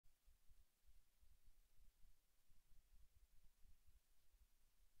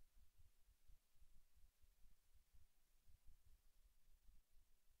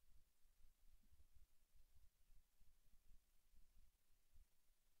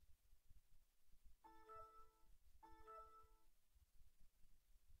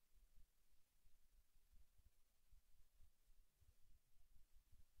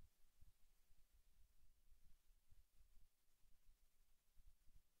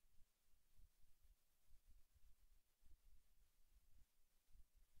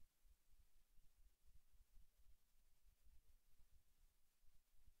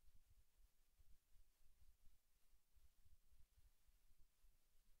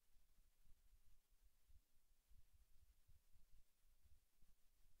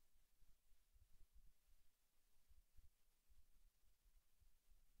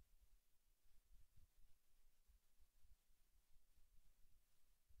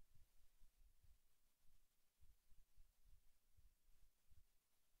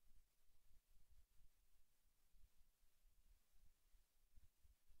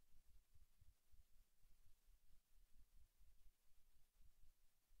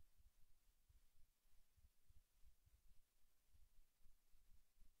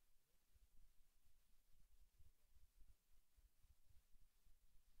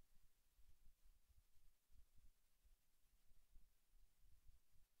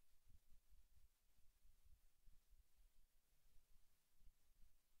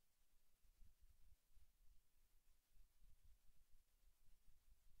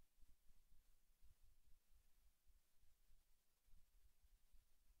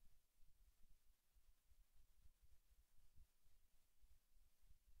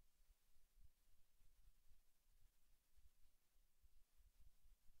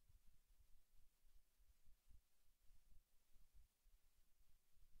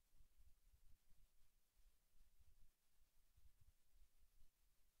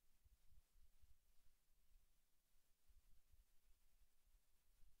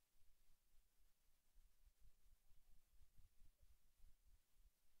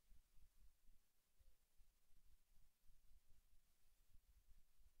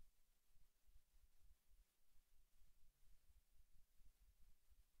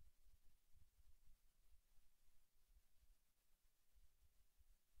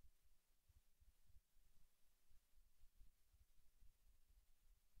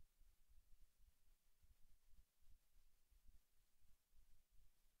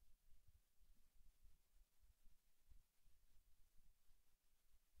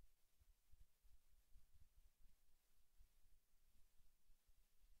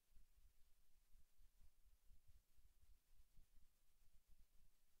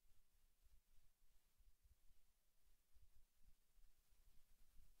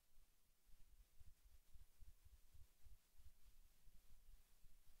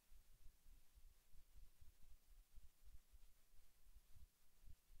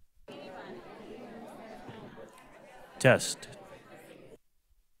Test.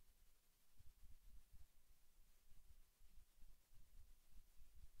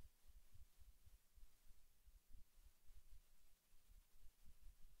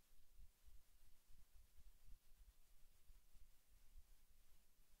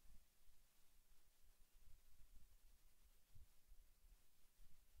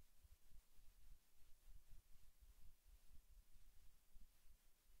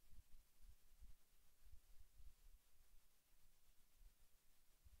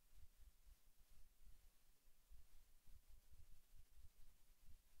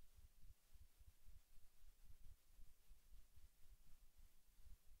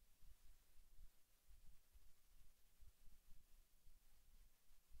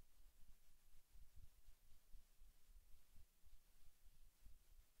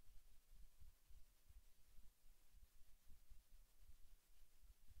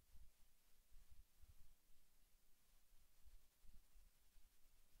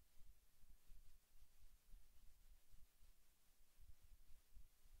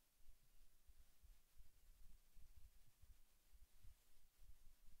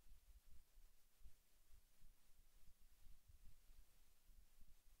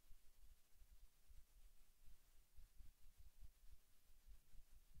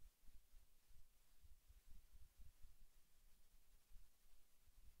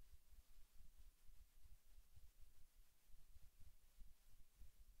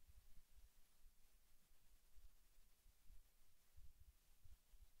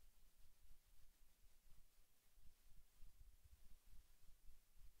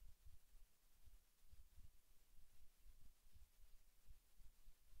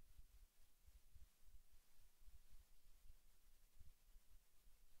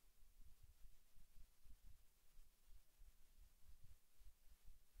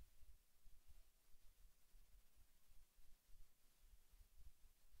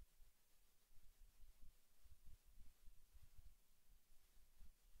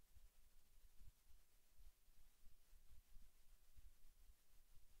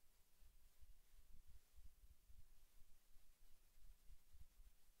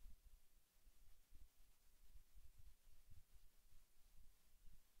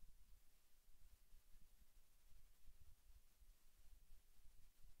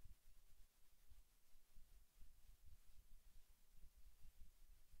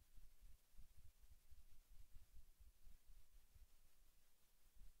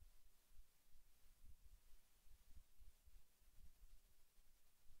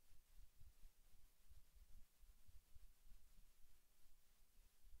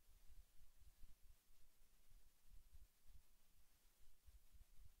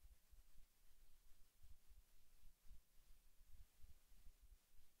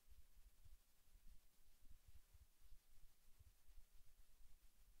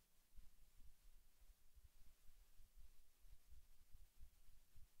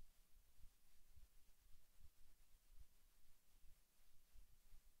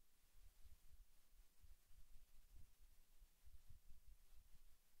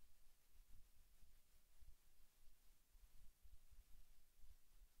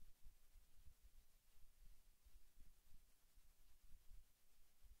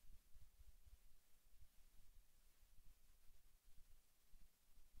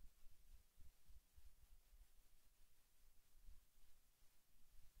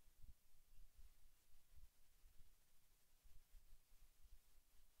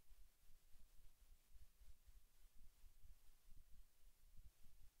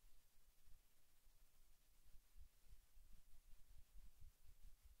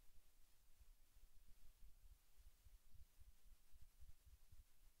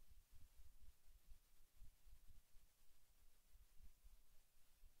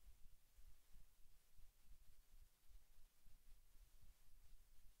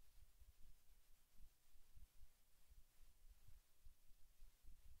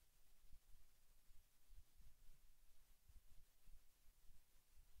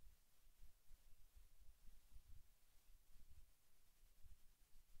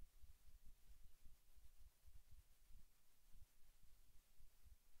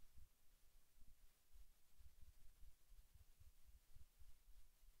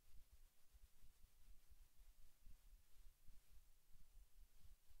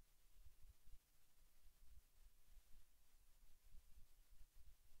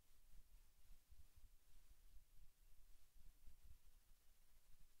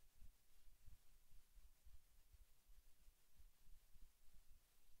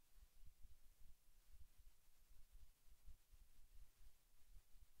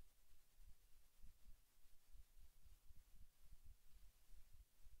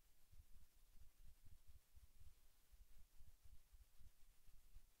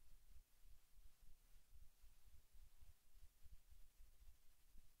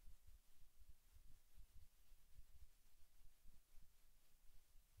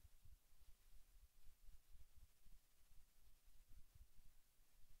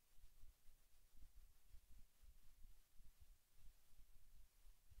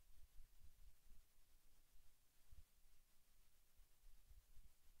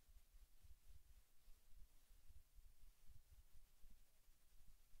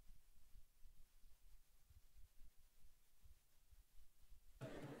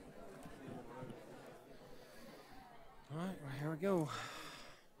 go.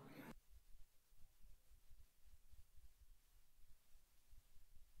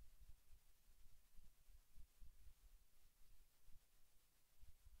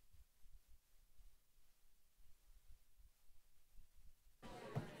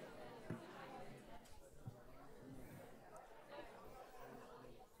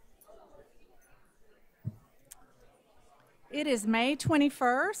 It is May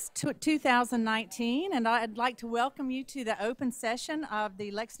 21st, 2019, and I'd like to welcome you to the open session of the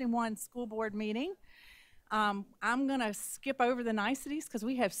Lexington 1 School Board meeting. I'm going to skip over the niceties because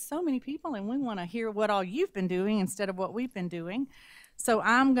we have so many people and we want to hear what all you've been doing instead of what we've been doing. So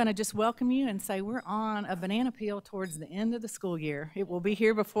I'm going to just welcome you and say we're on a banana peel towards the end of the school year. It will be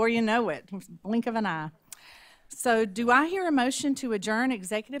here before you know it, blink of an eye. So do I hear a motion to adjourn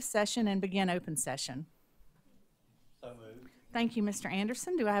executive session and begin open session? Thank you, Mr.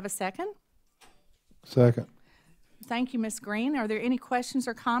 Anderson. Do I have a second? Second. Thank you, Ms. Green. Are there any questions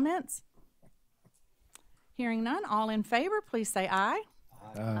or comments? Hearing none, all in favor, please say aye.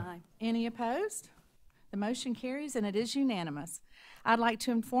 Aye. Any opposed? The motion carries and it is unanimous. I'd like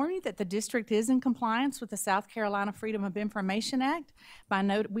to inform you that the district is in compliance with the South Carolina Freedom of Information Act.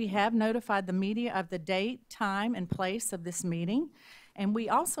 We have notified the media of the date, time, and place of this meeting. And we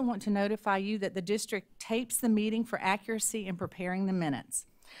also want to notify you that the district tapes the meeting for accuracy in preparing the minutes.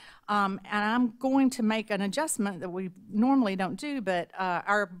 And I'm going to make an adjustment that we normally don't do, but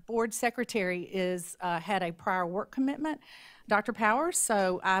our board secretary had a prior work commitment, Dr. Powers,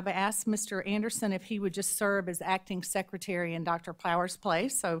 so I've asked Mr. Anderson if he would just serve as acting secretary in Dr. Powers'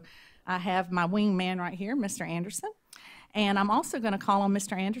 place. So I have my wingman right here, Mr. Anderson. And I'm also going to call on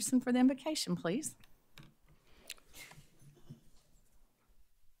Mr. Anderson for the invocation, please.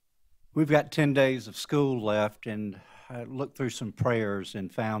 We've got 10 days of school left, and I looked through some prayers and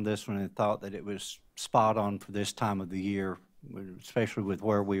found this one and thought that it was spot on for this time of the year, especially with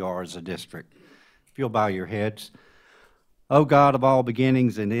where we are as a district. If you'll bow your heads. O God of all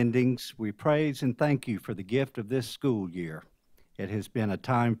beginnings and endings, we praise and thank you for the gift of this school year. It has been a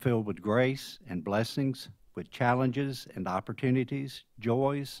time filled with grace and blessings, with challenges and opportunities,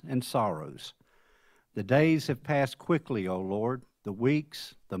 joys and sorrows. The days have passed quickly, O Lord. The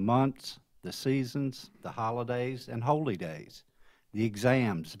weeks, the months, the seasons, the holidays, and holy days, the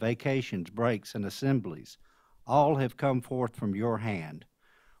exams, vacations, breaks, and assemblies, all have come forth from your hand.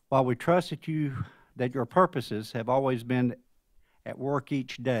 While we trust that your purposes have always been at work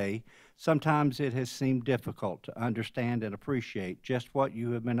each day, sometimes it has seemed difficult to understand and appreciate just what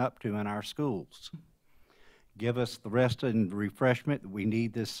you have been up to in our schools. Give us the rest and refreshment that we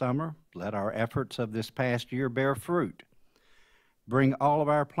need this summer. Let our efforts of this past year bear fruit. Bring all of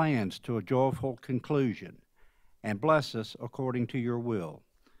our plans to a joyful conclusion, and bless us according to your will.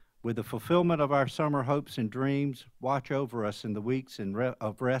 With the fulfillment of our summer hopes and dreams, watch over us in the weeks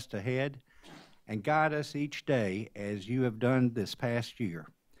of rest ahead, and guide us each day as you have done this past year.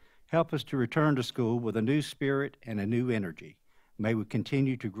 Help us to return to school with a new spirit and a new energy. May we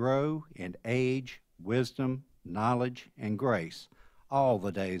continue to grow in age, wisdom, knowledge, and grace all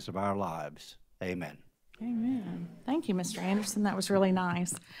the days of our lives. Amen. Amen. Thank you, Mr. Anderson. That was really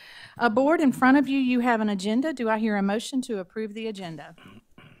nice. Board, in front of you, you have an agenda. Do I hear a motion to approve the agenda?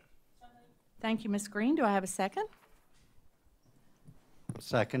 Thank you, Ms. Green. Do I have a second?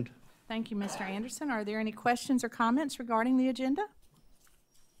 Second. Thank you, Mr. Anderson. Are there any questions or comments regarding the agenda?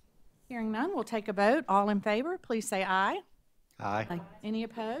 Hearing none, we'll take a vote. All in favor, please say aye. Aye. Aye. Any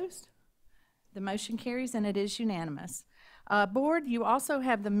opposed? The motion carries and it is unanimous. Board, you also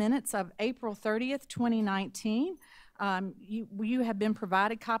have the minutes of April 30th, 2019. You have been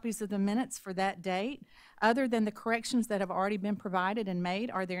provided copies of the minutes for that date. Other than the corrections that have already been provided and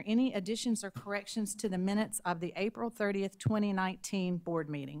made, are there any additions or corrections to the minutes of the April 30th, 2019 board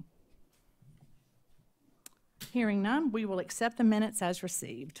meeting? Hearing none, we will accept the minutes as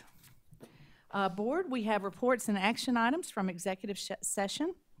received. Board, we have reports and action items from executive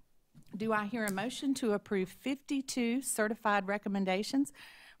session. Do I hear a motion to approve 52 certified recommendations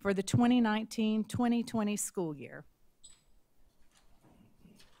for the 2019-2020 school year?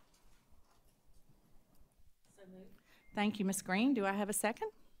 So moved. Thank you, Ms. Green. Do I have a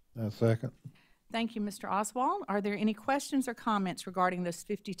second? Second. Thank you, Mr. Oswald. Are there any questions or comments regarding those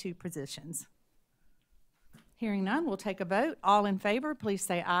 52 positions? Hearing none, we'll take a vote. All in favor, please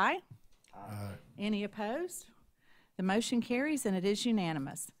say aye. Aye. Any opposed? The motion carries and it is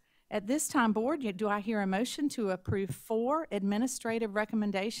unanimous. At this time, Board, do I hear a motion to approve 4 administrative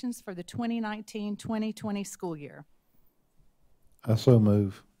recommendations for the 2019-2020 school year? I so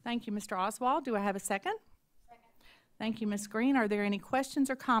move. Thank you, Mr. Oswald. Do I have a second? Second. Thank you, Ms. Green. Are there any questions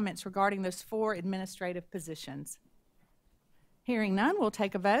or comments regarding those 4 administrative positions? Hearing none, we'll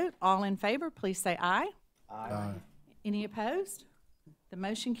take a vote. All in favor, please say aye. Aye. Any opposed? The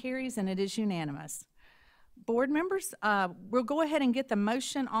motion carries, and it is unanimous. Board members, we'll go ahead and get the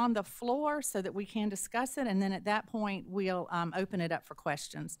motion on the floor so that we can discuss it, and then at that point, we'll open it up for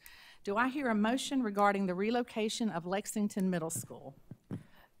questions. Do I hear a motion regarding the relocation of Lexington Middle School?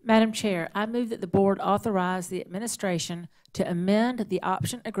 Madam Chair, I move that the board authorize the administration to amend the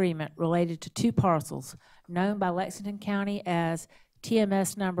option agreement related to two parcels known by Lexington County as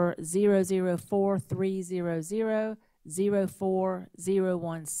TMS number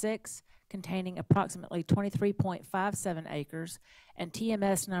 0043000404016, containing approximately 23.57 acres, and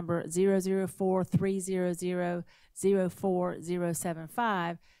TMS number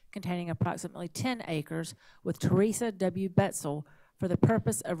 00430004075, containing approximately 10 acres, with Teresa W. Betzel for the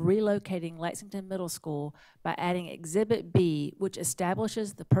purpose of relocating Lexington Middle School by adding Exhibit B, which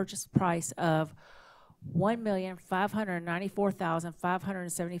establishes the purchase price of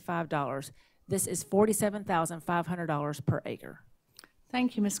 $1,594,575. This is $47,500 per acre.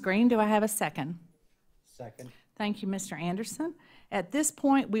 Thank you, Ms. Green. Do I have a second? Second. Thank you, Mr. Anderson. At this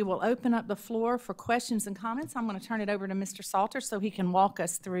point, we will open up the floor for questions and comments. I'm going to turn it over to Mr. Salter so he can walk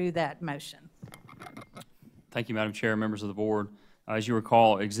us through that motion. Thank you, Madam Chair, members of the board. As you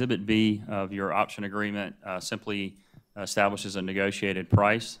recall, Exhibit B of your option agreement simply establishes a negotiated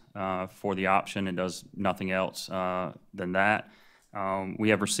price for the option and does nothing else than that. We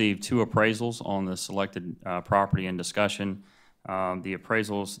have received two appraisals on the selected property in discussion. The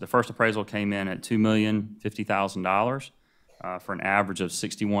first appraisal came in at $2,050,000 for an average of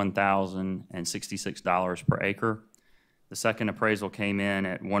 $61,066 per acre. The second appraisal came in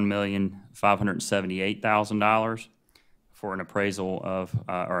at $1,578,000 for an appraisal of,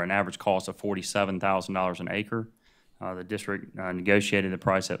 or an average cost of $47,000 an acre. The district negotiated the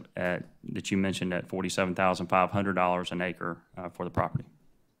price that you mentioned at $47,500 an acre for the property.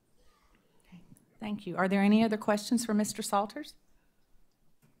 Okay. Thank you. Are there any other questions for Mr. Salters?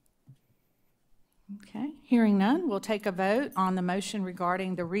 Okay. Hearing none, we'll take a vote on the motion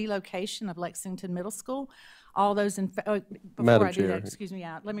regarding the relocation of Lexington Middle School. All those in before Madam I do Chair. that, excuse me,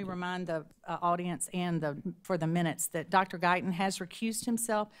 let me remind the audience and for the minutes that Dr. Guyton has recused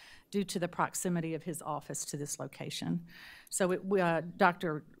himself due to the proximity of his office to this location. So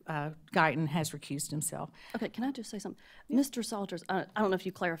Dr. Guyton has recused himself. Okay, can I just say something? Mr. Salters, I don't know if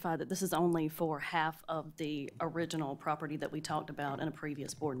you clarified that this is only for half of the original property that we talked about in a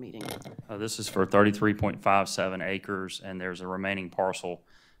previous board meeting. This is for 33.57 acres, and there's a remaining parcel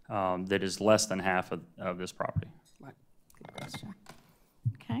that is less than half of this property. Right. Good question.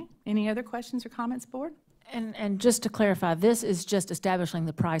 Okay. Any other questions or comments, board? And just to clarify, this is just establishing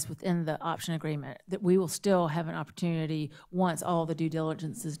the price within the option agreement, that we will still have an opportunity, once all the due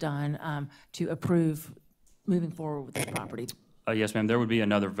diligence is done, to approve moving forward with this property. Yes, ma'am. There would be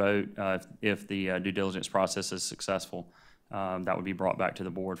another vote if the due diligence process is successful. That would be brought back to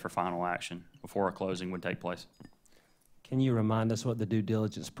the board for final action before a closing would take place. Can you remind us what the due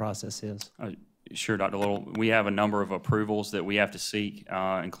diligence process is? Sure, Dr. Little. We have a number of approvals that we have to seek,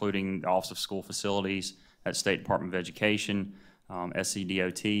 including the Office of School Facilities at State Department of Education,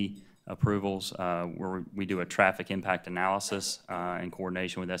 SCDOT approvals, where we do a traffic impact analysis in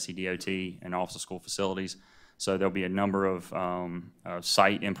coordination with SCDOT and Office of School Facilities. So there'll be a number of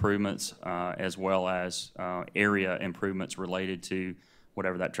site improvements as well as area improvements related to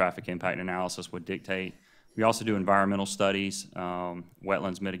whatever that traffic impact analysis would dictate. We also do environmental studies,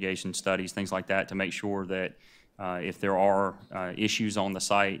 wetlands mitigation studies, things like that, to make sure that if there are issues on the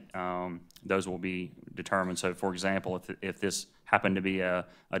site, those will be determined. So, for example, if this happened to be a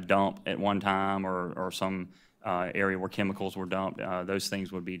dump at one time or some area where chemicals were dumped, those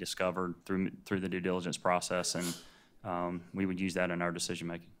things would be discovered through the due diligence process, and we would use that in our decision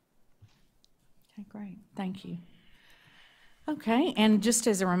making. Okay, great. Thank you. Okay, and just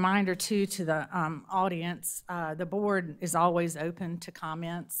as a reminder, too, to the audience, the board is always open to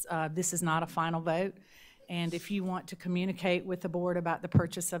comments. This is not a final vote, and if you want to communicate with the board about the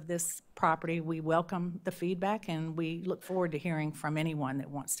purchase of this property, we welcome the feedback, and we look forward to hearing from anyone that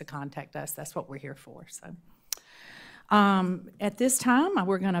wants to contact us. That's what we're here for. So, at this time,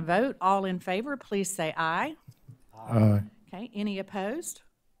 we're going to vote. All in favor, please say aye. Aye. Okay, any opposed?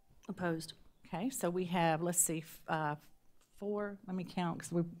 Opposed. Okay, so we have, let's see, 4, let me count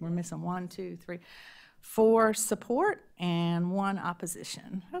because we're missing 1, 2, 3, 4 support and 1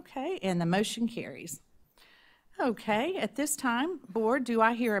 opposition. Okay, and the motion carries. Okay, at this time, board, do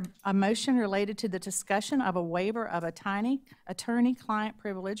I hear a motion related to the discussion of a waiver of attorney-client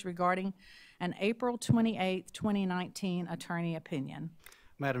privilege regarding an April 28th, 2019 attorney opinion?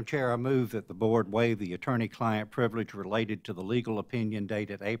 Madam Chair, I move that the board waive the attorney-client privilege related to the legal opinion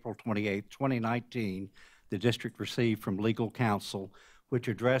dated April 28, 2019, the district received from legal counsel, which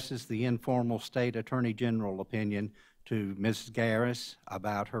addresses the informal state attorney general opinion to Mrs. Garris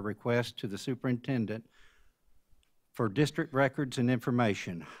about her request to the superintendent for district records and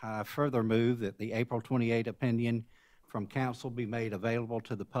information. I further move that the April 28 opinion from counsel be made available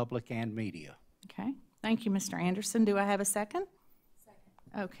to the public and media. Okay, thank you, Mr. Anderson. Do I have a second? Second.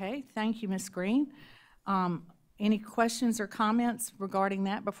 Okay, thank you, Ms. Green. Any questions or comments regarding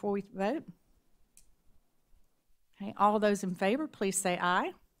that before we vote? Okay, all those in favor, please say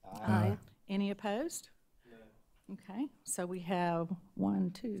aye. Aye. Any opposed? No. Okay, so we have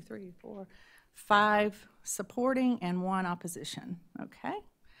 1, 2, 3, 4, 5 supporting and 1 opposition. Okay.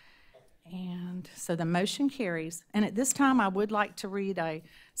 And so the motion carries. And at this time, I would like to read a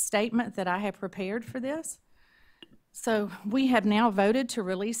statement that I have prepared for this. So we have now voted to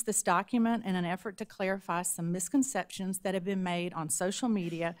release this document in an effort to clarify some misconceptions that have been made on social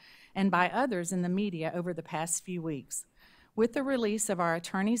media and by others in the media over the past few weeks. With the release of our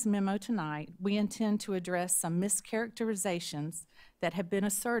attorney's memo tonight, we intend to address some mischaracterizations that have been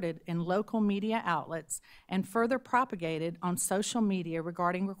asserted in local media outlets and further propagated on social media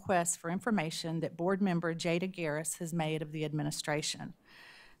regarding requests for information that board member Jada Garris has made of the administration.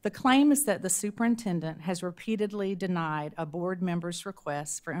 The claim is that the superintendent has repeatedly denied a board member's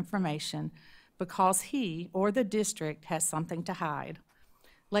request for information because he or the district has something to hide.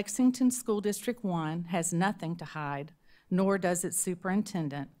 Lexington School District 1 has nothing to hide, nor does its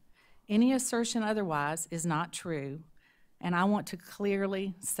superintendent. Any assertion otherwise is not true, and I want to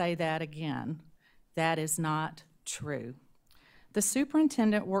clearly say that again. That is not true. The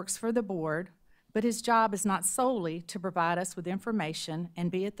superintendent works for the board, but his job is not solely to provide us with information and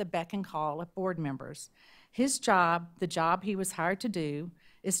be at the beck and call of board members. His job, the job he was hired to do,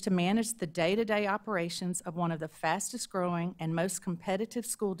 is to manage the day-to-day operations of one of the fastest growing and most competitive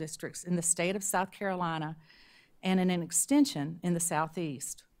school districts in the state of South Carolina and in an extension in the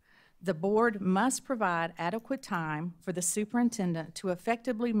Southeast. The board must provide adequate time for the superintendent to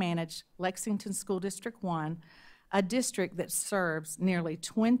effectively manage Lexington School District 1, a district that serves nearly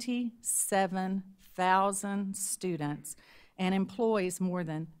 27,000 students and employs more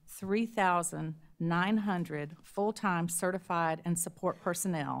than 3,900 full-time certified and support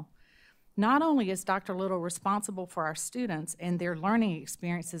personnel. Not only is Dr. Little responsible for our students and their learning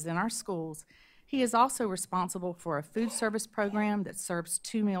experiences in our schools, he is also responsible for a food service program that serves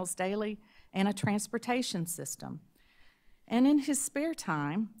 2 meals daily and a transportation system. And in his spare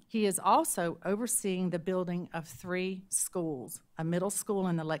time, he is also overseeing the building of 3 schools, a middle school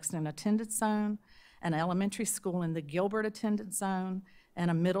in the Lexington attendance zone, an elementary school in the Gilbert attendance zone,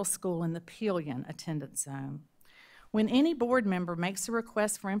 and a middle school in the Pelion attendance zone. When any board member makes a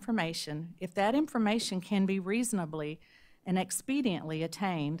request for information, if that information can be reasonably and expediently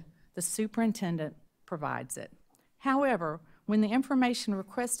attained, the superintendent provides it. However, when the information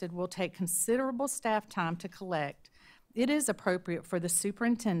requested will take considerable staff time to collect, it is appropriate for the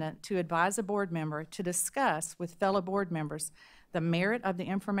superintendent to advise a board member to discuss with fellow board members the merit of the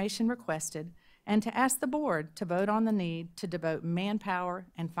information requested and to ask the board to vote on the need to devote manpower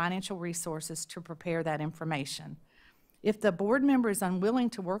and financial resources to prepare that information. If the board member is unwilling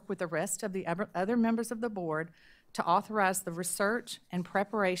to work with the rest of the other members of the board to authorize the research and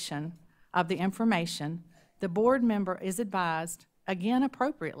preparation of the information, the board member is advised, again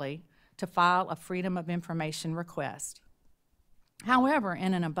appropriately, to file a Freedom of Information request. However,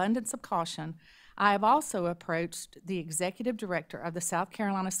 in an abundance of caution, I have also approached the Executive Director of the South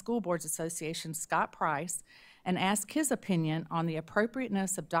Carolina School Boards Association, Scott Price, and asked his opinion on the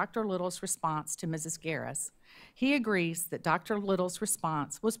appropriateness of Dr. Little's response to Mrs. Garris. He agrees that Dr. Little's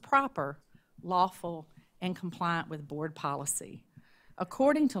response was proper, lawful, and compliant with board policy.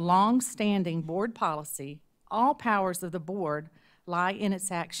 According to long-standing board policy, all powers of the board lie in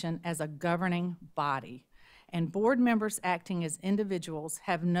its action as a governing body, and board members acting as individuals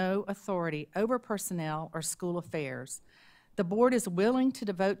have no authority over personnel or school affairs. The board is willing to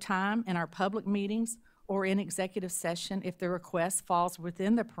devote time in our public meetings or in executive session if the request falls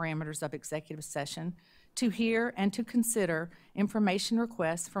within the parameters of executive session to hear and to consider information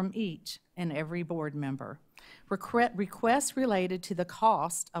requests from each and every board member. Requests related to the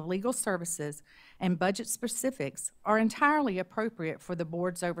cost of legal services and budget specifics are entirely appropriate for the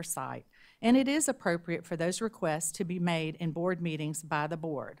board's oversight, and it is appropriate for those requests to be made in board meetings by the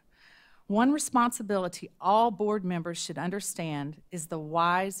board. One responsibility all board members should understand is the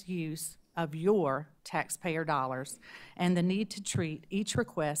wise use of your taxpayer dollars and the need to treat each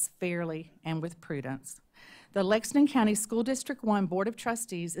request fairly and with prudence. The Lexington County School District 1 Board of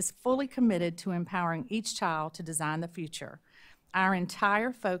Trustees is fully committed to empowering each child to design the future. Our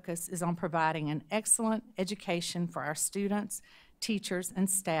entire focus is on providing an excellent education for our students, teachers, and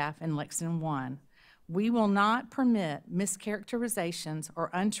staff in Lexington 1. We will not permit mischaracterizations or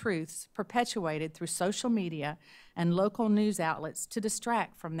untruths perpetuated through social media and local news outlets to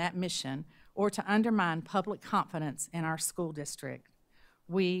distract from that mission or to undermine public confidence in our school district.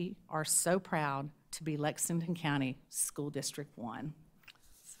 We are so proud to be Lexington County School District 1.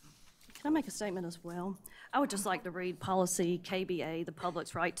 Can I make a statement as well? I would just like to read policy KBA, the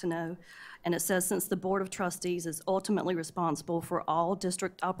public's right to know. And it says, since the Board of Trustees is ultimately responsible for all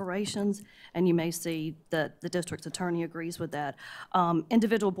district operations, and you may see that the district's attorney agrees with that,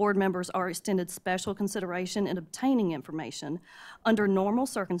 individual board members are extended special consideration in obtaining information. Under normal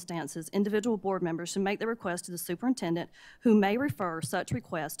circumstances, individual board members should make the request to the superintendent, who may refer such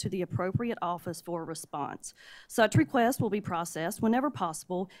request to the appropriate office for a response. Such request will be processed whenever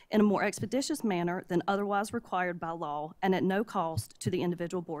possible in a more expeditious manner than otherwise required by law and at no cost to the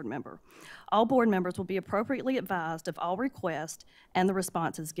individual board member. All board members will be appropriately advised of all requests and the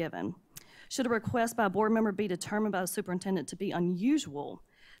responses given. Should a request by a board member be determined by the superintendent to be unusual,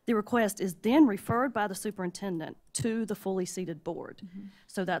 the request is then referred by the superintendent to the fully seated board.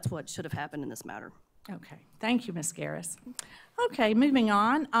 So that's what should have happened in this matter. Okay, thank you, Ms. Garris. Okay, moving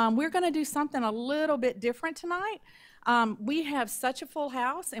on. We're going to do something a little bit different tonight. We have such a full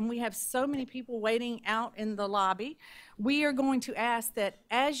house and we have so many people waiting out in the lobby. We are going to ask that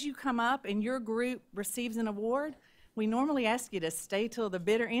as you come up and your group receives an award, we normally ask you to stay till the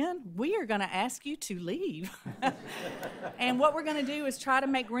bitter end. We are going to ask you to leave. And what we're going to do is try to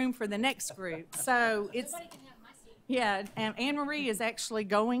make room for the next group. So it's, yeah, and Anne Marie is actually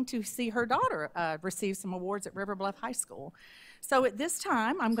going to see her daughter receive some awards at River Bluff High School. So at this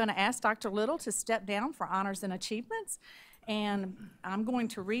time, I'm going to ask Dr. Little to step down for honors and achievements. And I'm going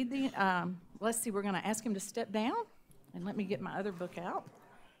to read the, let's see, we're going to ask him to step down. And let me get my other book out.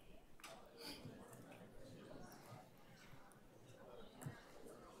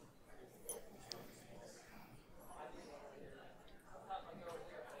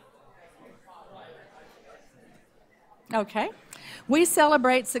 Okay. We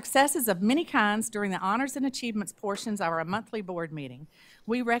celebrate successes of many kinds during the honors and achievements portions of our monthly board meeting.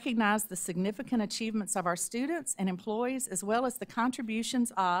 We recognize the significant achievements of our students and employees, as well as the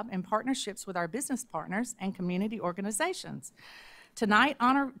contributions of and partnerships with our business partners and community organizations. Tonight's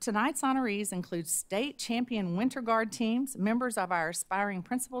honorees include state champion Winter Guard teams, members of our Aspiring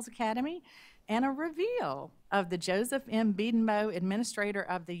Principals Academy, and a reveal of the Joseph M. Biedenbow Administrator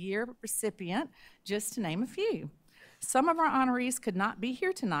of the Year recipient, just to name a few. Some of our honorees could not be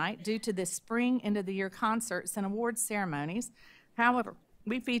here tonight due to the spring end-of-the-year concerts and awards ceremonies. However,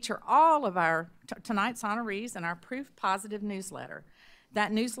 we feature all of our tonight's honorees in our Proof Positive newsletter.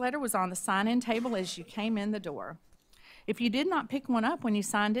 That newsletter was on the sign-in table as you came in the door. If you did not pick one up when you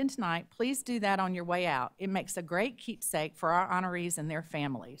signed in tonight, please do that on your way out. It makes a great keepsake for our honorees and their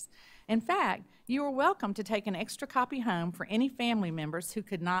families. In fact, you are welcome to take an extra copy home for any family members who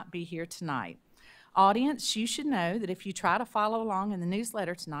could not be here tonight. Audience, you should know that if you try to follow along in the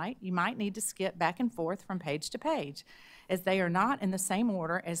newsletter tonight, you might need to skip back and forth from page to page, as they are not in the same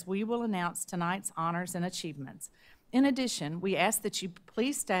order as we will announce tonight's honors and achievements. In addition, we ask that you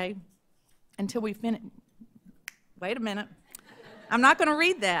please stay until we finish. Wait a minute. I'm not going to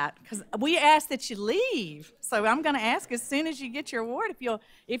read that because we ask that you leave. So I'm going to ask as soon as you get your award,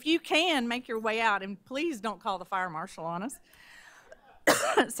 if you can, make your way out, and please don't call the fire marshal on us.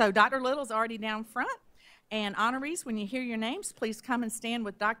 So Dr. Little's already down front, and honorees, when you hear your names, please come and stand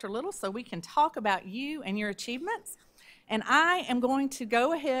with Dr. Little so we can talk about you and your achievements. And I am going to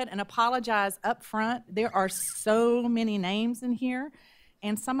go ahead and apologize up front. There are so many names in here,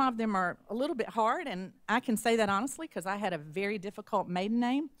 and some of them are a little bit hard, and I can say that honestly because I had a very difficult maiden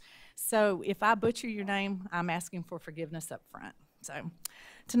name. So if I butcher your name, I'm asking for forgiveness up front. So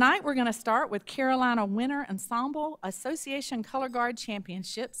tonight we're going to start with Carolina Winter Ensemble Association Color Guard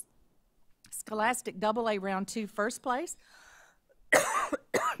Championships, Scholastic AA Round 2 first place,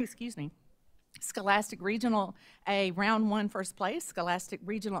 excuse me, Scholastic Regional A Round 1 first place, Scholastic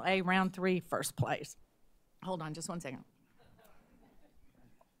Regional A Round 3 first place. Hold on just one second.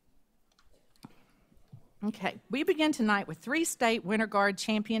 Okay, we begin tonight with 3 state Winter Guard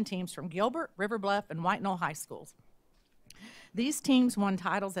champion teams from Gilbert, River Bluff, and White Knoll High Schools. These teams won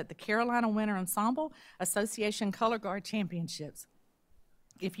titles at the Carolina Winter Ensemble Association Color Guard Championships.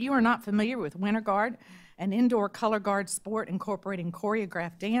 If you are not familiar with Winter Guard, an indoor color guard sport incorporating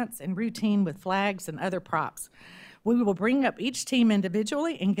choreographed dance and routine with flags and other props, We will bring up each team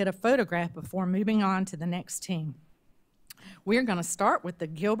individually and get a photograph before moving on to the next team. We're going to start with the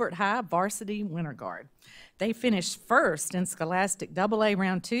Gilbert High Varsity Winter Guard. They finished first in Scholastic AA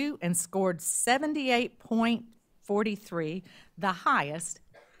Round 2 and scored 78.43, the highest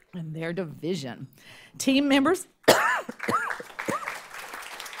in their division. Team members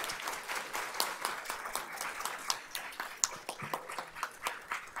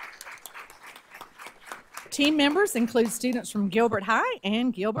Team members include students from Gilbert High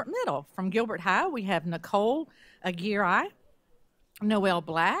and Gilbert Middle. From Gilbert High, we have Nicole Aguirre, Noelle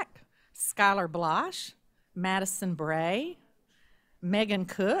Black, Skylar Blosh, Madison Bray, Megan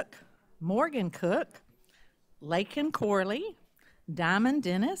Cook, Morgan Cook, Lakin Corley, Diamond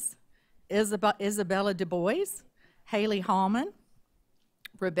Dennis, Isabella Du Bois, Haley Hallman,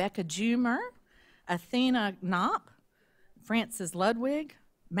 Rebecca Jumer, Athena Knopp, Frances Ludwig,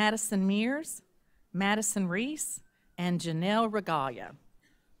 Madison Mears, Madison Reese, and Janelle Regalia.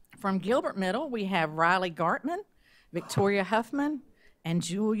 From Gilbert Middle, we have Riley Gartman, Victoria Huffman, and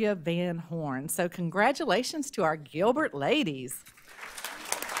Julia Van Horn. So congratulations to our Gilbert ladies.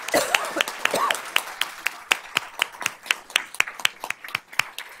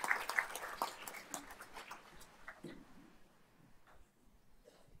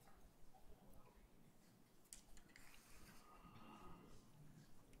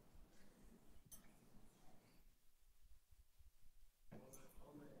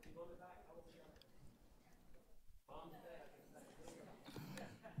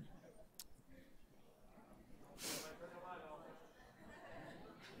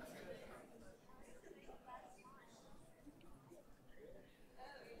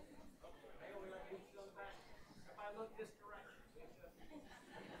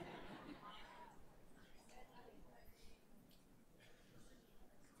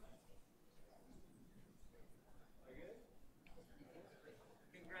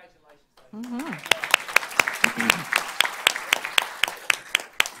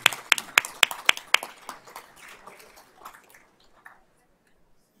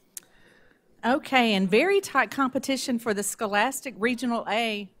 Okay, in very tight competition for the Scholastic Regional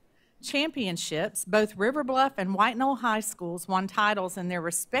A championships, both River Bluff and White Knoll High Schools won titles in their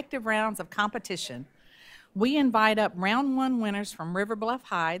respective rounds of competition. We invite up round one winners from River Bluff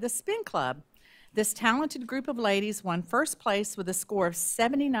High, the Spin Club. This talented group of ladies won first place with a score of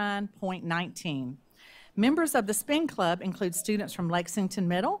 79.19. Members of the Spin Club include students from Lexington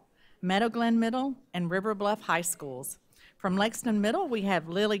Middle, Meadow Glen Middle, and River Bluff High Schools. From Lexington Middle, we have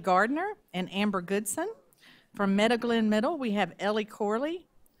Lily Gardner and Amber Goodson. From Meadow Glen Middle, we have Ellie Corley,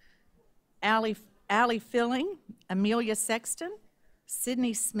 Allie Filling, Amelia Sexton,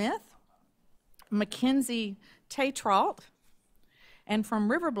 Sydney Smith, Mackenzie Tatrault. And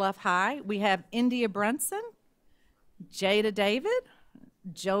from River Bluff High, we have India Brunson, Jada David,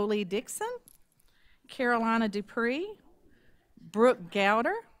 Jolie Dixon, Carolina Dupree, Brooke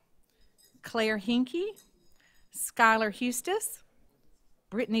Gowder, Claire Hinkie, Skylar Hustis,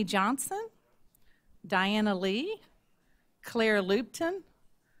 Brittany Johnson, Diana Lee, Claire Lupton,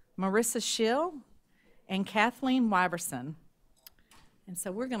 Marissa Schill, and Kathleen Wyverson. And so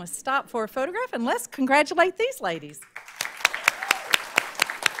we're going to stop for a photograph, and let's congratulate these ladies.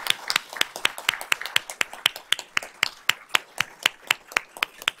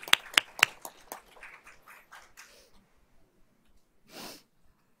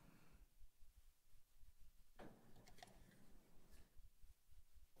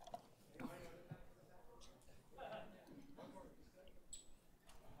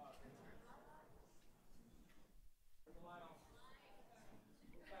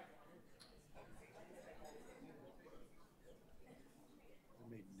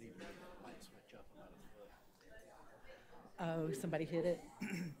 Oh, somebody hit it.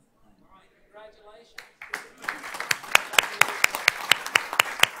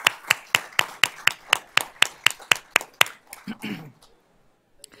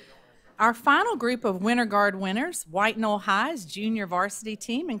 Our final group of Winter Guard winners, White Knoll High's junior varsity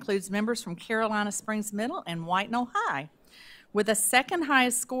team, includes members from Carolina Springs Middle and White Knoll High. With a second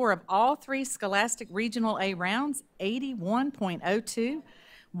highest score of all three Scholastic Regional A rounds, 81.02,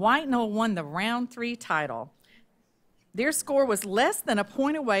 White Knoll won the Round 3 title. Their score was less than a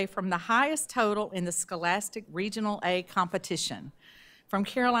point away from the highest total in the Scholastic Regional A competition. From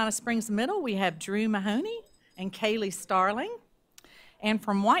Carolina Springs Middle, we have Drew Mahoney and Kaylee Starling. And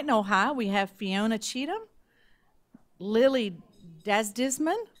from White Knoll High, we have Fiona Cheatham, Lily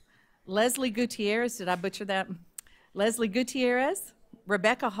Dasdisman, Leslie Gutierrez, did I butcher that? Leslie Gutierrez,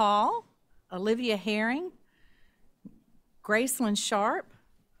 Rebecca Hall, Olivia Herring, Gracelyn Sharp,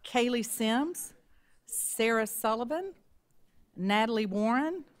 Kaylee Sims, Sarah Sullivan, Natalie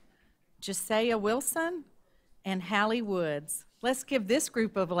Warren, Josiah Wilson, and Hallie Woods. Let's give this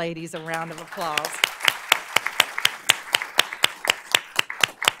group of ladies a round of applause.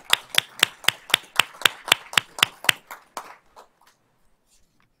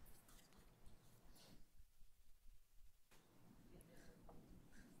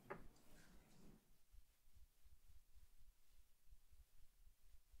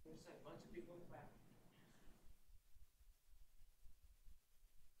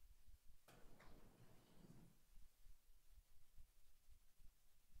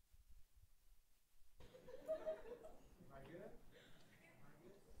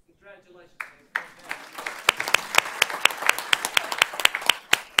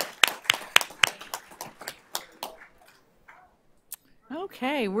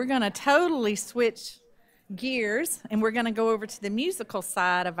 Okay, we're going to totally switch gears, and we're going to go over to the musical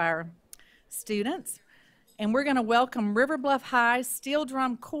side of our students. And we're going to welcome River Bluff High's Steel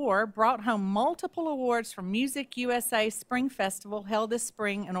Drum Corps, brought home multiple awards from Music USA Spring Festival held this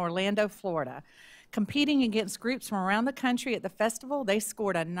spring in Orlando, Florida. Competing against groups from around the country at the festival, they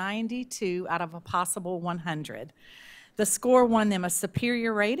scored a 92 out of a possible 100. The score won them a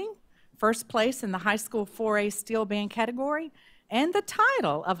superior rating, first place in the high school 4A steel band category, and the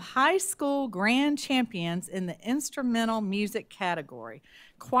title of High School Grand Champions in the instrumental music category.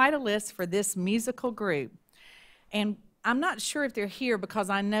 Quite a list for this musical group. And I'm not sure if they're here because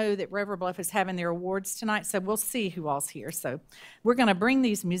I know that River Bluff is having their awards tonight, so we'll see who all's here. So we're going to bring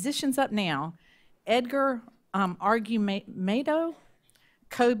these musicians up now. Edgar Argumedo,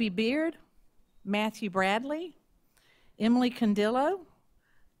 Kobe Beard, Matthew Bradley, Emily Condillo,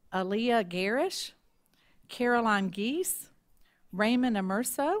 Aaliyah Garish, Caroline Geese, Raymond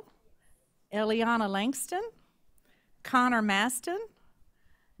Amerso, Eliana Langston, Connor Maston,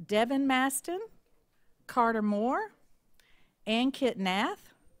 Devin Maston, Carter Moore, Ankit Nath,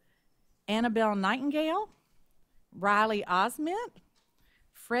 Annabelle Nightingale, Riley Osment,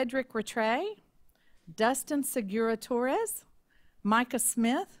 Frederick Rattray, Dustin Segura Torres, Micah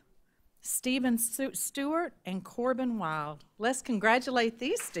Smith, Stephen Stewart, and Corbin Wild. Let's congratulate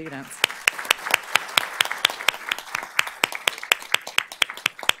these students.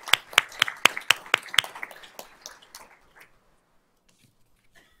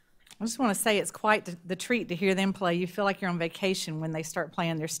 I just want to say it's quite the treat to hear them play. You feel like you're on vacation when they start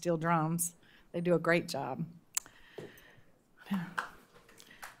playing their steel drums. They do a great job.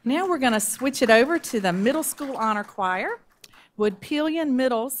 Now we're going to switch it over to the middle school honor choir. Would Pelion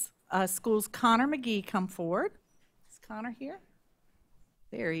Middle School's Connor McGee come forward? Is Connor here?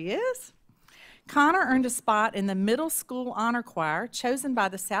 There he is. Connor earned a spot in the middle school honor choir chosen by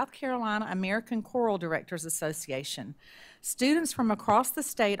the South Carolina American Choral Directors Association. Students from across the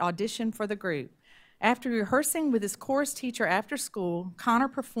state auditioned for the group. After rehearsing with his chorus teacher after school, Connor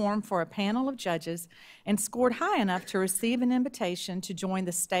performed for a panel of judges and scored high enough to receive an invitation to join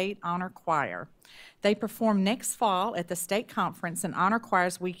the state honor choir. They perform next fall at the state conference and honor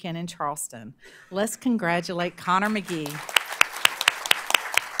choirs weekend in Charleston. Let's congratulate Connor McGee.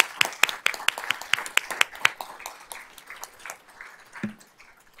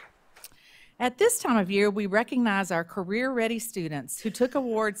 At this time of year, we recognize our career-ready students who took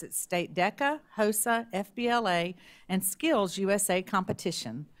awards at State DECA, HOSA, FBLA, and Skills USA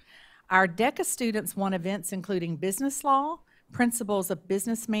competition. Our DECA students won events including business law, principles of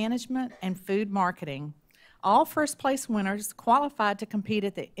business management, and food marketing. All first-place winners qualified to compete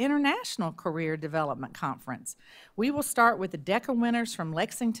at the International Career Development Conference. We will start with the DECA winners from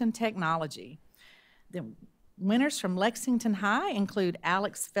Lexington Technology. The winners from Lexington High include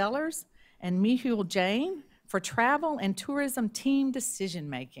Alex Fellers and Mihul Jain for travel and tourism team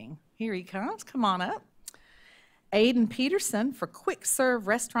decision-making. Here he comes. Come on up. Aiden Peterson for quick serve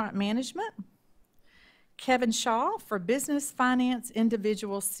restaurant management. Kevin Shaw for business finance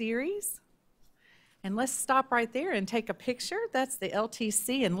individual series. And let's stop right there and take a picture. That's the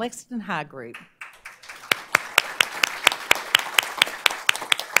LTC and Lexington High group.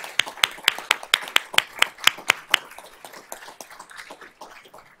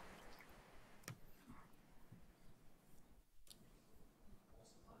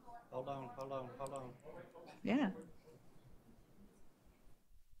 Hold on. Yeah.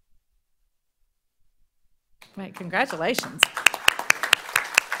 Wait, congratulations.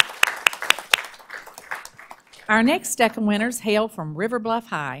 Our next DECA winners hail from River Bluff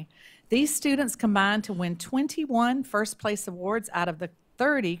High. These students combined to win 21 first-place awards out of the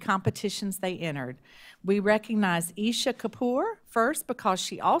 30 competitions they entered. We recognize Isha Kapoor first because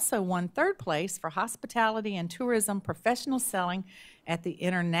she also won 3rd place for Hospitality and Tourism Professional Selling at the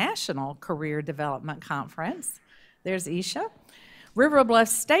International Career Development Conference. There's Isha. River Bluff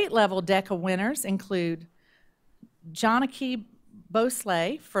state level DECA winners include Janaki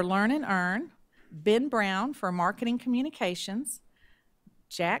Bosley for Learn and Earn, Ben Brown for Marketing Communications,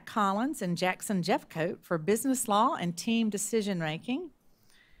 Jack Collins and Jackson Jeffcoat for Business Law and Team Decision Making,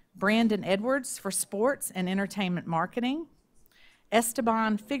 Brandon Edwards for Sports and Entertainment Marketing,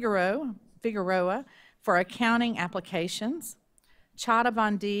 Esteban Figueroa for Accounting Applications,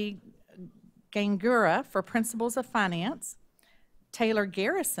 Chadavandi Gangura for Principles of Finance, Taylor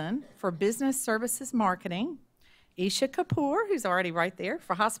Garrison for Business Services Marketing, Isha Kapoor, who's already right there,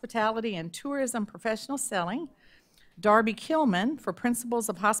 for Hospitality and Tourism Professional Selling, Darby Kilman for Principles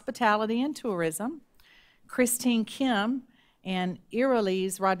of Hospitality and Tourism, Christine Kim and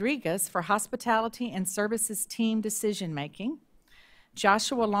Iralise Rodriguez for Hospitality and Services Team Decision Making,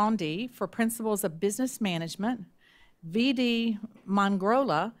 Joshua Londi for Principles of Business Management, V.D.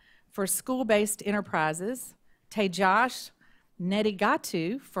 Mangrola for School-Based Enterprises, Tejash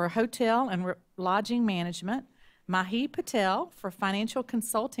Nedigatu for Hotel and Lodging Management, Mahi Patel for Financial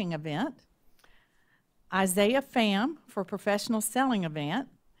Consulting Event, Isaiah Pham for Professional Selling Event,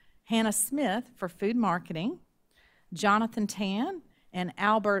 Hannah Smith for Food Marketing, Jonathan Tan and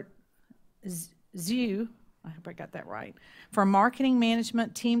Albert Zhu, I hope I got that right, for Marketing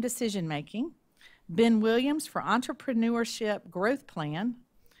Management Team Decision Making, Ben Williams for Entrepreneurship Growth Plan,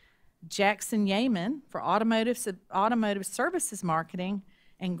 Jackson Yeaman for Automotive Services Marketing,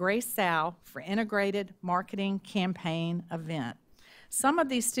 and Grace Sow for Integrated Marketing Campaign Event. Some of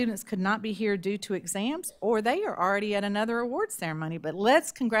these students could not be here due to exams, or they are already at another award ceremony, but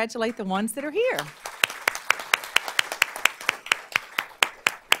let's congratulate the ones that are here.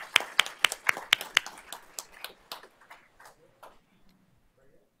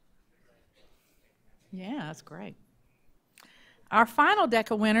 Yeah, that's great. Our final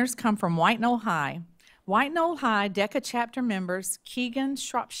DECA winners come from White Knoll High. White Knoll High DECA chapter members Keegan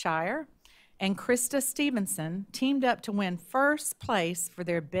Shropshire and Krista Stevenson teamed up to win 1st place for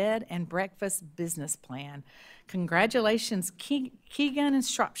their bed and breakfast business plan. Congratulations, Keegan and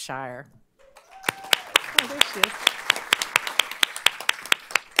Shropshire. Oh, there she is.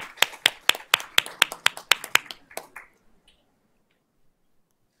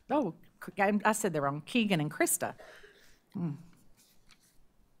 Oh, I said that wrong. Keegan and Krista.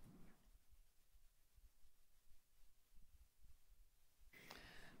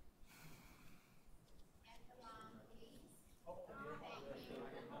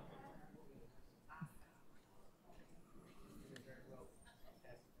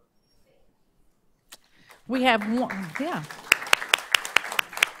 We have one, yeah.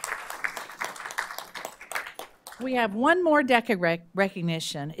 We have one more DECA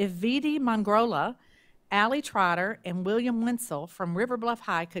recognition. If V.D. Mangrola, Allie Trotter, and William Wenzel from River Bluff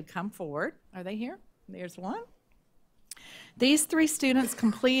High could come forward. Are they here? There's one. These 3 students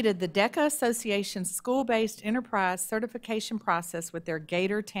completed the DECA Association's school-based enterprise certification process with their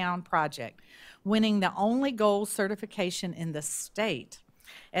Gator Town project, winning the only gold certification in the state.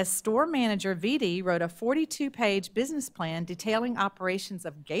 As store manager, VD wrote a 42-page business plan detailing operations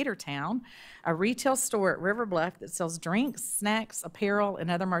of Gator Town, a retail store at River Bluff that sells drinks, snacks, apparel,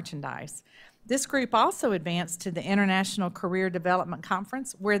 and other merchandise. This group also advanced to the International Career Development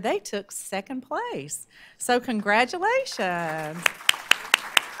Conference, where they took 2nd place. So congratulations.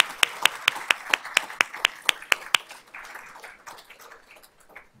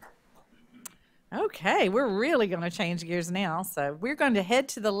 Okay, we're really going to change gears now. So we're going to head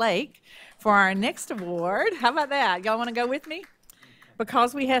to the lake for our next award. How about that? Y'all want to go with me?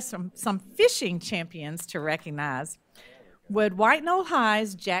 Because we have some fishing champions to recognize. Would White Knoll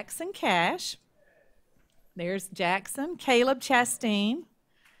High's Jackson Cash, there's Jackson, Caleb Chastain,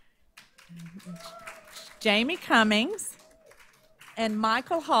 Jamie Cummings, and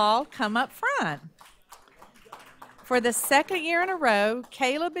Michael Hall come up front. For the 2nd year in a row,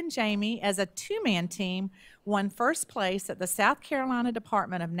 Caleb and Jamie, as a 2-man team, won 1st place at the South Carolina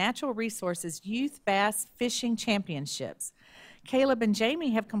Department of Natural Resources Youth Bass Fishing Championships. Caleb and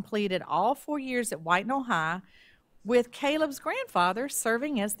Jamie have completed all 4 years at White Knoll High, with Caleb's grandfather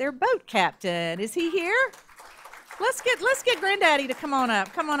serving as their boat captain. Is he here? Let's get Granddaddy to come on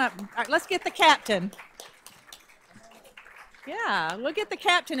up. Come on up. All right, let's get the captain. Yeah, we'll get the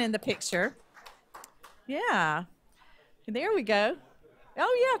captain in the picture. Yeah. There we go.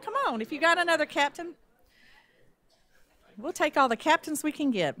 Oh, yeah, come on. If you got another captain, we'll take all the captains we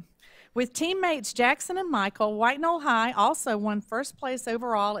can get. With teammates Jackson and Michael, White Knoll High also won first place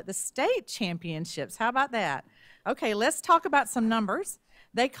overall at the state championships. How about that? Okay, let's talk about some numbers.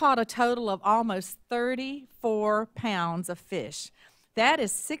 They caught a total of almost 34 pounds of fish. That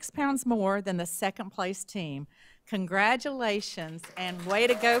is 6 pounds more than the second place team. Congratulations and way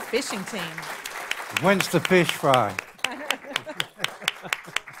to go, fishing team. When's the fish fry?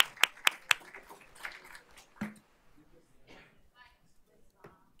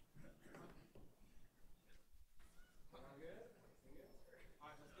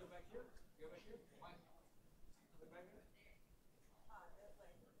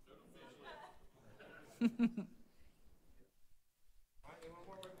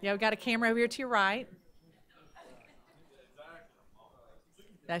 Yeah, we got a camera over here to your right.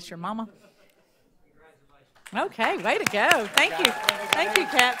 That's your mama. Okay, way to go. Thank you. Thank you,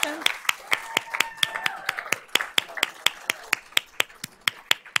 Captain.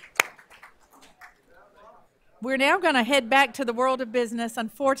 We're now going to head back to the world of business.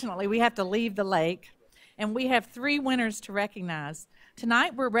 Unfortunately, we have to leave the lake, and we have 3 winners to recognize.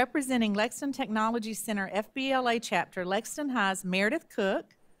 Tonight, we're representing Lexington Technology Center FBLA chapter, Lexington High's Meredith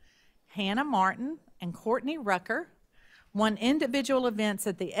Cook, Hannah Martin, and Courtney Rucker won individual events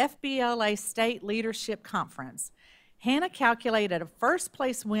at the FBLA State Leadership Conference. Hannah calculated a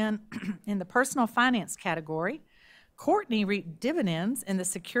first-place win in the personal finance category. Courtney reaped dividends in the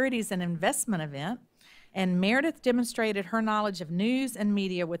securities and investment event. And Meredith demonstrated her knowledge of news and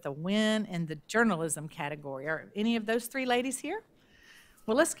media with a win in the journalism category. Are any of those 3 ladies here?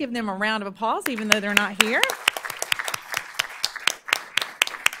 Well, let's give them a round of applause, even though they're not here.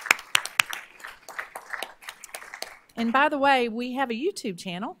 And by the way, we have a YouTube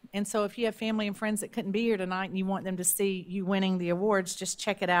channel, and so if you have family and friends that couldn't be here tonight and you want them to see you winning the awards, just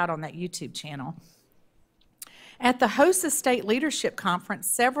check it out on that YouTube channel. At the HOSA State Leadership Conference,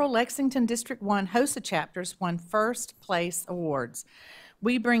 several Lexington District 1 HOSA chapters won first place awards.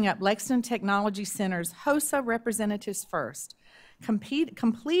 We bring up Lexington Technology Center's HOSA representatives first. Competing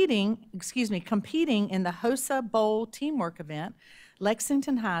in the HOSA Bowl teamwork event,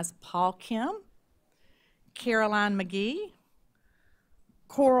 Lexington High's Paul Kim, Caroline McGee,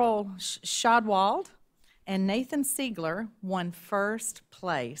 Coral Shadwald, and Nathan Siegler won first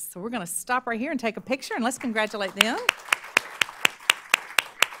place. So we're going to stop right here and take a picture, and let's congratulate them.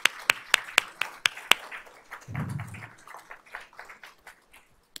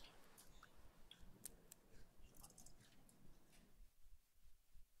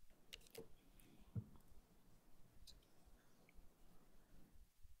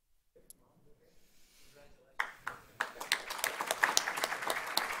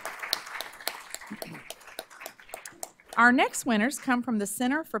 Our next winners come from the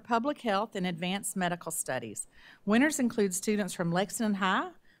Center for Public Health and Advanced Medical Studies. Winners include students from Lexington High,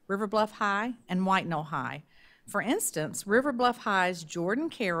 River Bluff High, and White Knoll High. For instance, River Bluff High's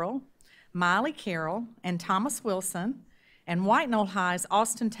Jordan Carroll, Miley Carroll, and Thomas Wilson, and White Knoll High's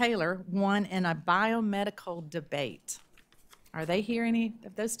Austin Taylor won in a biomedical debate. Are they here, any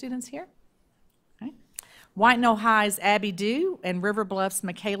of those students here? Okay. White Knoll High's Abby Dew and River Bluff's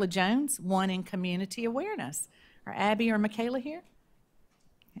Michaela Jones won in community awareness. Are Abby or Michaela here?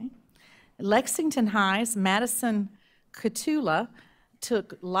 Okay. Lexington High's Madison Catula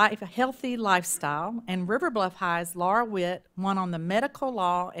took a healthy lifestyle, and River Bluff High's Laura Witt won on the medical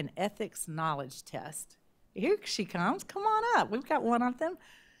law and ethics knowledge test. Here she comes. Come on up. We've got one of them.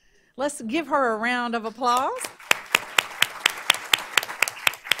 Let's give her a round of applause.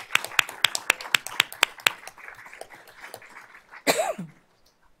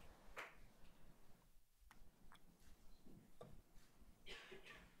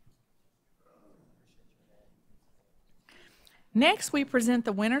 Next, we present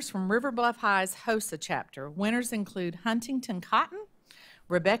the winners from River Bluff High's HOSA chapter. Winners include Huntington Cotton,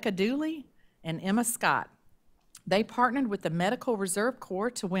 Rebecca Dooley, and Emma Scott. They partnered with the Medical Reserve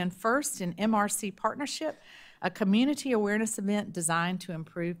Corps to win first in MRC Partnership, a community awareness event designed to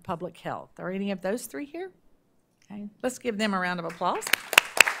improve public health. Are any of those 3 here? Okay, let's give them a round of applause.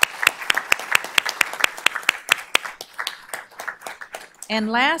 And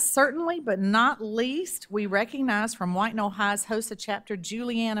last, certainly, but not least, we recognize from White Knoll High's HOSA chapter,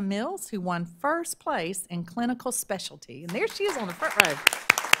 Juliana Mills, who won first place in clinical specialty. And there she is on the front row.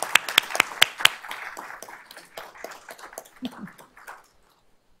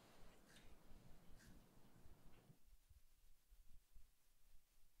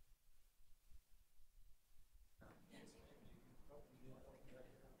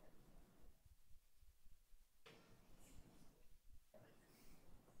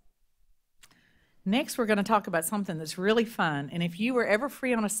 Next, we're going to talk about something that's really fun. And if you were ever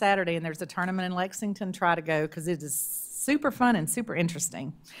free on a Saturday and there's a tournament in Lexington, try to go because it is super fun and super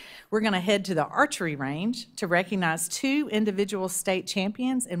interesting. We're going to head to the archery range to recognize 2 individual state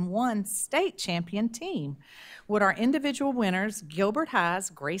champions and 1 state champion team. Would our individual winners, Gilbert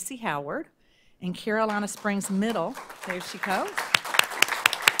High's Gracie Howard and Carolina Springs Middle, there she comes.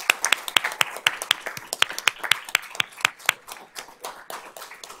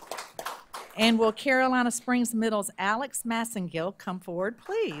 And will Carolina Springs Middle's Alex Massengill come forward,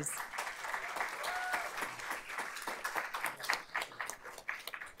 please?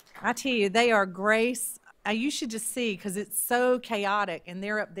 I tell you, they are grace. You should just see, because it's so chaotic, and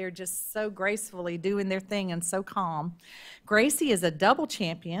they're up there just so gracefully doing their thing and so calm. Gracie is a double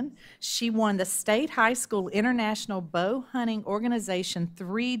champion. She won the State High School International Bow Hunting Organization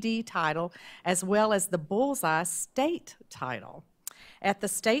 3D title, as well as the Bullseye State title. At the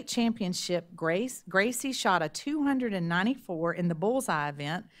state championship, Gracie shot a 294 in the Bullseye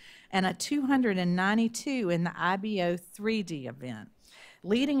event and a 292 in the IBO 3D event.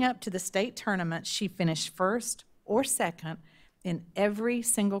 Leading up to the state tournament, she finished first or second in every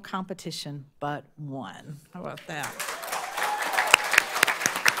single competition but one. How about that?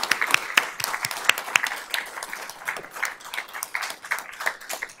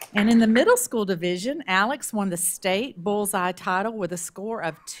 And in the middle school division, Alex won the state Bullseye title with a score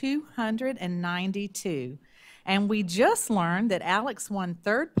of 292. And we just learned that Alex won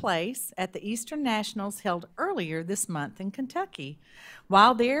 3rd place at the Eastern Nationals held earlier this month in Kentucky.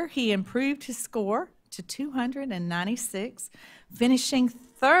 While there, he improved his score to 296, finishing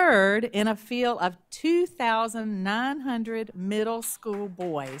 3rd in a field of 2,900 middle school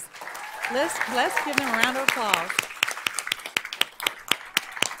boys. Let's give them a round of applause.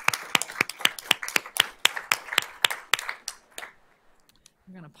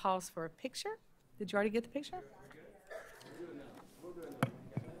 We're going to pause for a picture. Did you already get the picture?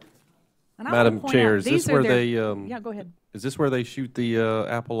 Madam Chair, is this where they? Yeah, go ahead. Is this where they shoot the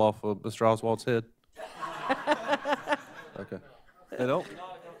apple off of Mr. Oswald's head? Okay. They don't.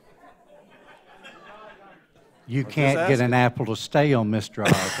 You can't get an apple to stay on Mr.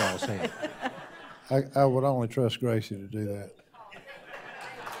 Oswald's head. I would only trust Gracie to do that.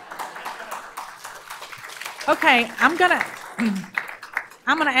 Okay, I'm gonna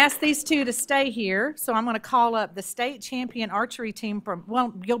ask these 2 to stay here. So I'm gonna call up the state champion archery team from, well,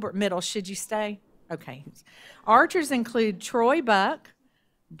 Gilbert Middle. Should you stay? Okay. Archers include Troy Buck,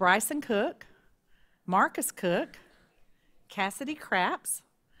 Bryson Cook, Marcus Cook, Cassidy Craps,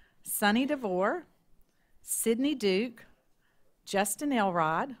 Sonny DeVore, Sydney Duke, Justin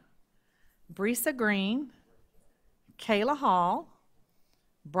Elrod, Brisa Green, Kayla Hall,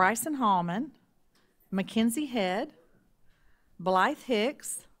 Bryson Hallman, Mackenzie Head, Blythe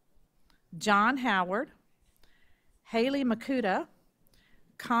Hicks, John Howard, Haley Makuta,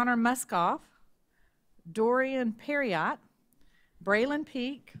 Connor Muskoff, Dorian Perriott, Braylon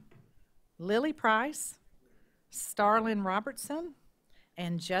Peak, Lily Price, Starlin Robertson,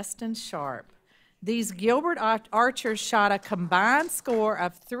 and Justin Sharp. These Gilbert archers shot a combined score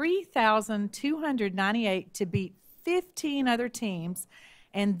of 3,298 to beat 15 other teams,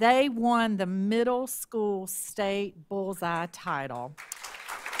 and they won the middle school state Bullseye title.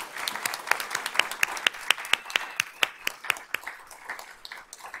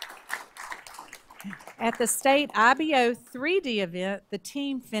 At the state IBO 3D event, the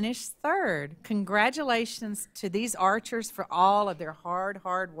team finished 3rd. Congratulations to these archers for all of their hard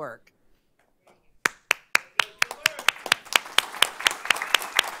work.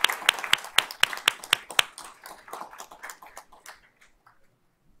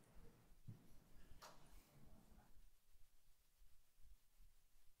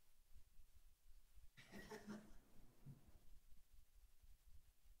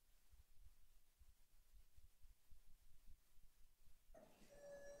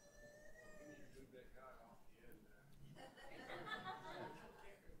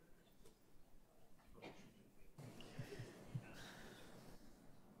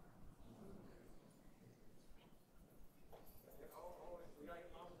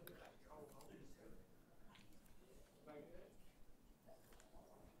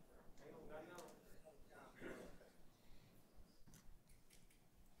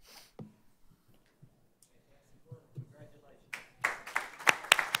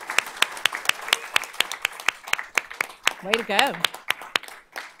 Way to go.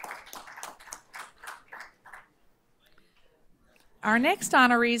 Our next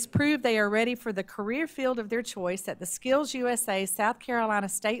honorees prove they are ready for the career field of their choice at the Skills USA South Carolina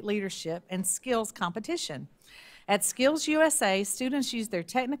State Leadership and Skills Competition. At Skills USA, students use their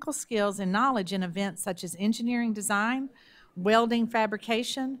technical skills and knowledge in events such as engineering design, welding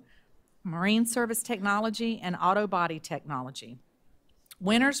fabrication, marine service technology, and auto body technology.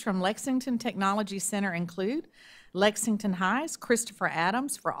 Winners from Lexington Technology Center include Lexington High's Christopher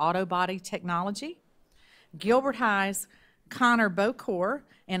Adams for auto body technology, Gilbert High's Connor Bocor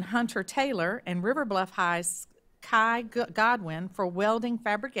and Hunter Taylor, and River Bluff High's Kai Godwin for welding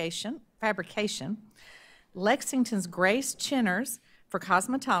fabrication, Lexington's Grace Chinners for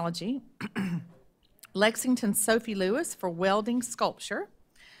cosmetology, Lexington's Sophie Lewis for welding sculpture,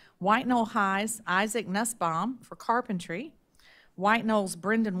 White Knoll High's Isaac Nussbaum for carpentry, White Knoll's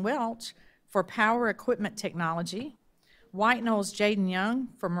Brendan Welch for power equipment technology, White Knoll's Jaden Young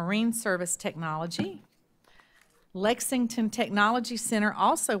for marine service technology. Lexington Technology Center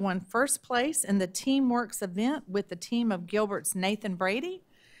also won first place in the Teamworks event with the team of Gilbert's Nathan Brady,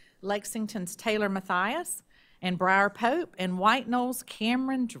 Lexington's Taylor Mathias, and Briar Pope, and White Knoll's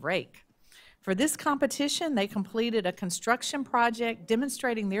Cameron Drake. For this competition, they completed a construction project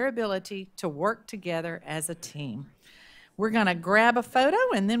demonstrating their ability to work together as a team. We're going to grab a photo,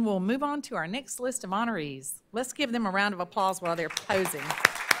 and then we'll move on to our next list of honorees. Let's give them a round of applause while they're posing.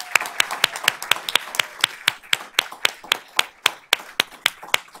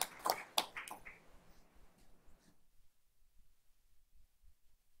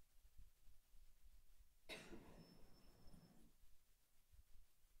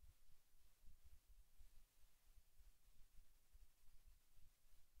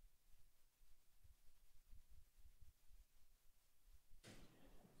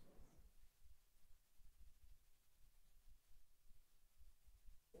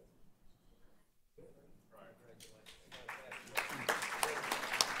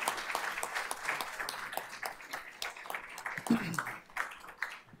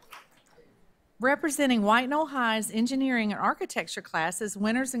 Representing White Knoll High's engineering and architecture classes,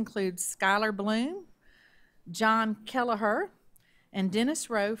 winners include Skylar Bloom, John Kelleher, and Dennis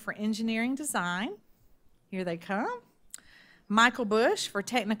Rowe for engineering design. Here they come. Michael Bush for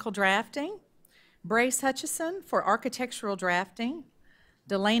technical drafting, Brace Hutchison for architectural drafting,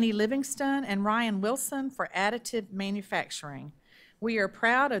 Delaney Livingston and Ryan Wilson for additive manufacturing. We are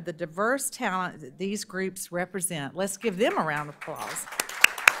proud of the diverse talent that these groups represent. Let's give them a round of applause.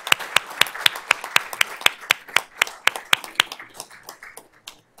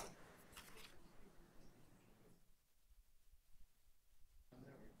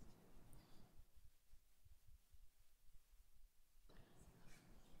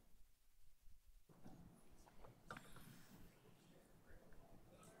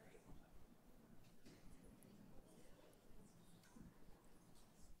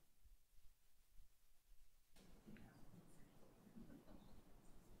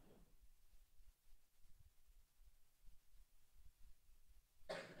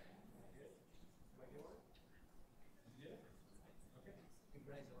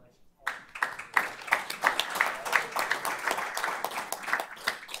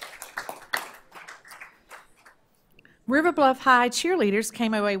 River Bluff High cheerleaders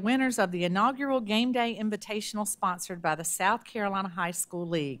came away winners of the inaugural Game Day Invitational sponsored by the South Carolina High School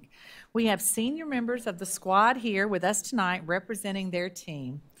League. We have senior members of the squad here with us tonight representing their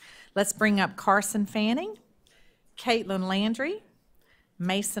team. Let's bring up Carson Fanning, Caitlin Landry,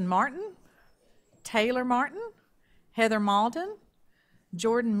 Mason Martin, Taylor Martin, Heather Malden,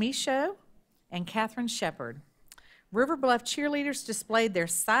 Jordan Michaud, and Catherine Shepard. River Bluff cheerleaders displayed their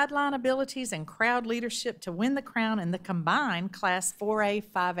sideline abilities and crowd leadership to win the crown in the combined Class 4A,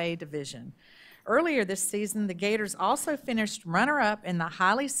 5A division. Earlier this season, the Gators also finished runner-up in the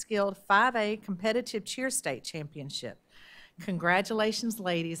highly skilled 5A competitive cheer state championship. Congratulations,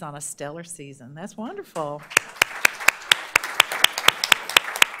 ladies, on a stellar season. That's wonderful.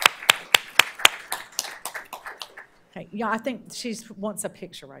 Okay, yeah, I think she wants a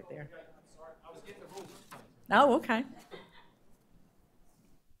picture right there. Oh, okay.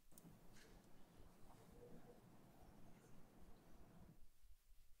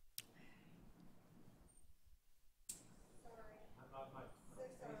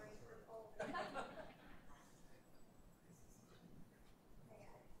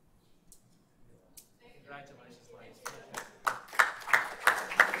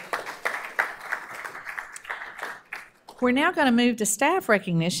 We're now going to move to staff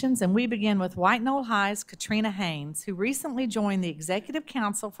recognitions, and we begin with White Knoll High's Katrina Haynes, who recently joined the Executive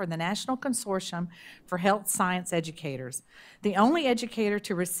Council for the National Consortium for Health Science Educators. The only educator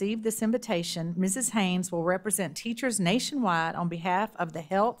to receive this invitation, Mrs. Haynes will represent teachers nationwide on behalf of the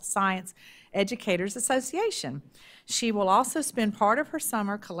Health Science Educators Association. She will also spend part of her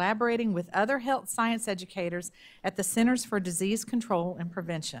summer collaborating with other health science educators at the Centers for Disease Control and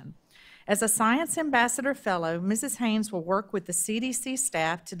Prevention. As a Science Ambassador Fellow, Mrs. Haynes will work with the CDC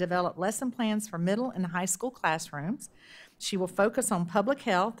staff to develop lesson plans for middle and high school classrooms. She will focus on public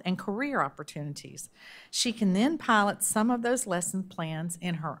health and career opportunities. She can then pilot some of those lesson plans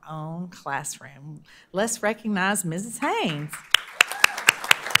in her own classroom. Let's recognize Mrs. Haynes.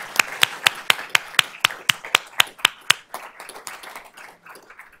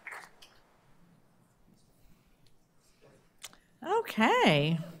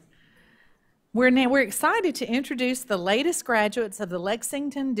 Okay. We're excited to introduce the latest graduates of the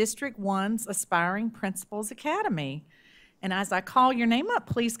Lexington District 1's Aspiring Principals Academy. And as I call your name up,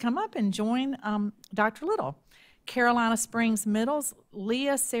 please come up and join Dr. Little. Carolina Springs Middle's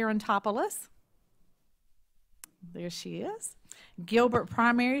Leah Sarantopoulos. There she is. Gilbert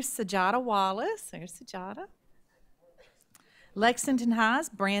Primary's Sajada Wallace. There's Sajada. Lexington High's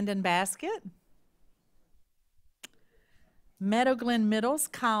Brandon Baskett. Meadow Glen Middle's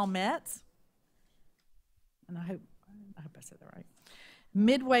Kyle Metz. And I hope I said that right.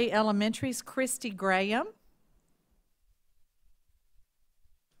 Midway Elementary's Christy Graham.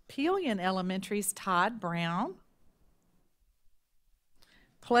 Pelion Elementary's Todd Brown.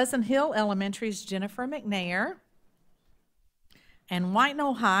 Pleasant Hill Elementary's Jennifer McNair. And White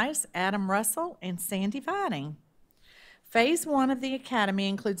Knoll High's Adam Russell and Sandy Viding. Phase 1 of the Academy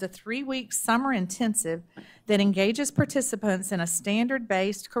includes a 3-week summer intensive that engages participants in a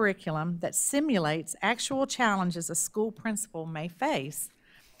standard-based curriculum that simulates actual challenges a school principal may face.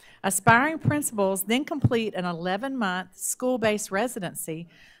 Aspiring principals then complete an 11-month school-based residency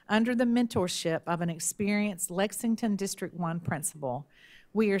under the mentorship of an experienced Lexington District 1 principal.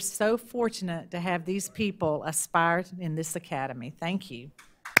 We are so fortunate to have these people aspire in this academy. Thank you.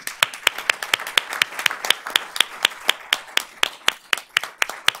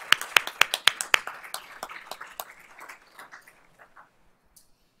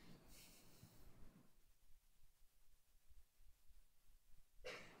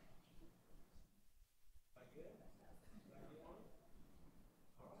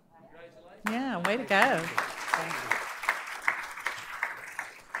 Yeah, way to go.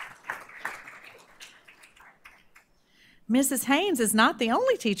 Mrs. Haynes is not the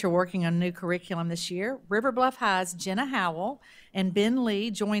only teacher working on a new curriculum this year. River Bluff High's Jenna Howell and Ben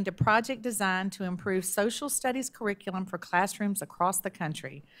Lee joined a project designed to improve social studies curriculum for classrooms across the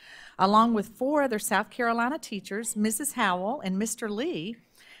country. Along with 4 other South Carolina teachers, Mrs. Howell and Mr. Lee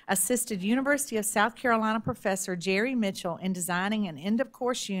assisted University of South Carolina professor Jerry Mitchell in designing an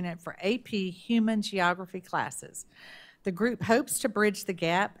end-of-course unit for AP Human Geography classes. The group hopes to bridge the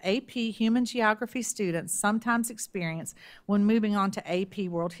gap AP Human Geography students sometimes experience when moving on to AP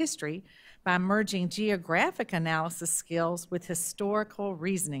World History by merging geographic analysis skills with historical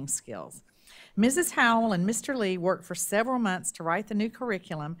reasoning skills. Mrs. Howell and Mr. Lee worked for several months to write the new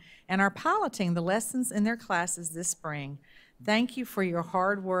curriculum and are piloting the lessons in their classes this spring. Thank you for your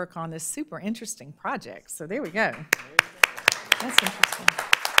hard work on this super interesting project. So there we go. That's interesting.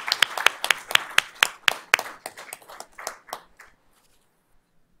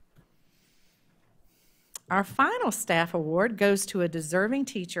 Our final staff award goes to a deserving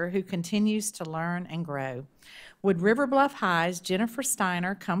teacher who continues to learn and grow. Would River Bluff High's Jennifer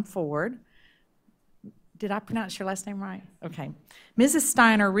Steiner come forward? Did I pronounce your last name right? Okay. Mrs.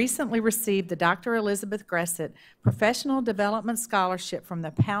 Steiner recently received the Dr. Elizabeth Gressett Professional Development Scholarship from the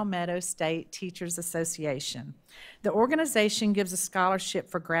Palmetto State Teachers Association. The organization gives a scholarship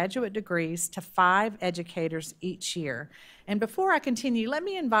for graduate degrees to 5 educators each year. And before I continue, let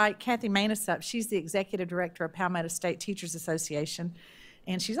me invite Kathy Manus up. She's the Executive Director of Palmetto State Teachers Association,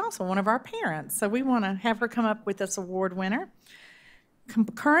 and she's also one of our parents. So we want to have her come up with this award winner.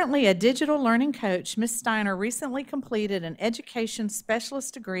 Currently a digital learning coach, Ms. Steiner recently completed an education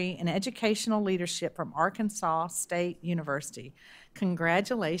specialist degree in educational leadership from Arkansas State University.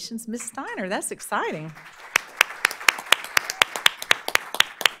 Congratulations, Ms. Steiner. That's exciting.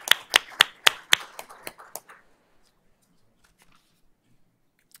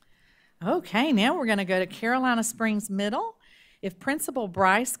 Okay, now we're going to go to Carolina Springs Middle. If Principal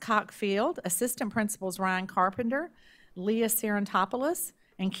Bryce Cockfield, Assistant Principals Ryan Carpenter, Leah Sarantopoulos,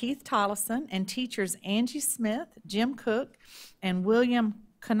 and Keith Tollison, and teachers Angie Smith, Jim Cook, and William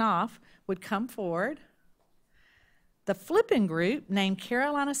Knopf would come forward. The Flippin' Group named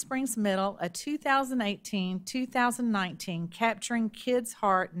Carolina Springs Middle a 2018-2019 Capturing Kids'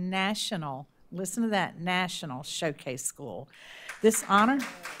 Heart National, listen to that, National Showcase School. This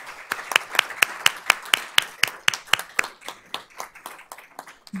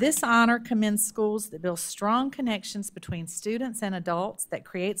honor commends schools that build strong connections between students and adults that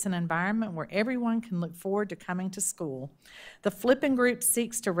creates an environment where everyone can look forward to coming to school. The Flippin' Group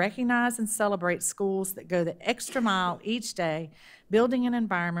seeks to recognize and celebrate schools that go the extra mile each day, building an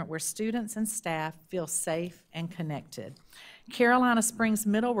environment where students and staff feel safe and connected. Carolina Springs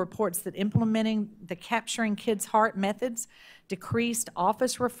Middle reports that implementing the Capturing Kids' Heart methods decreased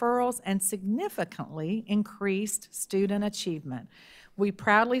office referrals and significantly increased student achievement. We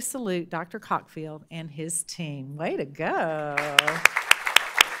proudly salute Dr. Cockfield and his team. Way to go.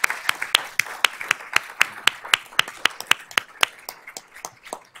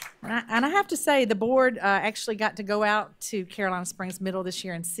 And I have to say, the board actually got to go out to Carolina Springs Middle this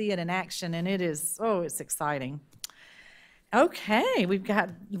year and see it in action, and it is, oh, it's exciting. Okay, we're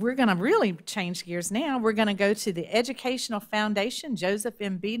going to really change gears now. We're going to go to the Educational Foundation Joseph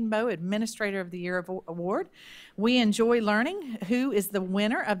M. Biedenbow Administrator of the Year Award. We enjoy learning who is the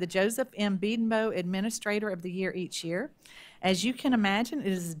winner of the Joseph M. Biedenbow Administrator of the Year each year. As you can imagine,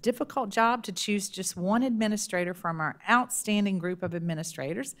 it is a difficult job to choose just one administrator from our outstanding group of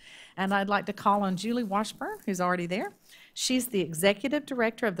administrators. And I'd like to call on Julie Washburn, who's already there. She's the Executive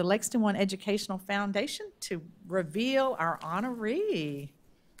Director of the Lexington One Educational Foundation, to reveal our honoree.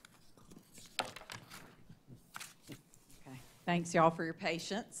 Okay. Thanks, y'all, for your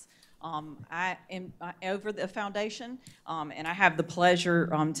patience. I am over the foundation, and I have the pleasure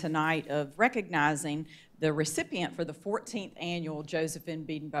tonight of recognizing the recipient for the 14th Annual Joseph N.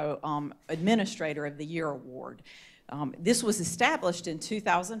 Biedenbow Administrator of the Year Award. This was established in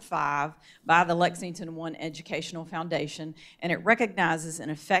 2005 by the Lexington One Educational Foundation, and it recognizes an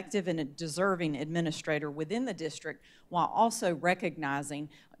effective and a deserving administrator within the district while also recognizing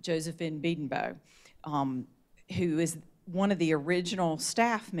Joseph N. Biedenbow, who is one of the original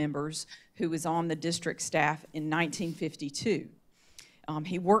staff members who was on the district staff in 1952.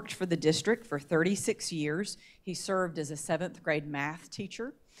 He worked for the district for 36 years. He served as a 7th grade math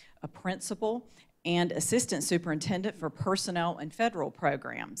teacher, a principal, and assistant superintendent for personnel and federal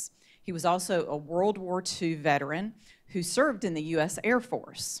programs. He was also a World War II veteran who served in the U.S. Air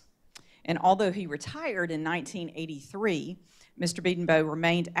Force. And although he retired in 1983, Mr. Biedenbow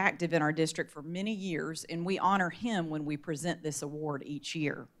remained active in our district for many years, and we honor him when we present this award each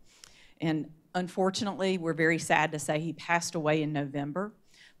year. And unfortunately, we're very sad to say he passed away in November,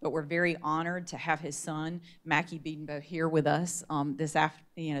 but we're very honored to have his son, Mackie Biedenbow, here with us this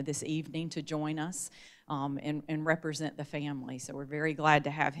evening to join us and represent the family. So we're very glad to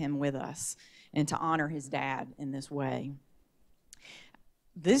have him with us and to honor his dad in this way.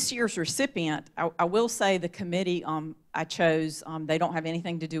 This year's recipient, I will say the committee I chose, they don't have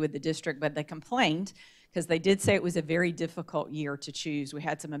anything to do with the district, but they complained because they did say it was a very difficult year to choose. We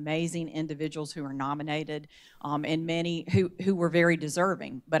had some amazing individuals who were nominated and many who were very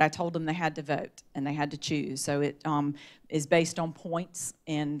deserving, but I told them they had to vote and they had to choose. So it is based on points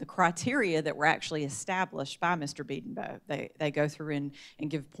and the criteria that were actually established by Mr. Biedenbow. They go through and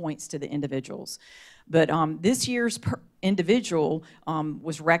give points to the individuals. But this year's individual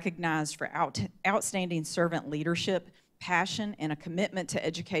was recognized for outstanding servant leadership, passion, and a commitment to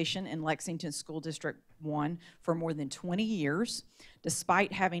education in Lexington School District 1 for more than 20 years,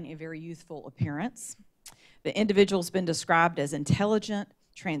 despite having a very youthful appearance. The individual's been described as intelligent,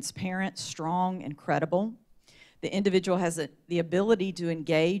 transparent, strong, and credible. The individual has the ability to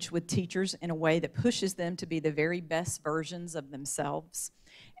engage with teachers in a way that pushes them to be the very best versions of themselves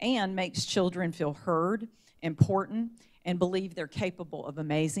and makes children feel heard, important, and believe they're capable of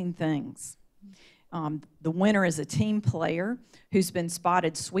amazing things. The winner is a team player who's been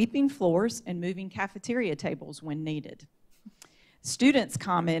spotted sweeping floors and moving cafeteria tables when needed. Students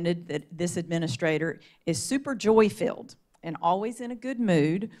commented that this administrator is super joy-filled and always in a good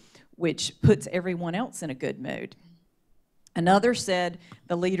mood, which puts everyone else in a good mood. Another said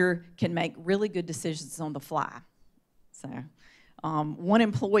the leader can make really good decisions on the fly. So, one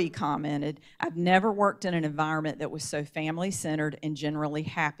employee commented, "I've never worked in an environment that was so family-centered and generally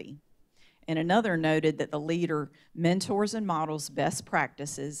happy." And another noted that the leader mentors and models best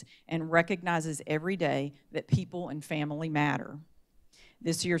practices and recognizes every day that people and family matter.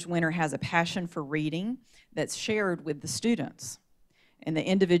 This year's winner has a passion for reading that's shared with the students. And the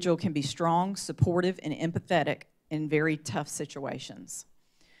individual can be strong, supportive, and empathetic in very tough situations.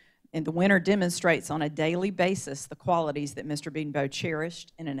 And the winner demonstrates on a daily basis the qualities that Mr. Biedenbow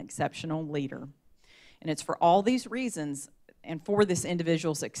cherished in an exceptional leader. And it's for all these reasons and for this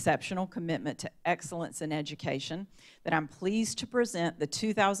individual's exceptional commitment to excellence in education that I'm pleased to present the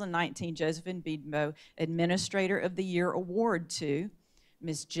 2019 Josephine Beedmo Administrator of the Year Award to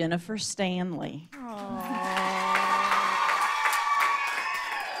Ms. Jennifer Stanley.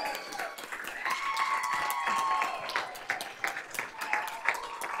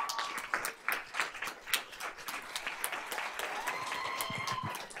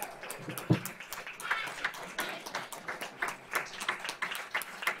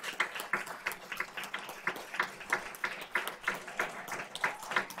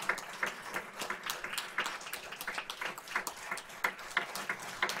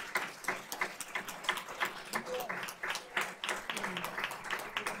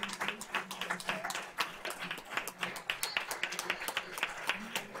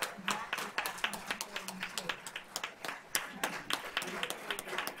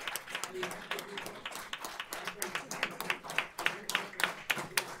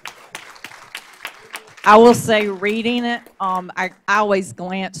 I will say, reading it, I always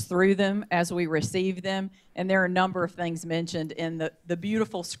glance through them as we receive them, and there are a number of things mentioned in the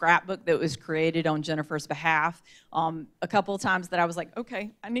beautiful scrapbook that was created on Jennifer's behalf. A couple of times that I was like,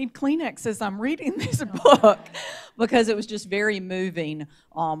 okay, I need Kleenex as I'm reading this book, because it was just very moving.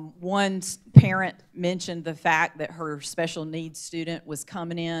 One parent mentioned the fact that her special needs student was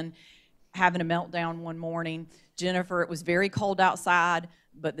coming in, having a meltdown one morning. Jennifer, it was very cold outside,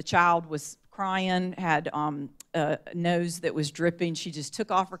 but the child was crying, had a nose that was dripping. She just took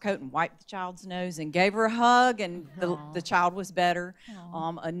off her coat and wiped the child's nose and gave her a hug, and the child was better.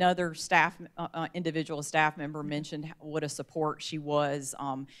 Another individual staff member mentioned what a support she was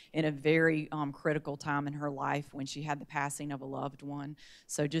in a very critical time in her life when she had the passing of a loved one.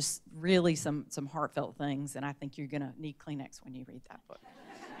 So just really some heartfelt things, and I think you're going to need Kleenex when you read that book.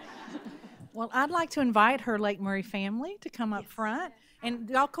 Well, I'd like to invite her Lake Murray family to come up front. And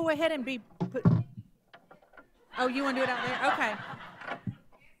y'all go ahead and put. Oh, you want to do it out there? Okay.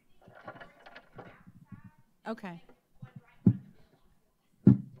 Okay.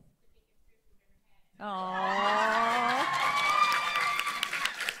 Aww.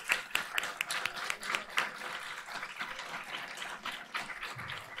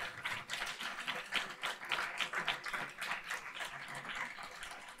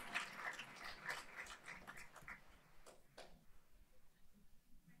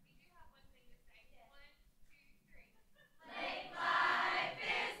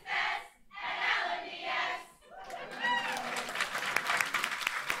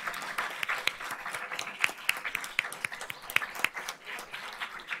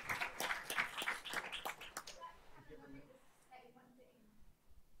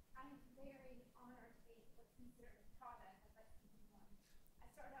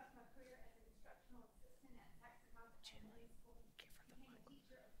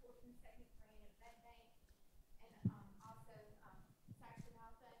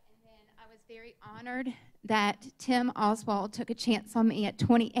 I was very honored that Tim Oswald took a chance on me at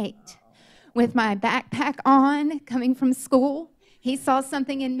 28 with my backpack on, coming from school. He saw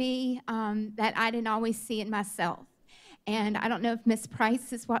something in me that I didn't always see in myself. And I don't know if Miss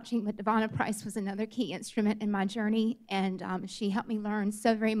Price is watching, but Devonna Price was another key instrument in my journey, and she helped me learn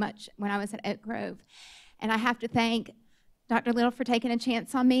so very much when I was at Oak Grove. And I have to thank Dr. Little for taking a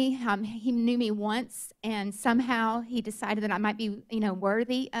chance on me. He knew me once, and somehow he decided that I might be,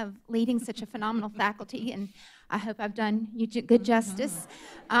 worthy of leading such a phenomenal faculty, and I hope I've done you good justice.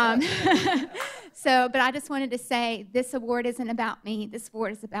 But I just wanted to say this award isn't about me. This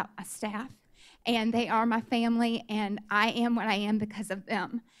award is about my staff, and they are my family, and I am what I am because of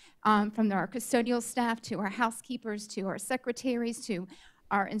them. From our custodial staff to our housekeepers to our secretaries to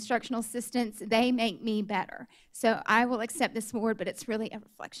our instructional assistants, they make me better. So I will accept this award, but it's really a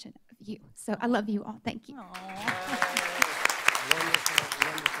reflection of you. So I love you all. Thank you.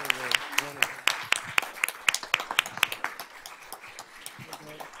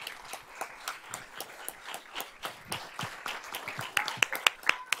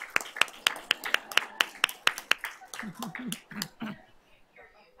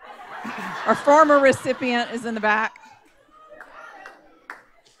 Our former recipient is in the back.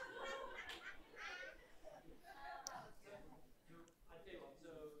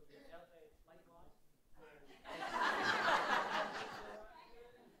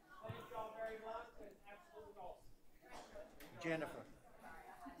 Jennifer.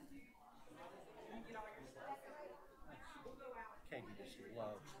 Katie just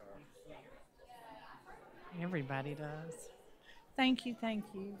loves her. Everybody does. Thank you for doing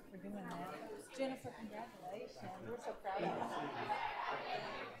that. Jennifer, congratulations. We're so proud of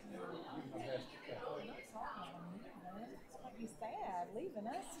you. Might be sad leaving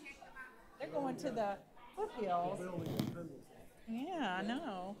us. They're going to the foothills. Yeah, I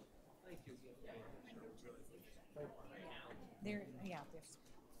know.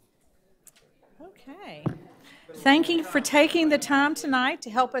 Okay. Thank you for taking the time tonight to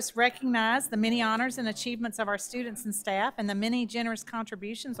help us recognize the many honors and achievements of our students and staff and the many generous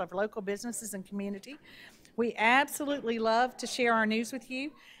contributions of local businesses and community. We absolutely love to share our news with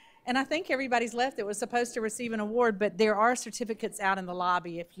you. And I think everybody's left that was supposed to receive an award, but there are certificates out in the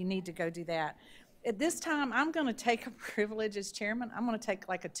lobby if you need to go do that. At this time, I'm going to take a privilege as chairman. I'm going to take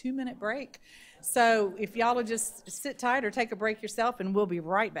like a 2-minute break. So if y'all will just sit tight or take a break yourself, and we'll be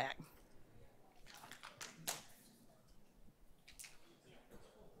right back.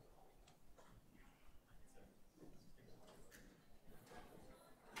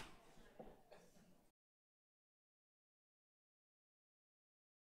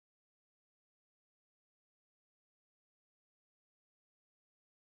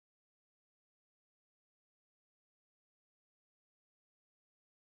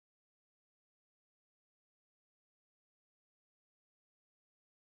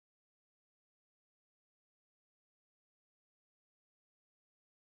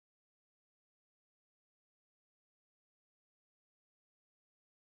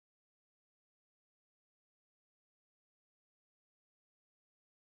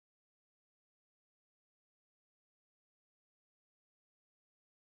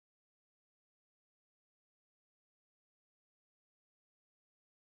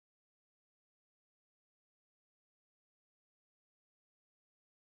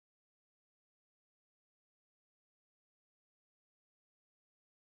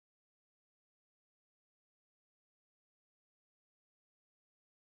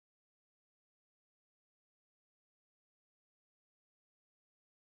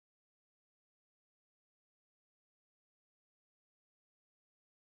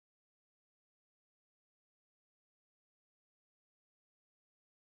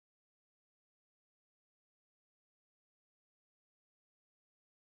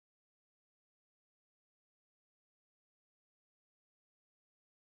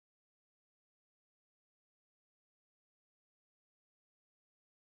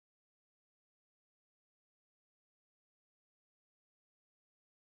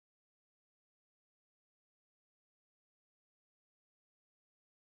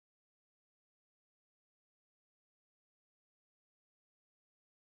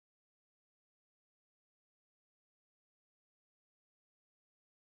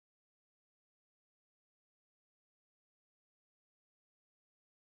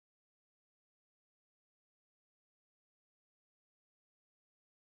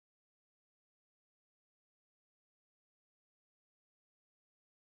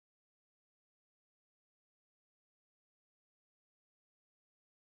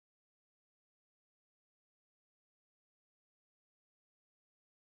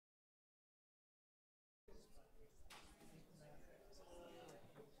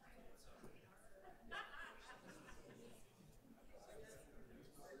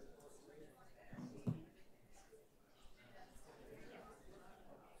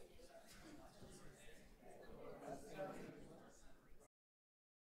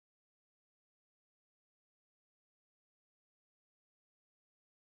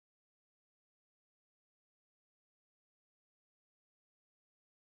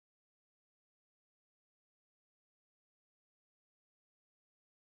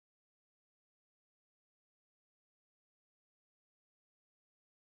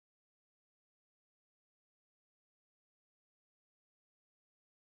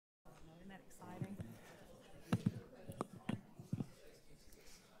 Isn't that exciting?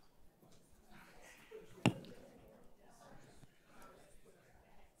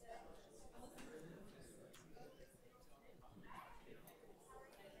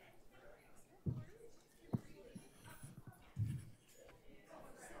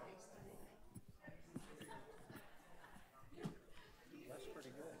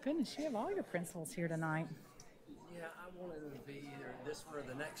 Goodness, you have all your principals here tonight. Yeah, I wanted them to be either this one or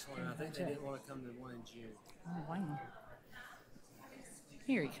the next one. I think they didn't want to come to the one in June. Oh, wow.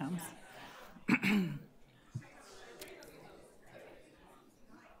 Here he comes. They'll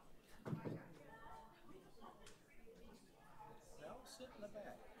sit in the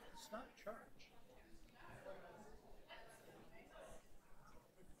back. It's not church.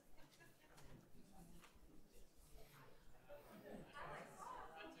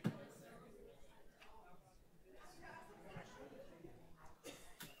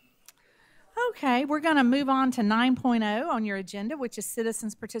 Okay, we're going to move on to 9.0 on your agenda, which is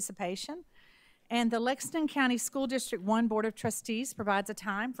citizens' participation. And the Lexington County School District 1 Board of Trustees provides a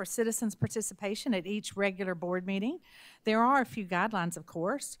time for citizens' participation at each regular board meeting. There are a few guidelines, of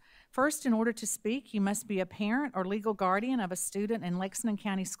course. First, in order to speak, you must be a parent or legal guardian of a student in Lexington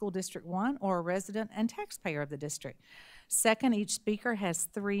County School District 1 or a resident and taxpayer of the district. Second, each speaker has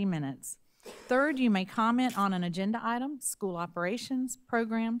 3 minutes. Third, you may comment on an agenda item, school operations,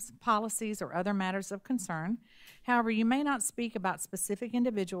 programs, policies, or other matters of concern. However, you may not speak about specific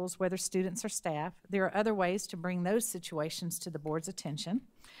individuals, whether students or staff. There are other ways to bring those situations to the board's attention.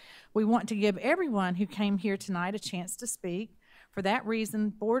 We want to give everyone who came here tonight a chance to speak. For that reason,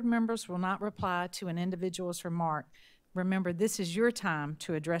 board members will not reply to an individual's remark. Remember, this is your time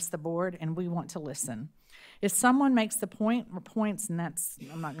to address the board, and we want to listen. If someone makes the point or points, and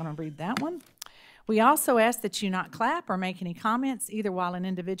I'm not going to read that one. We also ask that you not clap or make any comments either while an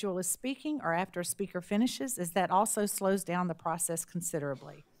individual is speaking or after a speaker finishes, as that also slows down the process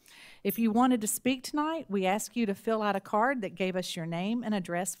considerably. If you wanted to speak tonight, we ask you to fill out a card that gave us your name and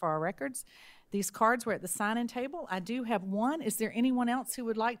address for our records. These cards were at the sign-in table. I do have one. Is there anyone else who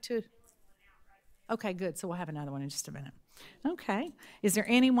would like to? Okay, good. So we'll have another one in just a minute. Okay. Is there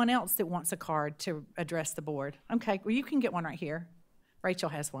anyone else that wants a card to address the board? Okay, well, you can get one right here. Rachel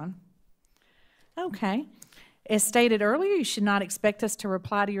has one. Okay. As stated earlier, you should not expect us to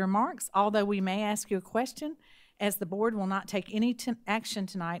reply to your remarks, although we may ask you a question, as the board will not take any action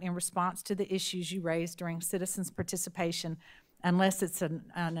tonight in response to the issues you raised during citizens' participation unless it's an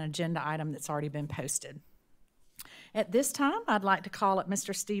agenda item that's already been posted. At this time, I'd like to call up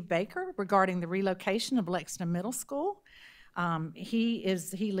Mr. Steve Baker regarding the relocation of Lexington Middle School.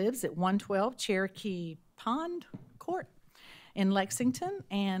 He lives at 112 Cherokee Pond Court in Lexington,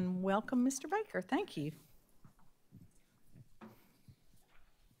 and welcome, Mr. Baker. Thank you.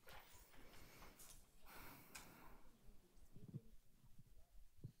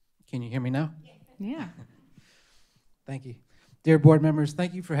 Can you hear me now? Yeah. Thank you. Dear board members,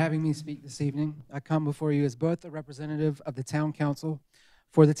 thank you for having me speak this evening. I come before you as both a representative of the town council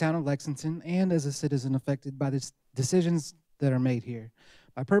for the town of Lexington and as a citizen affected by the decisions that are made here.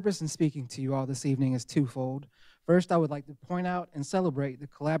 My purpose in speaking to you all this evening is twofold. First, I would like to point out and celebrate the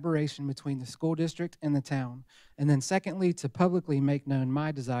collaboration between the school district and the town. And then secondly, to publicly make known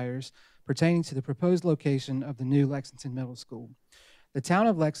my desires pertaining to the proposed location of the new Lexington Middle School. The town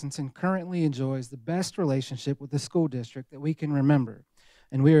of Lexington currently enjoys the best relationship with the school district that we can remember,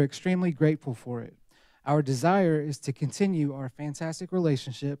 and we are extremely grateful for it. Our desire is to continue our fantastic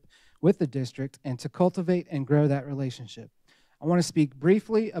relationship with the district and to cultivate and grow that relationship. I want to speak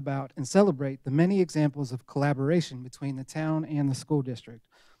briefly about and celebrate the many examples of collaboration between the town and the school district.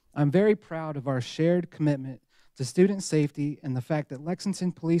 I'm very proud of our shared commitment to student safety and the fact that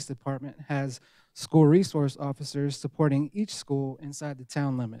Lexington Police Department has school resource officers supporting each school inside the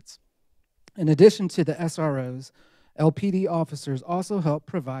town limits. In addition to the SROs, LPD officers also help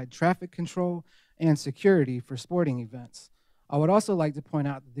provide traffic control and security for sporting events. I would also like to point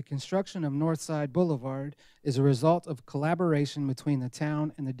out that the construction of Northside Boulevard is a result of collaboration between the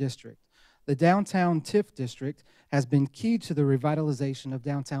town and the district. The downtown TIF district has been key to the revitalization of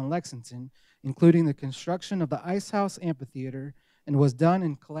downtown Lexington, including the construction of the Ice House Amphitheater, and was done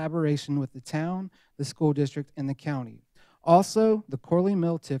in collaboration with the town, the school district, and the county. Also, the Corley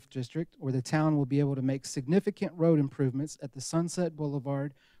Mill TIF district, where the town will be able to make significant road improvements at the Sunset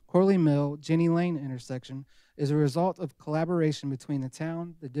Boulevard, Corley Mill, Jenny Lane intersection, is a result of collaboration between the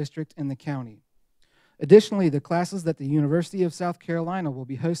town, the district, and the county. Additionally, the classes that the University of South Carolina will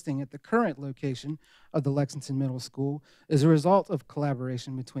be hosting at the current location of the Lexington Middle School is a result of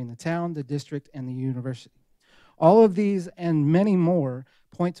collaboration between the town, the district, and the university. All of these and many more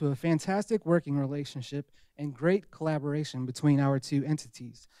point to a fantastic working relationship and great collaboration between our two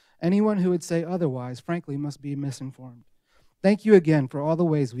entities. Anyone who would say otherwise, frankly, must be misinformed. Thank you again for all the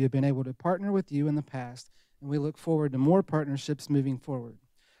ways we have been able to partner with you in the past, and we look forward to more partnerships moving forward.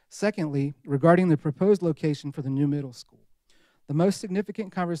 Secondly, regarding the proposed location for the new middle school, the most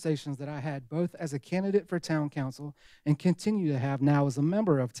significant conversations that I had both as a candidate for town council and continue to have now as a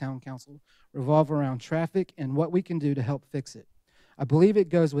member of town council revolve around traffic and what we can do to help fix it. I believe it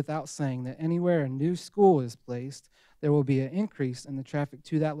goes without saying that anywhere a new school is placed, there will be an increase in the traffic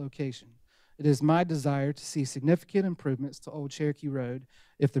to that location. It is my desire to see significant improvements to Old Cherokee Road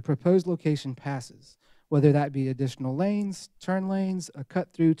if the proposed location passes, whether that be additional lanes, turn lanes, a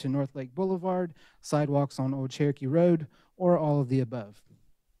cut through to North Lake Boulevard, sidewalks on Old Cherokee Road, or all of the above.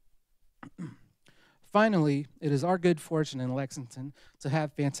 Finally, it is our good fortune in Lexington to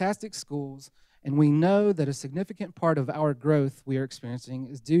have fantastic schools And we know that a significant part of our growth we are experiencing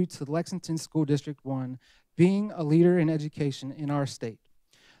is due to Lexington School District 1 being a leader in education in our state.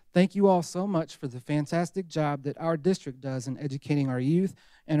 Thank you all so much for the fantastic job that our district does in educating our youth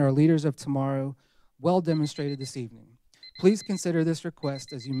and our leaders of tomorrow, well demonstrated this evening. Please consider this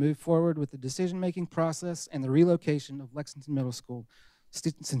request as you move forward with the decision-making process and the relocation of Lexington Middle School.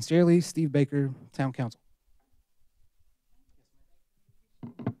 Sincerely, Steve Baker, Town Council.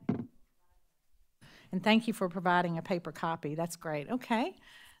 And thank you for providing a paper copy. That's great. Okay.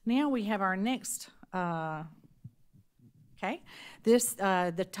 Now we have our next the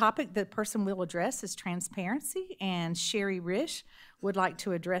topic the person will address is transparency, and Sherry Risch would like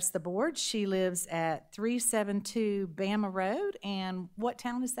to address the board. She lives at 372 Bama Road, and what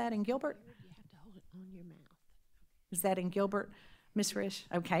town is that in Gilbert? You have to hold it on your mouth. Is that in Gilbert, Miss Risch?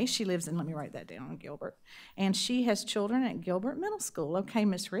 Okay, she lives in, let me write that down, Gilbert. And she has children at Gilbert Middle School. Okay,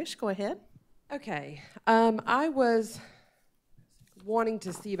 Miss Risch, go ahead. Okay, I was wanting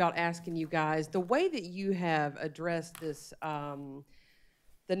to see about asking you guys, the way that you have addressed this, the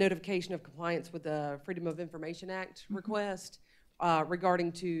notification of compliance with the Freedom of Information Act request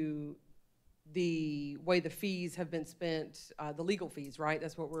regarding to the way the fees have been spent, the legal fees, right?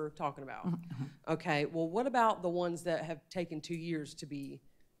 That's what we're talking about. Okay, well, what about the ones that have taken 2 years to be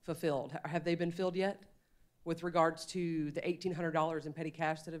fulfilled? Have they been filled yet with regards to the $1,800 in petty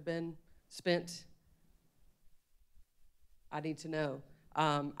cash that have been spent? I need to know.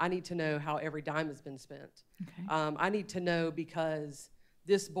 I need to know how every dime has been spent. Okay. I need to know because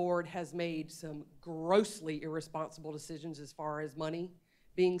this board has made some grossly irresponsible decisions as far as money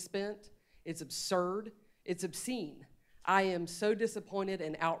being spent. It's absurd. It's obscene. I am so disappointed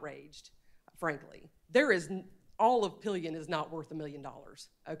and outraged, frankly. All of Pillion is not worth $1 million,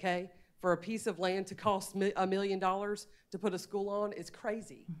 okay? For a piece of land to cost $1 million to put a school on, it's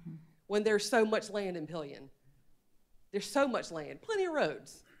crazy. When there's so much land in Pillion. There's so much land, plenty of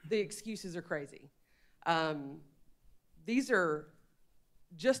roads. The excuses are crazy. These are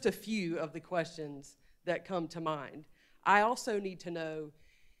just a few of the questions that come to mind. I also need to know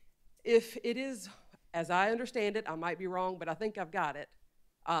if it is, as I understand it, I might be wrong, but I think I've got it.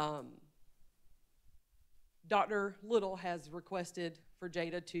 Dr. Little has requested for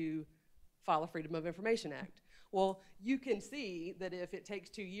Jada to file a Freedom of Information Act. Well, you can see that if it takes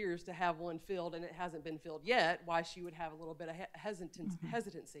 2 years to have one filled and it hasn't been filled yet, why she would have a little bit of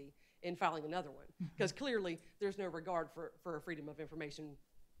hesitancy in filing another one. Because clearly there's no regard for a Freedom of Information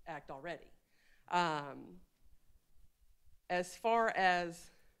Act already. As far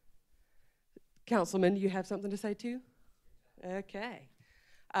as, Councilman, you have something to say too? Okay.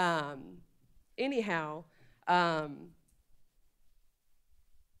 Anyhow, I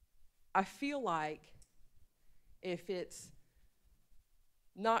feel like if it's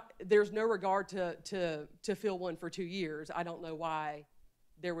not, there's no regard to fill one for 2 years, I don't know why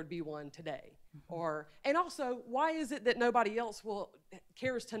there would be one today. And also, why is it that nobody else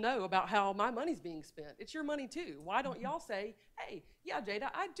cares to know about how my money's being spent? It's your money too. Why don't y'all say, hey, yeah,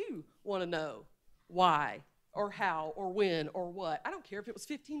 Jada, I do want to know why or how or when or what. I don't care if it was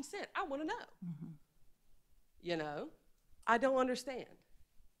 15 cents. I want to know. You know, I don't understand.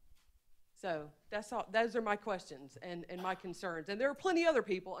 So that's all. Those are my questions and my concerns. And there are plenty other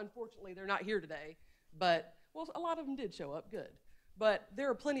people. Unfortunately, they're not here today. But, well, a lot of them did show up. Good. But there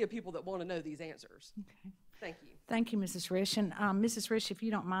are plenty of people that want to know these answers. Okay. Thank you. Thank you, Mrs. Risch. And Mrs. Risch, if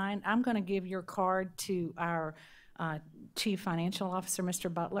you don't mind, I'm going to give your card to our Chief Financial Officer,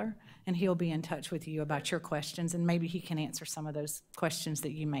 Mr. Butler, and he'll be in touch with you about your questions, and maybe he can answer some of those questions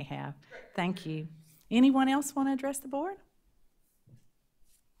that you may have. Great. Thank you. Anyone else want to address the board?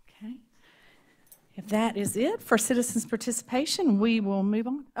 Okay. If that is it for citizens' participation, we will move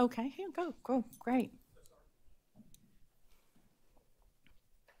on. Okay, here, go, great.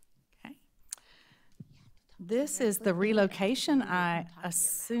 Okay. This is the relocation, I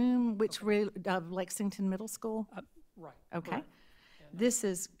assume, of Lexington Middle School? Right. Okay. Right. This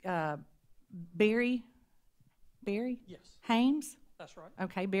is Barry Yes. Hames? That's right.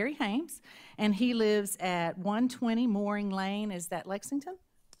 Okay, Barry Hames. And he lives at 120 Mooring Lane. Is that Lexington?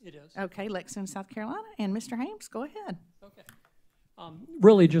 It is. Okay, Lexington, South Carolina. And Mr. Hames, go ahead. Okay.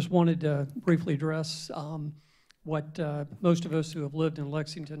 Really just wanted to briefly address what most of us who have lived in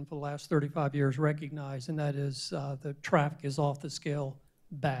Lexington for the last 35 years recognize, and that is the traffic is off the scale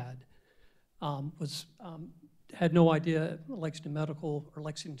bad. Had no idea Lexington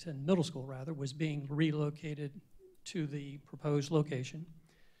Middle School rather, was being relocated to the proposed location.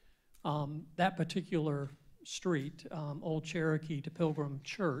 That particular street, Old Cherokee to Pilgrim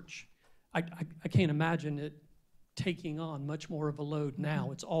Church, I can't imagine it taking on much more of a load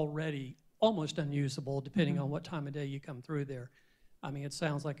now. It's already almost unusable depending on what time of day you come through there. I mean, it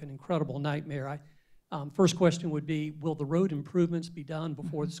sounds like an incredible nightmare. First question would be, will the road improvements be done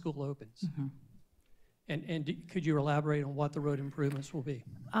before the school opens? And could you elaborate on what the road improvements will be?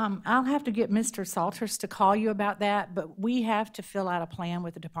 I'll have to get Mr. Salters to call you about that, but we have to fill out a plan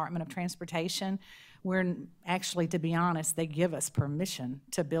with the Department of Transportation. We're actually, to be honest, they give us permission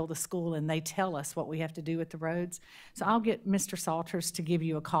to build a school, and they tell us what we have to do with the roads. So I'll get Mr. Salters to give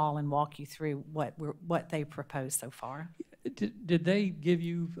you a call and walk you through what they proposed so far. Did they give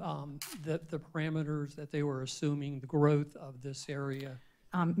you the parameters that they were assuming the growth of this area?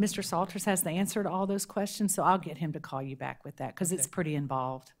 Mr. Salters has the answer to all those questions, so I'll get him to call you back with that, because it's pretty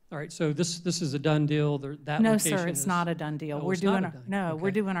involved. All right, so this is a done deal? No, sir, it's not a done deal. We're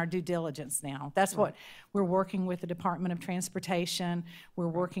doing our due diligence now. That's what we're working with the Department of Transportation. We're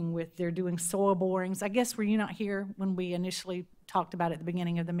working with, they're doing soil borings. I guess, were you not here when we initially talked about it at the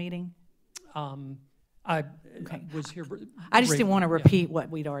beginning of the meeting? I was here. I just didn't want to repeat what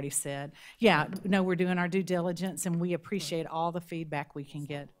we'd already said. Yeah, no, we're doing our due diligence, and we appreciate all the feedback we can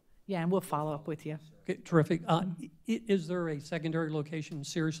get. Yeah, and we'll follow up with you. Okay, terrific. Is there a secondary location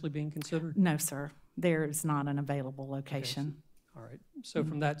seriously being considered? No, sir. There is not an available location. Okay, all right. So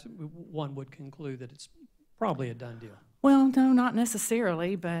from that, one would conclude that it's probably a done deal. Well, no, not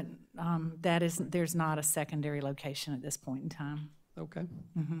necessarily, but there's not a secondary location at this point in time. Okay.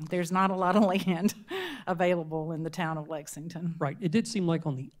 There's not a lot of land available in the town of Lexington. Right. It did seem like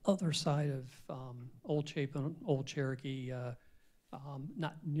on the other side of Old Chapin, Old Cherokee,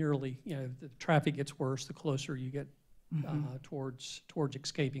 not nearly, the traffic gets worse the closer you get towards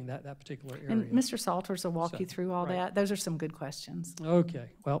escaping that particular area. And Mr. Salters will walk you through all that. Those are some good questions.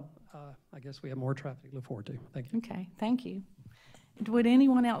 Okay. Well, I guess we have more traffic to look forward to. Thank you. Okay. Thank you. Would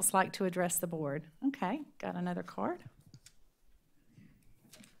anyone else like to address the board? Okay. Got another card.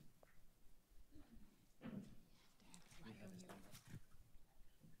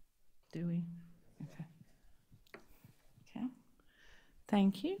 Do we? Okay. Okay.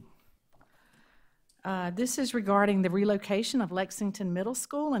 Thank you. This is regarding the relocation of Lexington Middle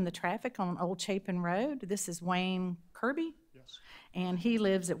School and the traffic on Old Chapin Road. This is Wayne Kirby. Yes. And he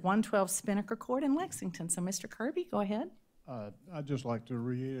lives at 112 Spinnaker Court in Lexington. So, Mr. Kirby, go ahead. I'd just like to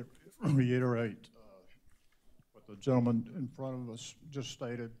reiterate what the gentleman in front of us just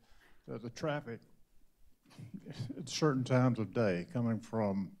stated, that the traffic at certain times of day coming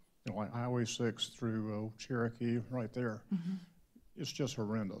from like Highway 6 through Cherokee right there, it's just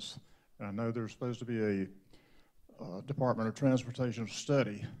horrendous. And I know there's supposed to be a Department of Transportation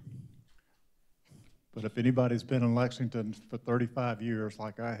study, but if anybody's been in Lexington for 35 years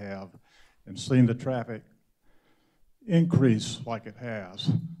like I have and seen the traffic increase like it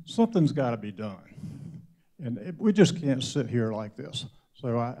has, something's got to be done. And we just can't sit here like this.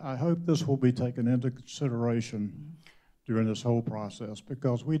 So I hope this will be taken into consideration during this whole process,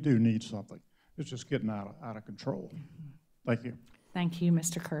 because we do need something. It's just getting out of control. Thank you. Thank you,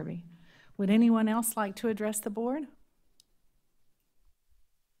 Mr. Kirby. Would anyone else like to address the board?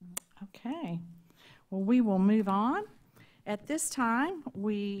 Okay. Well, we will move on. At this time,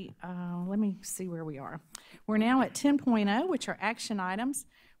 let me see where we are. We're now at 10.0, which are action items.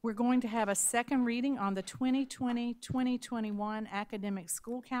 We're going to have a second reading on the 2020-2021 academic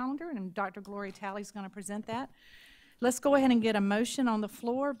school calendar, and Dr. Gloria Talley is going to present that. Let's go ahead and get a motion on the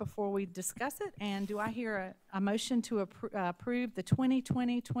floor before we discuss it. And do I hear a motion to approve the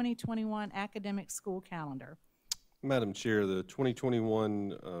 2020-2021 academic school calendar? Madam Chair, the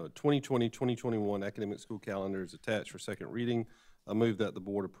 2020-2021 academic school calendar is attached for second reading. I move that the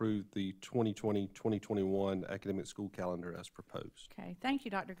board approve the 2020-2021 academic school calendar as proposed. Okay, thank you,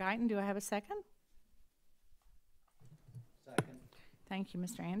 Dr. Guyton. Do I have a second? Second. Thank you,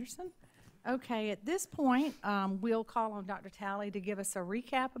 Mr. Anderson. Okay, at this point, we'll call on Dr. Talley to give us a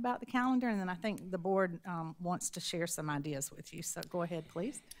recap about the calendar, and then I think the board wants to share some ideas with you. So go ahead,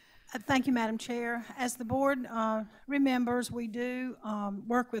 please. Thank you, Madam Chair. As the board remembers, we do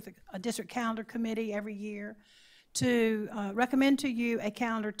work with a district calendar committee every year to recommend to you a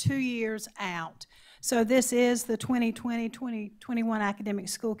calendar 2 years out. So this is the 2020-2021 academic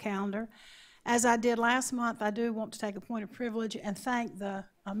school calendar. As I did last month, I do want to take a point of privilege and thank the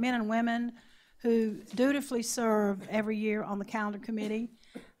men and women who dutifully serve every year on the calendar committee.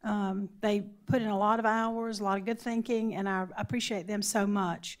 They put in a lot of hours, a lot of good thinking, and I appreciate them so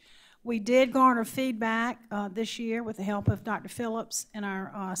much. We did garner feedback this year with the help of Dr. Phillips in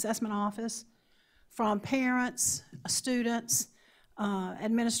our assessment office from parents, students,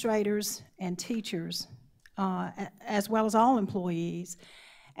 administrators, and teachers, as well as all employees.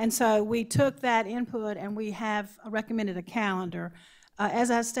 And so we took that input and we have recommended a calendar.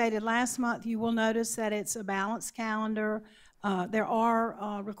 As I stated last month, you will notice that it's a balanced calendar. There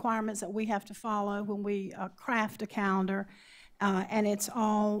are requirements that we have to follow when we craft a calendar, and it's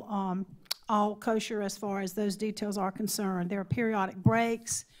all kosher as far as those details are concerned. There are periodic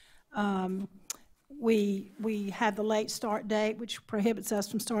breaks. We have the late start date, which prohibits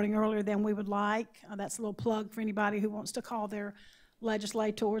us from starting earlier than we would like. That's a little plug for anybody who wants to call their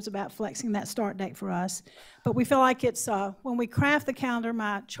legislators about flexing that start date for us. But we feel like it's, when we craft the calendar,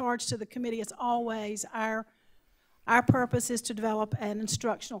 my charge to the committee is always our purpose is to develop an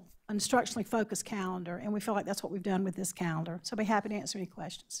instructionally focused calendar, and we feel like that's what we've done with this calendar. So I'll be happy to answer any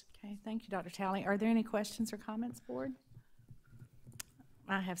questions. Okay, thank you, Dr. Talley. Are there any questions or comments, board?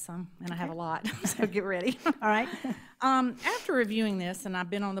 I have some, and I have a lot, so get ready. All right. After reviewing this, and I've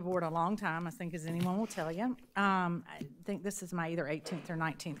been on the board a long time, I think as anyone will tell you, I think this is my either 18th or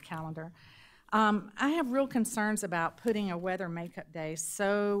 19th calendar. I have real concerns about putting a weather makeup day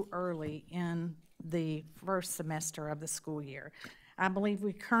so early in the first semester of the school year. I believe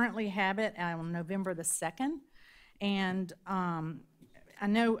we currently have it on November the 2nd, and I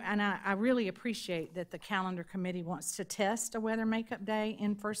know, and I really appreciate that the calendar committee wants to test a weather makeup day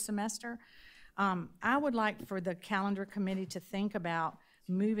in first semester. I would like for the calendar committee to think about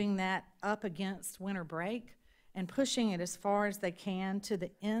moving that up against winter break and pushing it as far as they can to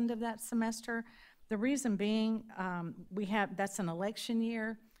the end of that semester. The reason being, that's an election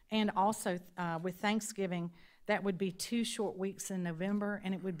year, and also with Thanksgiving, that would be 2 short weeks in November,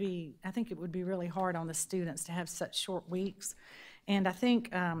 and I think it would be really hard on the students to have such short weeks. And I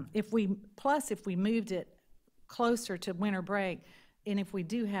think if we moved it closer to winter break, and if we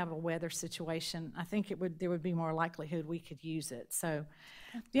do have a weather situation, I think there would be more likelihood we could use it. So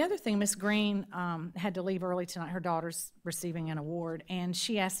the other thing, Ms. Green had to leave early tonight. Her daughter's receiving an award, and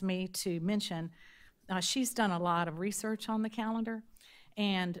she asked me to mention she's done a lot of research on the calendar,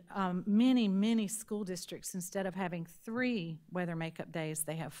 and many school districts, instead of having 3 weather makeup days,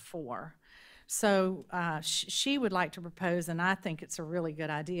 they have 4. So she would like to propose, and I think it's a really good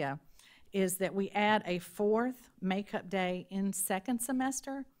idea, is that we add a 4th makeup day in second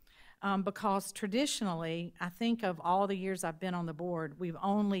semester, because traditionally, I think of all the years I've been on the board, we've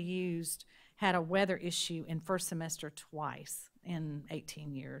only had a weather issue in first semester twice in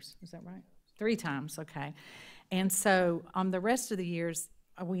 18 years. Is that right? 3 times, okay. And so the rest of the years,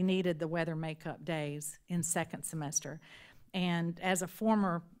 we needed the weather makeup days in second semester. And as a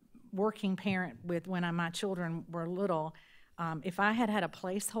former working parent when my children were little, if I had a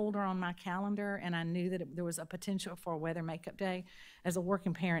placeholder on my calendar and I knew that there was a potential for a weather makeup day, as a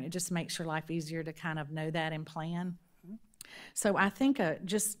working parent, it just makes your life easier to kind of know that and plan. So I think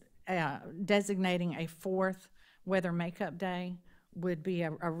just designating a 4th weather makeup day would be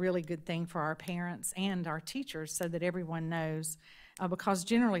a really good thing for our parents and our teachers, so that everyone knows, because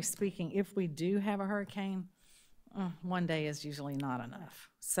generally speaking, if we do have a hurricane, 1 day is usually not enough.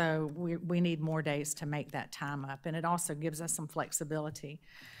 So we need more days to make that time up, and it also gives us some flexibility.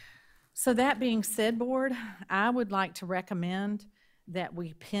 So that being said, board, I would like to recommend that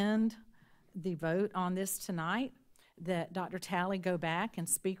we pend the vote on this tonight, that Dr. Talley go back and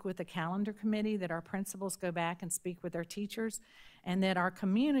speak with the calendar committee, that our principals go back and speak with their teachers, and that our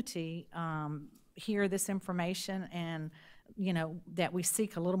community hear this information, and that we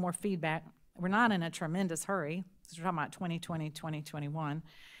seek a little more feedback. We're not in a tremendous hurry. We're talking about 2020, 2021.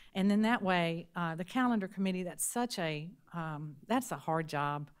 And then that way, the calendar committee, that's a hard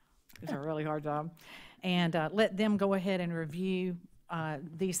job. It's a really hard job. And let them go ahead and review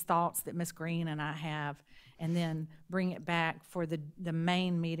these thoughts that Ms. Green and I have, and then bring it back for the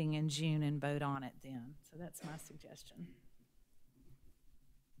main meeting in June and vote on it then. So that's my suggestion.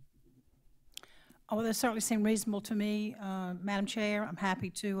 Oh, well, that certainly seemed reasonable to me, Madam Chair. I'm happy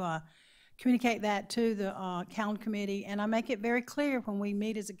to communicate that to the calendar committee, and I make it very clear when we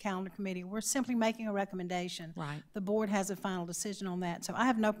meet as a calendar committee, we're simply making a recommendation. Right. The board has a final decision on that, so I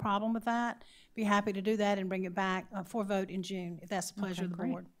have no problem with that. Be happy to do that and bring it back for vote in June, if that's the pleasure of the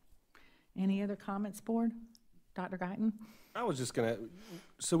board. Any other comments, board? Dr. Guyton? I was just going to,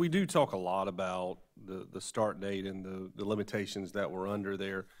 so we do talk a lot about the start date and the limitations that were under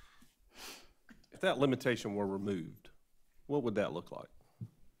there. If that limitation were removed, what would that look like?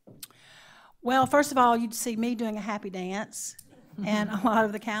 Well, first of all, you'd see me doing a happy dance, and a lot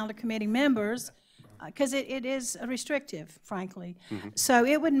of the calendar committee members, because it is restrictive, frankly. So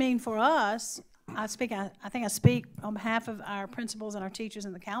it would mean for us, I think I speak on behalf of our principals and our teachers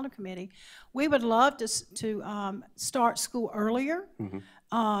in the calendar committee, we would love to start school earlier,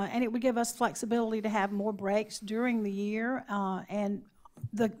 and it would give us flexibility to have more breaks during the year. And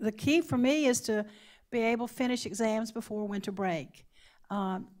the key for me is to be able to finish exams before winter break.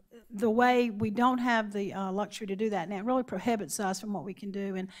 the way we don't have the luxury to do that, and it really prohibits us from what we can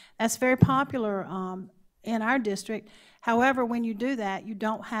do, and that's very popular in our district. However, when you do that, you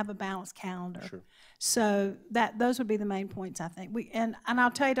don't have a balanced calendar. Sure. So those would be the main points, I think. And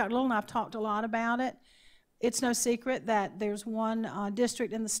I'll tell you, Dr. Little and I've talked a lot about it. It's no secret that there's one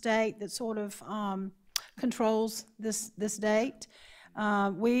district in the state that sort of controls this date.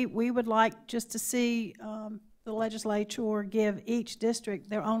 We would like just to see the legislature give each district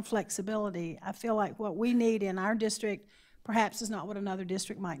their own flexibility. I feel like what we need in our district perhaps is not what another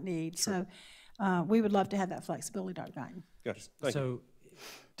district might need. Sure. So we would love to have that flexibility, Dr. Guyton. Gotcha. Thank you.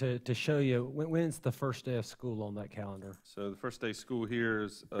 To show you, when's the first day of school on that calendar? So the first day of school here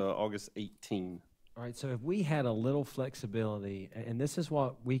is August 18. All right, so if we had a little flexibility, and this is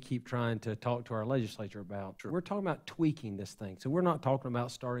what we keep trying to talk to our legislature about, sure. We're talking about tweaking this thing. So we're not talking about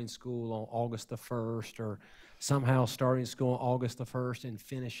starting school on August the 1st or somehow starting school on August the 1st and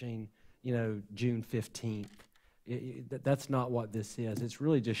finishing, June 15th. That's not what this is. It's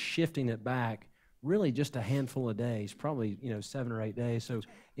really just shifting it back, really just a handful of days, probably, 7 or 8 days. So,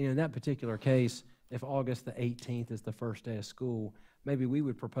 in that particular case, if August the 18th is the first day of school, maybe we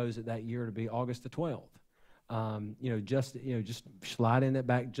would propose it that year to be August the 12th. Just sliding it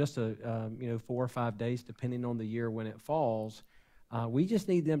back just 4 or 5 days, depending on the year when it falls. We just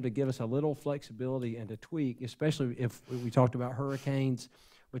need them to give us a little flexibility and to tweak, especially if we talked about hurricanes.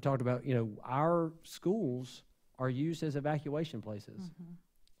 We talked about, our schools are used as evacuation places. Mm-hmm.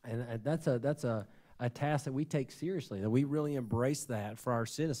 And that's a task that we take seriously, that we really embrace that for our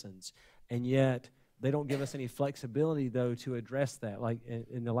citizens. And yet, they don't give us any flexibility, though, to address that. Like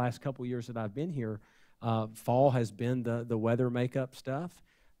in the last couple of years that I've been here, fall has been the weather makeup stuff,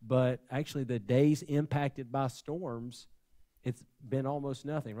 but actually the days impacted by storms, it's been almost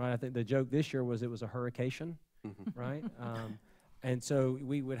nothing, right? I think the joke this year was it was a hurricane, right? And so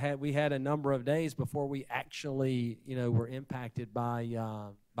we had a number of days before we actually, were impacted by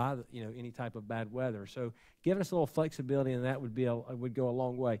any type of bad weather. So giving us a little flexibility in that would go a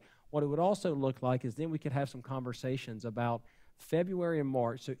long way. What it would also look like is then we could have some conversations about February and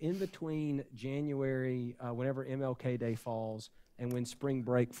March, so in between January, whenever MLK Day falls, and when spring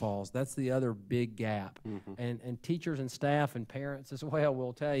break falls. That's the other big gap. Mm-hmm. And teachers and staff and parents as well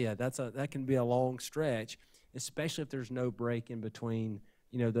will tell you that can be a long stretch, especially if there's no break in between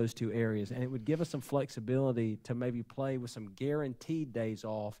those two areas. And it would give us some flexibility to maybe play with some guaranteed days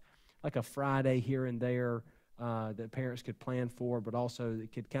off, like a Friday here and there, that parents could plan for, but also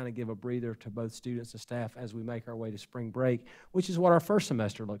it could kind of give a breather to both students and staff as we make our way to spring break, which is what our first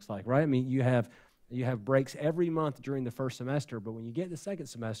semester looks like, right? I mean, you have breaks every month during the first semester, but when you get the second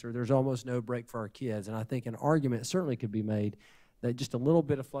semester, there's almost no break for our kids. And I think an argument certainly could be made that just a little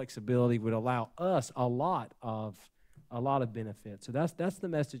bit of flexibility would allow us a lot of benefits. So that's the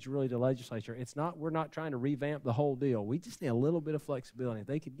message really to the legislature. We're not trying to revamp the whole deal. We just need a little bit of flexibility. If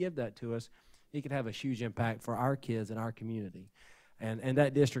they could give that to us, it could have a huge impact for our kids and our community. And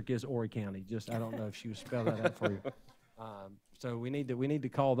that district is Horry County. I don't know if she would spell that out for you. So we need to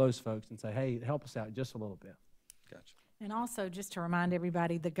call those folks and say, hey, help us out just a little bit. Gotcha. And also, just to remind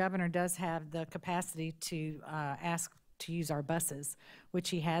everybody, the governor does have the capacity to ask to use our buses,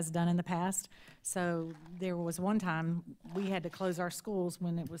 which he has done in the past. So there was one time we had to close our schools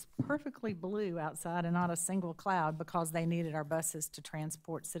when it was perfectly blue outside and not a single cloud because they needed our buses to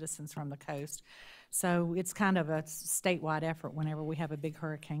transport citizens from the coast. So it's kind of a statewide effort whenever we have a big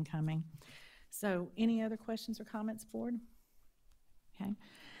hurricane coming. So any other questions or comments, board? Okay.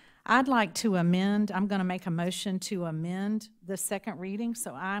 I'd like to amend, I'm going to make a motion to amend the second reading.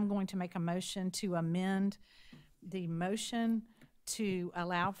 So I'm going to make a motion to amend the motion to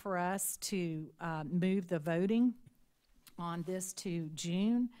allow for us to move the voting on this to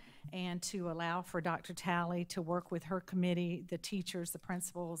June and to allow for Dr. Talley to work with her committee, the teachers, the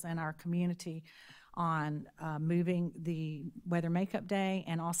principals, and our community on moving the weather makeup day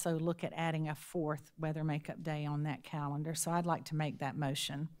and also look at adding a fourth weather makeup day on that calendar. So I'd like to make that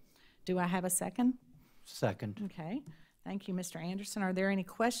motion. Do I have a second? Second. Okay. Thank you, Mr. Anderson. Are there any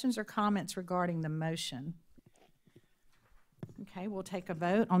questions or comments regarding the motion? Okay, we'll take a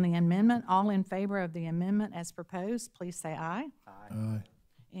vote on the amendment. All in favor of the amendment as proposed, please say aye. Aye. Aye.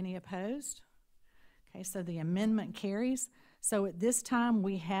 Any opposed? Okay, so the amendment carries. So at this time,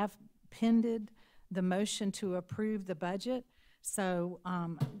 we have pended the motion to approve the budget. So,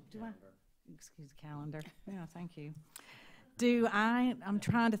 excuse the calendar. Yeah, thank you. I'm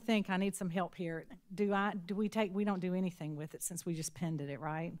trying to think, I need some help here. We don't do anything with it since we just pended it,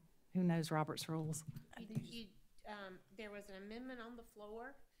 right? Who knows Robert's rules? There was an amendment on the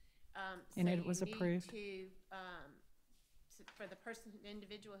floor. And so it was approved? to, for the person, the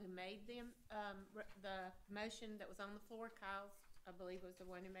individual who made them, the motion that was on the floor, Kyle, I believe, was the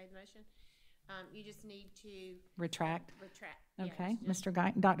one who made the motion. You just need to Retract. retract. Okay, Yes, just- Mr.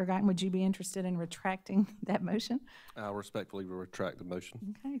 Guyton, Dr. Guyton, would you be interested in retracting that motion? I'll respectfully retract the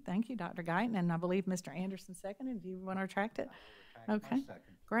motion. Okay, thank you, Dr. Guyton, and I believe Mr. Anderson seconded. Do you want to retract it? Okay,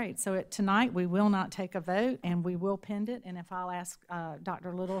 great. So tonight, we will not take a vote, and we will pend it, and if I'll ask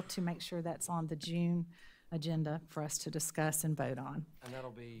Dr. Little to make sure that's on the June agenda for us to discuss and vote on. And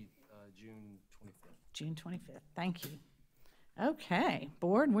that'll be June 25th. June 25th. Thank you. Okay,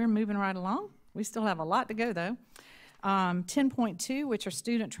 board, we're moving right along. We still have a lot to go, though. 10.2, which are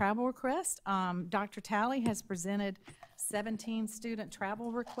student travel requests. Dr. Talley has presented 17 student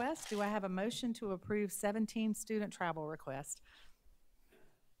travel requests. Do I have a motion to approve 17 student travel requests?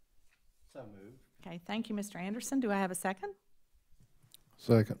 So moved. Okay, thank you, Mr. Anderson. Do I have a second?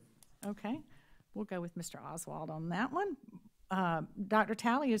 Second. Okay, we'll go with Mr. Oswald on that one. Dr.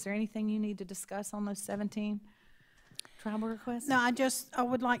 Talley, is there anything you need to discuss on those 17 travel requests? No, I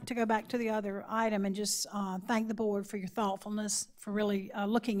would like to go back to the other item and just thank the board for your thoughtfulness, for really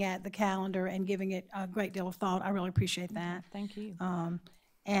looking at the calendar and giving it a great deal of thought. I really appreciate that. Thank you.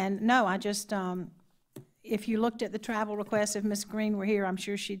 And no, I just, if you looked at the travel requests, if Ms. Green were here, I'm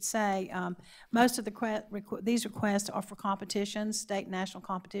sure she'd say, most of these requests are for competitions, state and national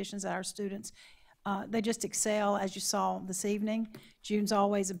competitions that our students, they just excel, as you saw this evening. June's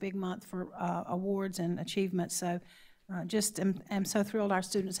always a big month for awards and achievements, so just am so thrilled our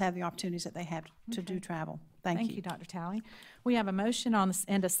students have the opportunities that they have to do travel. Thank you. Thank you, Dr. Talley. We have a motion on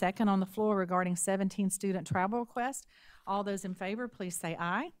and a second on the floor regarding 17 student travel requests. All those in favor, please say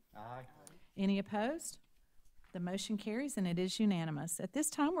aye. Aye. Any opposed? The motion carries, and it is unanimous. At this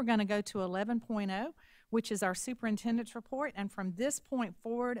time, we're going to go to 11.0, which is our superintendent's report, and from this point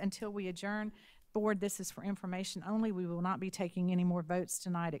forward until we adjourn, board, this is for information only. We will not be taking any more votes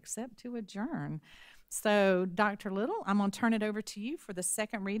tonight except to adjourn. So, Dr. Little, I'm going to turn it over to you for the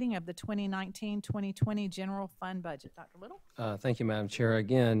second reading of the 2019-2020 general fund budget. Dr. Little? Thank you, Madam Chair.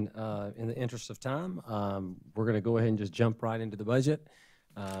 Again, in the interest of time, we're going to go ahead and just jump right into the budget.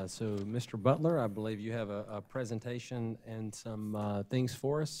 So, Mr. Butler, I believe you have a presentation and some things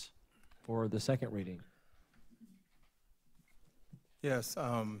for us for the second reading. Yes,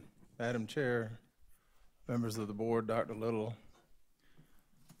 Madam Chair, members of the board, Dr. Little.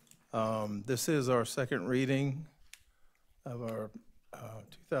 This is our second reading of our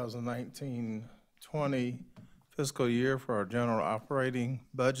 2019-20 fiscal year for our general operating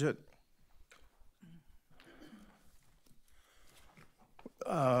budget.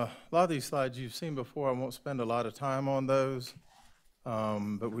 A lot of these slides you've seen before. I won't spend a lot of time on those,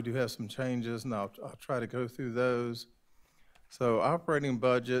 but we do have some changes, and I'll try to go through those. So operating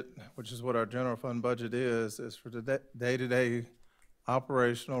budget, which is what our general fund budget is for the day-to-day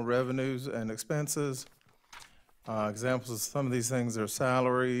operational revenues and expenses. Examples of some of these things are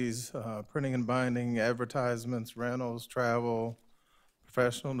salaries, printing and binding, advertisements, rentals, travel,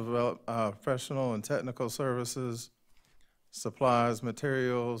 professional and technical services, supplies,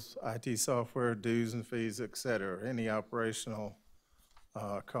 materials, IT software, dues and fees, et cetera, any operational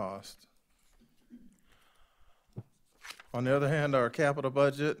cost. On the other hand, our capital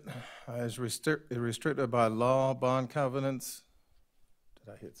budget is restricted by law, bond covenants. Did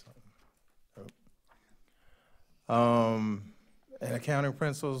I hit something? Oh. And accounting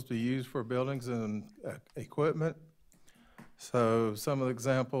principles to be used for buildings and equipment. So some of the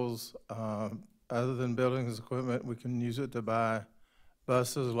examples, other than buildings and equipment, we can use it to buy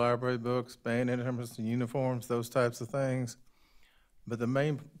buses, library books, band instruments and uniforms, those types of things. But the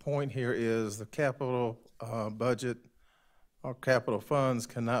main point here is the capital budget or capital funds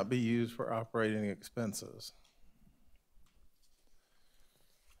cannot be used for operating expenses.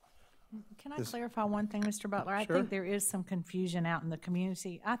 Can I clarify one thing, Mr. Butler? I think there is some confusion out in the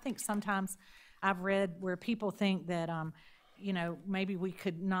community. I think sometimes I've read where people think that, you know, maybe we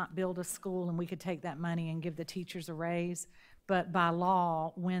could not build a school and we could take that money and give the teachers a raise. But by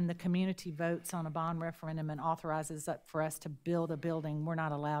law, when the community votes on a bond referendum and authorizes up for us to build a building, we're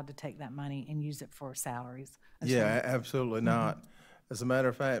not allowed to take that money and use it for salaries. Yeah, absolutely not. As a matter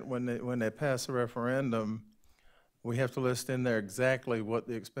of fact, when they pass a referendum, we have to list in there exactly what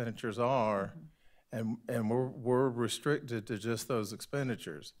the expenditures are, and we're restricted to just those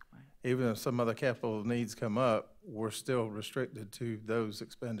expenditures. Right. Even if some other capital needs come up, we're still restricted to those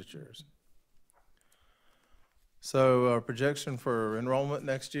expenditures. So our projection for enrollment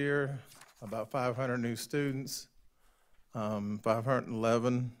next year, about 500 new students,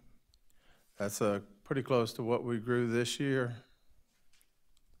 511. That's pretty close to what we grew this year.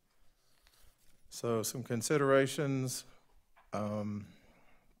 So some considerations. for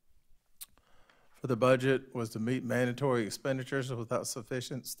the budget was to meet mandatory expenditures without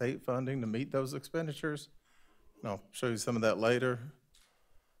sufficient state funding to meet those expenditures. And I'll show you some of that later.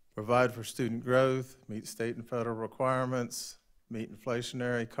 Provide for student growth, meet state and federal requirements, meet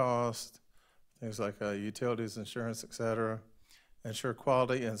inflationary costs, things like utilities, insurance, et cetera. Ensure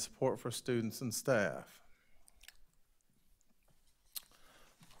quality and support for students and staff.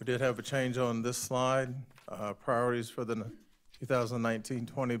 We did have a change on this slide. Priorities for the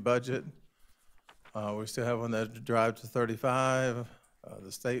 2019-20 budget. We still have on that drive to 35.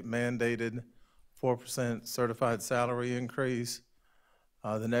 The state mandated 4% certified salary increase.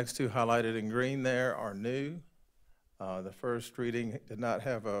 The next two highlighted in green there are new. The first reading did not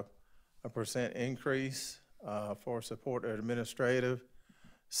have a percent increase for support or administrative.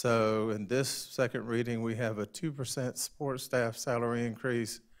 So in this second reading, we have a 2% support staff salary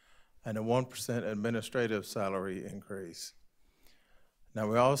increase and a 1% administrative salary increase. Now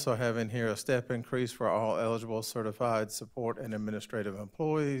we also have in here a step increase for all eligible certified support and administrative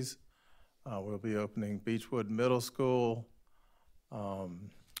employees. We'll be opening Beechwood Middle School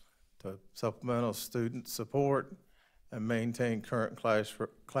to supplemental student support and maintain current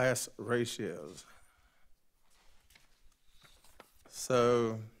class ratios.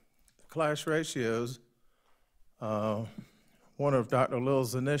 So the class ratios, one of Dr.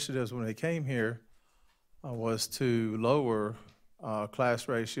 Lill's initiatives when he came here was to lower class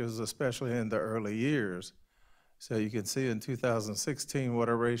ratios, especially in the early years. So you can see in 2016 what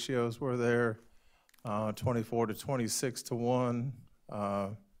our ratios were there, 24 to 26 to 1.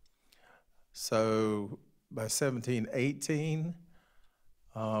 So by 17-18,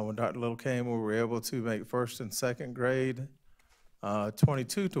 when Dr. Little came, we were able to make first and second grade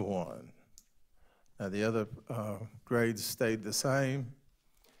 22 to 1. Now the other grades stayed the same.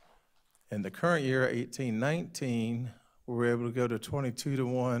 In the current year, 18-19, we were able to go to 22 to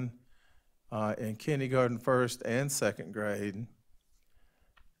 1 in kindergarten, first and second grade.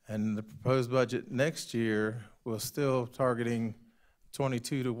 And the proposed budget next year, we're still targeting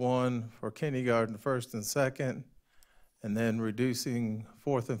 22 to 1 for kindergarten, first and second, and then reducing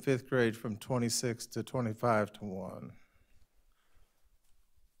fourth and fifth grade from 26 to 25 to 1.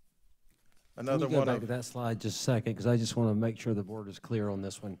 Another Can you go one back of to that slide just a second, because I just want to make sure the board is clear on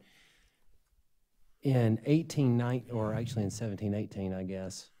this one. In 18-19, or actually in 17-18, I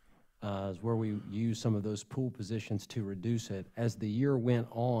guess, is where we used some of those pool positions to reduce it. As the year went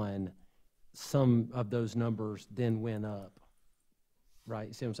on, some of those numbers then went up, right?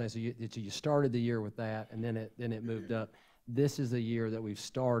 You see what I'm saying? So you started the year with that, and then it moved up. This is the year that we've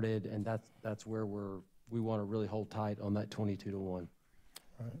started, and that's where we want to really hold tight on that 22 to 1,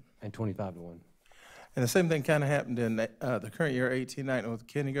 right, and 25 to 1. And the same thing kind of happened in the current year, 18-19, with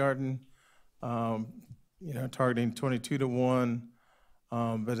kindergarten. Targeting 22 to 1,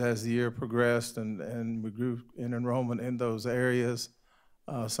 but as the year progressed and we grew in enrollment in those areas,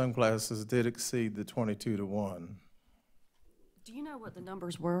 some classes did exceed the 22 to 1. Do you know what the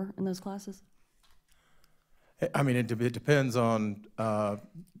numbers were in those classes? I mean, it depends on,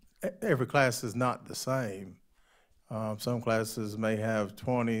 every class is not the same. Some classes may have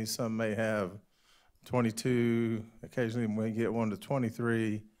 20, some may have 22, occasionally we get one to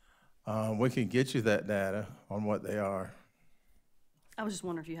 23. We can get you that data on what they are. I was just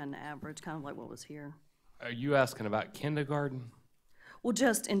wondering if you had an average, kind of like what was here. Are you asking about kindergarten? Well,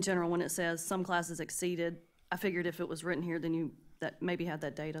 just in general, when it says some classes exceeded, I figured if it was written here, then you that maybe had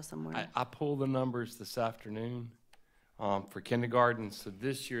that data somewhere. I pulled the numbers this afternoon for kindergarten. So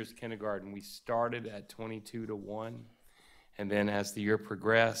this year's kindergarten, we started at 22 to 1. And then as the year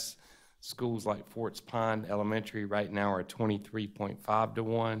progressed, schools like Forts Pine Elementary right now are 23.5 to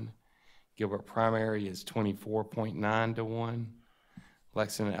 1. Gilbert Primary is 24.9 to 1.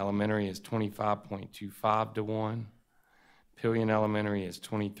 Lexington Elementary is 25.25 to 1. Pillion Elementary is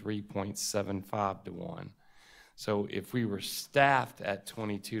 23.75 to 1. So if we were staffed at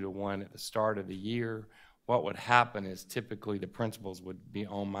 22 to 1 at the start of the year, what would happen is typically the principals would be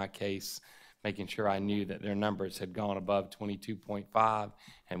on my case, making sure I knew that their numbers had gone above 22.5,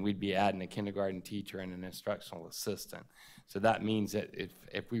 and we'd be adding a kindergarten teacher and an instructional assistant. So that means that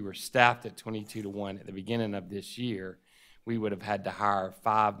if we were staffed at 22 to 1 at the beginning of this year, we would have had to hire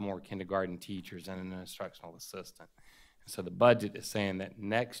 5 more kindergarten teachers and an instructional assistant. So the budget is saying that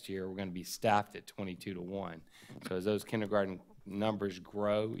next year we're going to be staffed at 22 to 1. So as those kindergarten numbers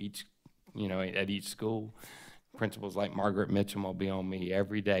grow at each school, principals like Margaret Mitchell will be on me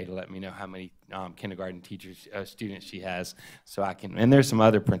every day to let me know how many kindergarten teachers, students she has, so I can. And there's some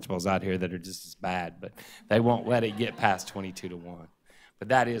other principals out here that are just as bad, but they won't let it get past 22 to 1. But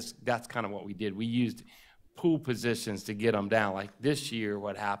that's kind of what we did. We used pool positions to get them down. Like this year,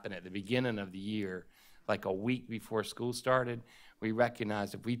 what happened at the beginning of the year, like a week before school started, we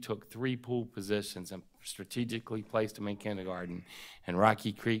recognized if we took 3 pool positions and strategically placed them in kindergarten, and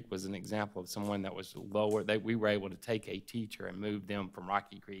Rocky Creek was an example of someone that was lower, we were able to take a teacher and move them from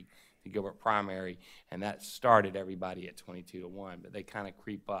Rocky Creek to Gilbert Primary, and that started everybody at 22-1, but they kind of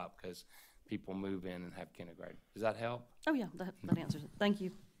creep up because people move in and have kindergarten. Does that help? Oh, yeah, that answers it. Thank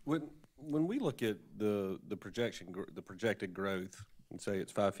you. When we look at the projected growth, and say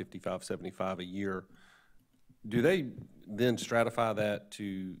it's 550, 575 a year, do they then stratify that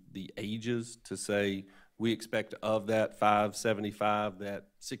to the ages to say we expect of that 575 that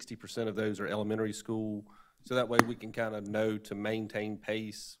 60% of those are elementary school, so that way we can kind of know to maintain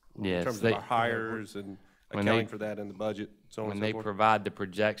pace in terms of our hires and accounting for that in the budget, so on and so forth? When they provide the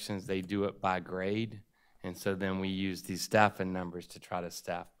projections, they do it by grade, and so then we use these staffing numbers to try to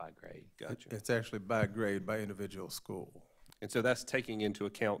staff by grade. Gotcha. It's actually by grade, by individual school. And so that's taking into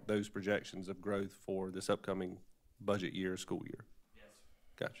account those projections of growth for this upcoming budget year, school year? Yes.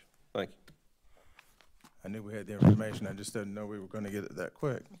 Gotcha. Thank you. I knew we had the information. I just didn't know we were going to get it that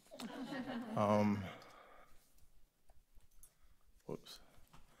quick. Whoops.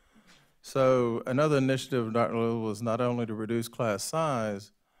 So another initiative of Dr. Little was not only to reduce class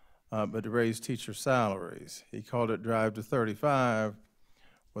size, but to raise teacher salaries. He called it Drive to 35,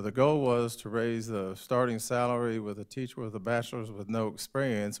 where the goal was to raise the starting salary with a teacher with a bachelor's with no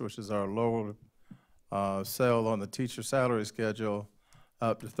experience, which is our lower cell on the teacher salary schedule,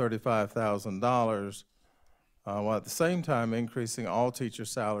 up to $35,000, while at the same time increasing all teacher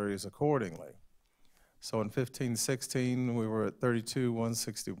salaries accordingly. So in 15-16, we were at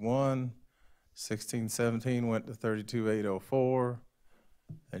 $32,161. 16-17 went to $32,804.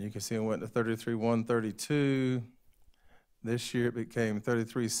 And you can see it went to $33,132. This year it became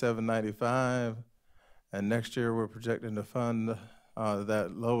 $33,795, and next year we're projecting to fund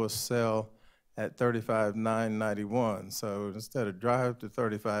that lowest cell at $35,991. So instead of drive to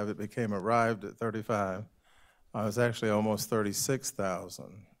 35, it became arrived at 35. It was actually almost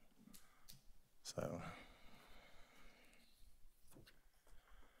 36,000. So.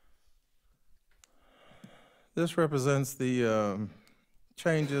 This represents the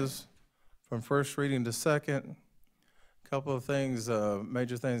changes from first reading to second. Couple of things,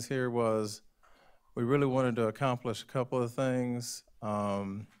 major things here was we really wanted to accomplish a couple of things.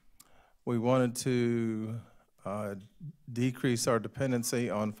 We wanted to decrease our dependency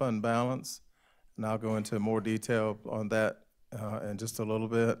on fund balance, and I'll go into more detail on that in just a little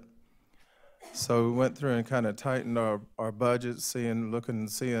bit. So we went through and kind of tightened our budget, looking and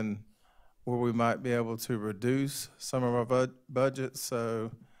seeing where we might be able to reduce some of our budgets.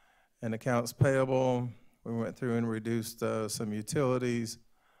 So in accounts payable, we went through and reduced some utilities,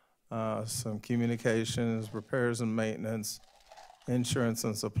 some communications, repairs and maintenance, insurance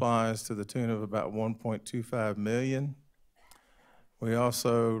and supplies to the tune of about $1.25 million. We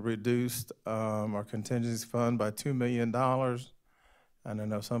also reduced our contingency fund by $2 million. And I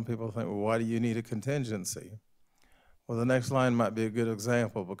know some people think, well, why do you need a contingency? Well, the next line might be a good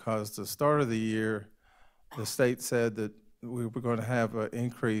example, because at the start of the year, the state said that we were going to have an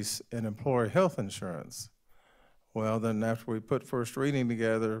increase in employer health insurance. Well, then after we put first reading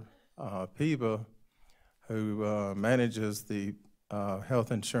together, PIBA, who manages the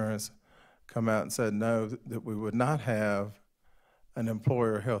health insurance, come out and said no, that we would not have an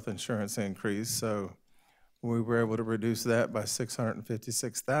employer health insurance increase. So we were able to reduce that by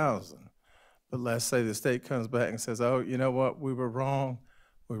 $656,000. But let's say the state comes back and says, oh, you know what, we were wrong.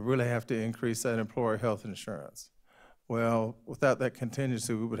 We really have to increase that employer health insurance. Well, without that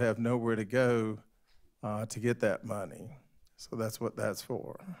contingency, we would have nowhere to go to get that money. So that's what that's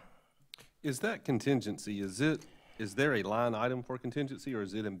for. Is that contingency, is there a line item for contingency, or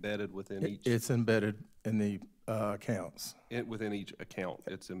is it embedded within each? It's embedded in the accounts. Within each account,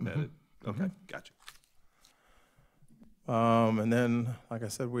 it's embedded. Mm-hmm. Okay, gotcha. And then, like I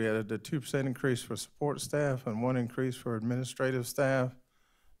said, we added a 2% increase for support staff and 1 increase for administrative staff,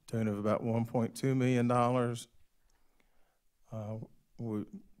 tune of about $1.2 million. We're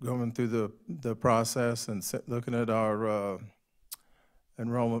going through the process and looking at our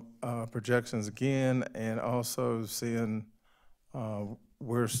enrollment projections again, and also seeing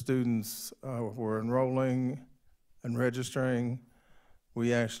where students were enrolling and registering.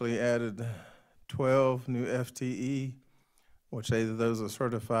 We actually added 12 new FTE, which 8 of those are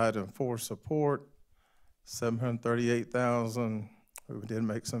certified and 4 support, 738,000. We did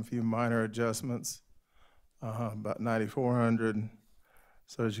make some few minor adjustments, about 9,400.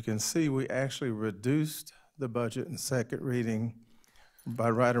 So as you can see, we actually reduced the budget in second reading by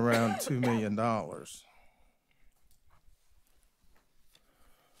right around $2 million.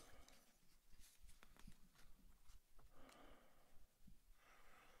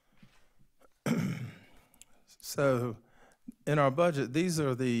 So in our budget, these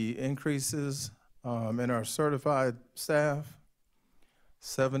are the increases in our certified staff.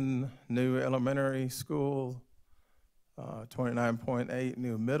 7 new elementary school, 29.8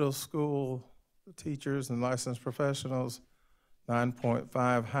 new middle school teachers and licensed professionals,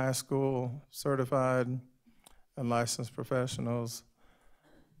 9.5 high school certified and licensed professionals.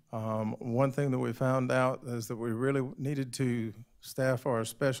 One thing that we found out is that we really needed to staff our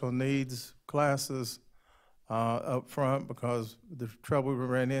special needs classes up front, because the trouble we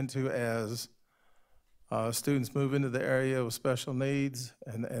ran into as students move into the area with special needs,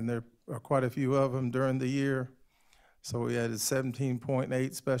 and there are quite a few of them during the year. So we added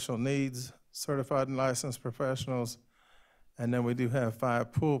 17.8 special needs certified and licensed professionals, and then we do have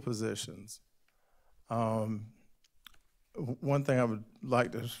 5 pool positions. One thing I would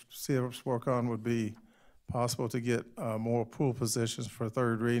like to see us work on would be possible to get more pool positions for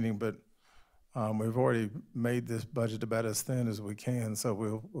third reading, but we've already made this budget about as thin as we can, so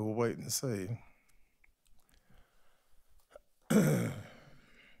we'll wait and see.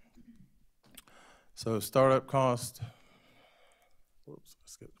 So startup cost, whoops, I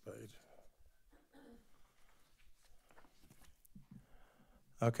skipped the page.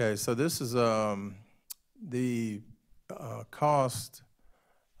 Okay, so this is the cost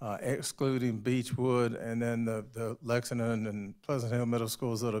excluding Beechwood, and then the Lexington and Pleasant Hill middle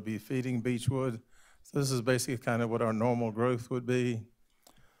schools that'll be feeding Beechwood. So this is basically kind of what our normal growth would be.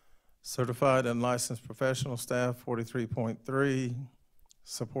 Certified and licensed professional staff, 43.3.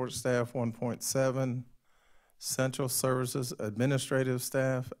 Support staff, 1.7. Central services administrative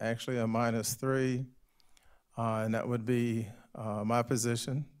staff, actually a -3. And that would be my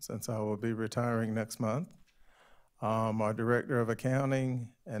position, since I will be retiring next month. Our director of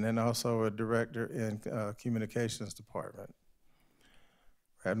accounting, and then also a director in communications department.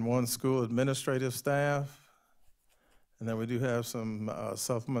 And 1 school administrative staff. And then we do have some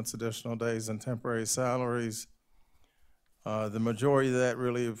supplements, additional days, and temporary salaries. The majority of that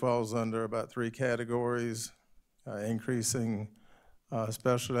really falls under about 3 categories, increasing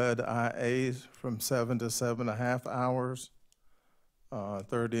special ed IAs from 7 to 7.5 hours,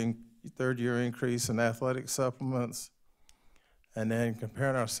 third year increase in athletic supplements, and then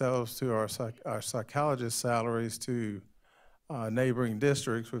comparing ourselves to our psychologist salaries to neighboring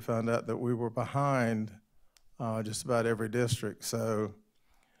districts, we found out that we were behind just about every district. So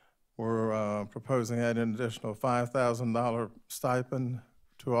we're proposing an additional $5,000 stipend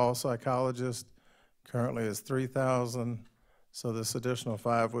to all psychologists. Currently it's $3,000, so this additional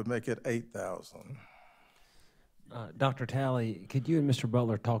 5 would make it $8,000. Dr. Talley, could you and Mr.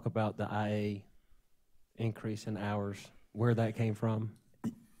 Butler talk about the IA increase in hours, where that came from?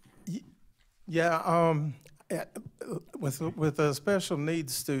 Yeah, with special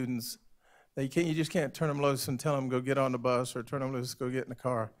needs students, you just can't turn them loose and tell them go get on the bus, or turn them loose, go get in the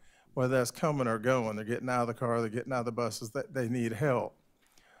car. Whether that's coming or going, they're getting out of the car, they're getting out of the buses, that they need help.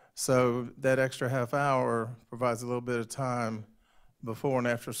 So that extra half hour provides a little bit of time before and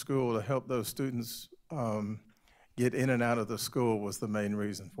after school to help those students get in and out of the school was the main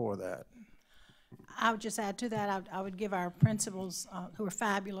reason for that. I would just add to that, I would give our principals, who are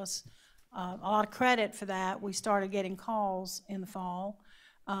fabulous, a lot of credit for that. We started getting calls in the fall.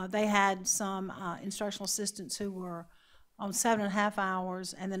 They had some instructional assistants who were on 7.5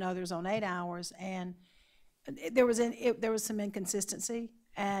 hours, and then others on 8 hours, and there was some inconsistency.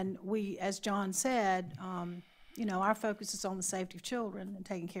 And we, as John said, you know, our focus is on the safety of children and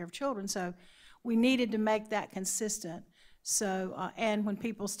taking care of children, so we needed to make that consistent. So, and when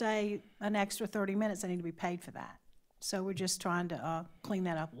people stay an extra 30 minutes, they need to be paid for that. So we're just trying to clean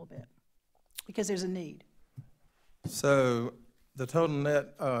that up a little bit, because there's a need. So the total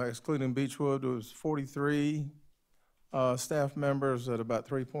net, excluding Beechwood, was 43 staff members at about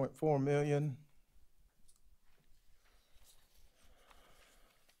 3.4 million.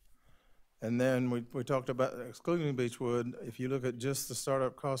 And then we talked about excluding Beechwood. If you look at just the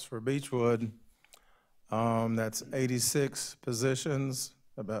startup costs for Beechwood, that's 86 positions,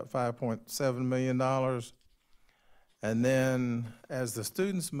 about $5.7 million. And then as the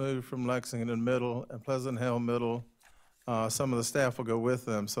students move from Lexington Middle and Pleasant Hill Middle, some of the staff will go with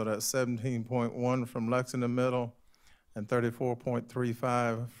them. So that's 17.1 from Lexington Middle and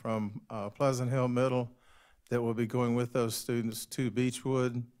 34.35 from Pleasant Hill Middle that will be going with those students to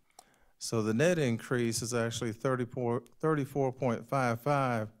Beechwood. So the net increase is actually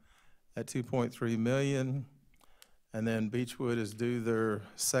 34.55 at 2.3 million. And then Beechwood is due their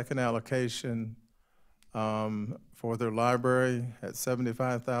second allocation for their library at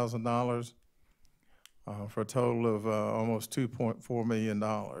 $75,000 for a total of almost $2.4 million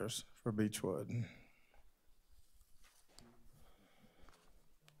for Beechwood.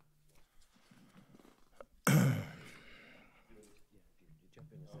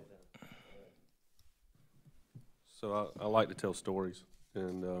 So I like to tell stories,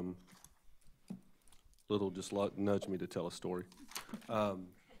 and Little just nudged me to tell a story.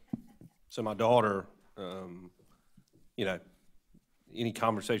 So my daughter, you know, any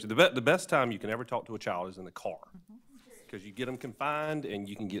conversation, the best time you can ever talk to a child is in the car, because you get them confined and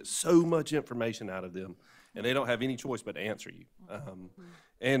you can get so much information out of them, and they don't have any choice but to answer you.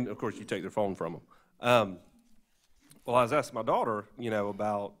 And of course, you take their phone from them. Well, I was asking my daughter, you know,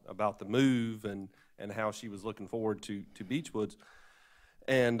 about the move and how she was looking forward to Beechwoods.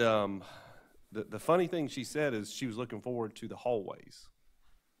 And the funny thing she said is she was looking forward to the hallways.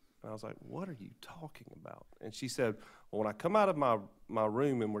 And I was like, what are you talking about? And she said, well, when I come out of my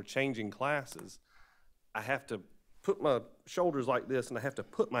room and we're changing classes, I have to put my shoulders like this and I have to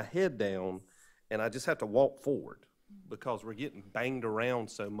put my head down and I just have to walk forward because we're getting banged around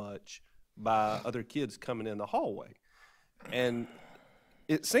so much by other kids coming in the hallway. And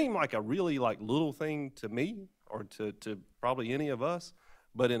it seemed like a really little thing to me or to probably any of us,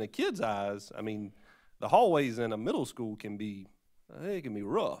 but in a kid's eyes, I mean, the hallways in a middle school can be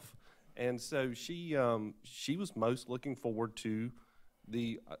rough. And so she was most looking forward to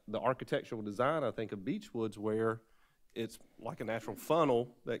the architectural design, I think, of Beechwoods, where it's like a natural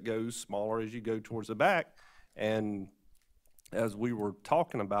funnel that goes smaller as you go towards the back. And as we were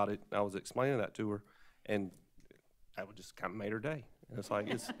talking about it, I was explaining that to her, and that just kind of made her day. And it's like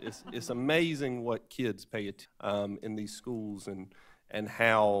it's amazing what kids pay attention in these schools, and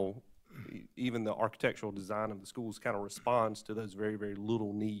how even the architectural design of the schools kind of responds to those very, very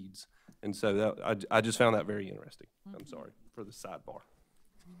little needs. And so I just found that very interesting. I'm sorry for the sidebar.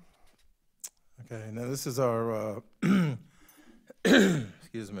 Okay, now this is our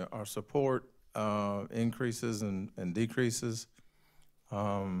excuse me, our support increases and decreases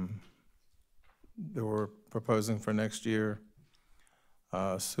that we're proposing for next year.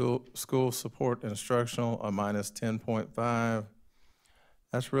 School support instructional, a minus 10.5.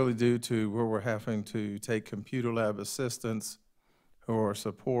 That's really due to where we're having to take computer lab assistants who are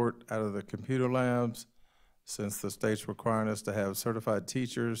support out of the computer labs, since the state's requiring us to have certified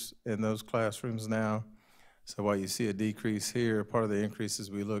teachers in those classrooms now. So while you see a decrease here, part of the increases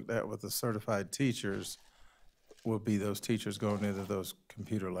we looked at with the certified teachers will be those teachers going into those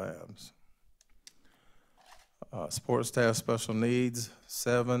computer labs. Support staff special needs,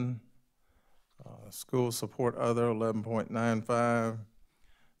 7. School support other, 11.95.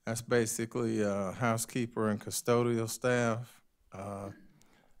 That's basically housekeeper and custodial staff.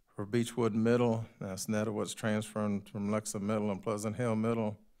 For Beechwood Middle, that's net of what's transferred from Lexa Middle and Pleasant Hill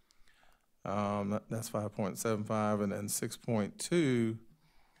Middle. That's 5.75, and then 6.2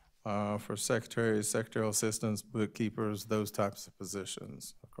 for secretaries, secretarial assistants, bookkeepers, those types of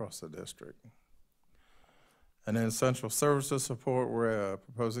positions across the district. And then central services support, we're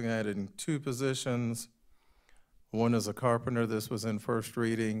proposing adding 2 positions. One is a carpenter. This was in first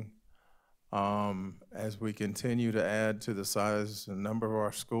reading. As we continue to add to the size and number of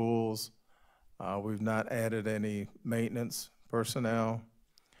our schools, we've not added any maintenance personnel.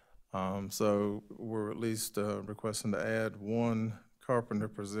 So we're at least requesting to add 1 carpenter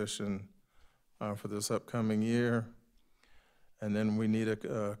position for this upcoming year. And then we need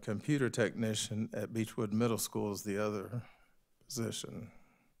a computer technician at Beechwood Middle School as the other position.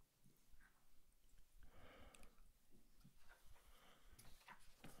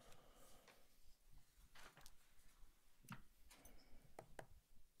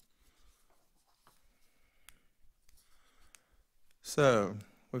 So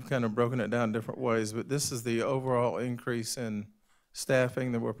we've kind of broken it down different ways, but this is the overall increase in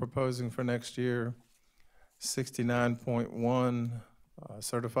staffing that we're proposing for next year. 69.1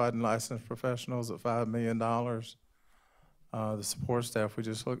 certified and licensed professionals at $5 million. The support staff we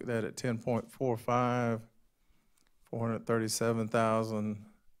just looked at 10.45, 437,000.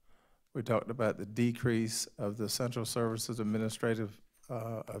 We talked about the decrease of the central services administrative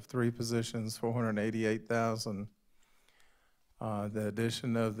of 3 positions, 488,000. The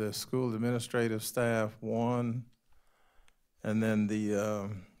addition of the school administrative staff, 1, and then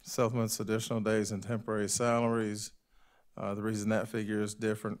the supplements, additional days, and temporary salaries. The reason that figure is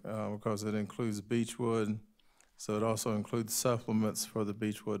different because it includes Beechwood, so it also includes supplements for the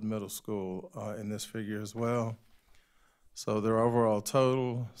Beechwood Middle School in this figure as well. So their overall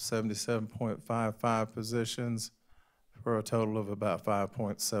total, 77.55 positions for a total of about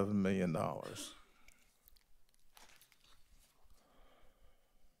 $5.7 million.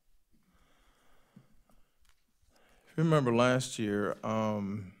 If you remember last year,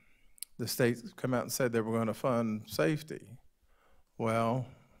 the state come out and said they were going to fund safety. Well,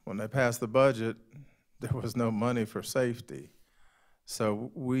 when they passed the budget, there was no money for safety.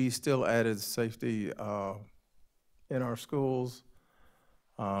 So we still added safety in our schools.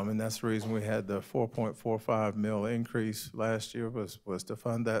 And that's the reason we had the 4.45 mil increase last year was to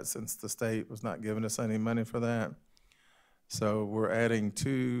fund that, since the state was not giving us any money for that. So we're adding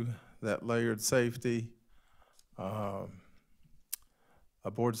to that layered safety, a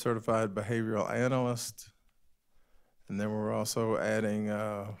board-certified behavioral analyst, and then we're also adding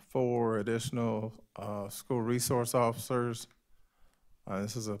 4 additional school resource officers.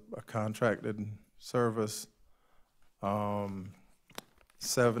 This is a contracted service.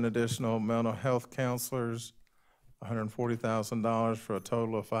 7 additional mental health counselors, $140,000 for a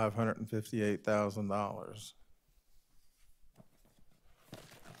total of $558,000.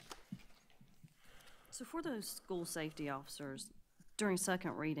 So for those school safety officers, during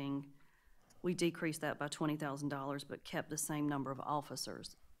second reading, we decreased that by $20,000, but kept the same number of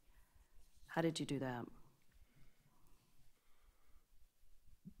officers. How did you do that?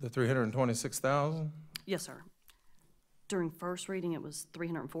 The 326,000? Yes, sir. During first reading, it was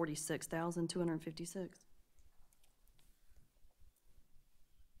 346,256.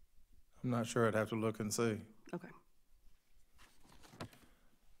 I'm not sure. I'd have to look and see. Okay.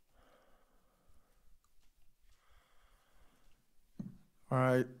 All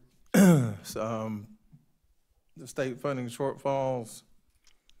right. So, the state funding shortfalls.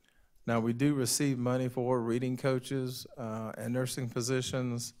 Now, we do receive money for reading coaches and nursing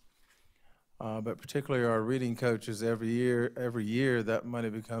positions. But particularly our reading coaches, every year that money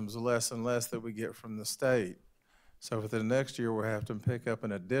becomes less and less that we get from the state. So for the next year, we'll have to pick up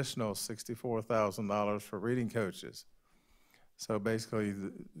an additional $64,000 for reading coaches. So basically,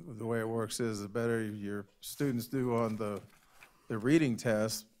 the way it works is the better your students do on the reading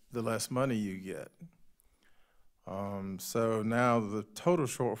test, the less money you get. So now the total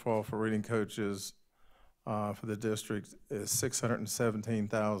shortfall for reading coaches for the district is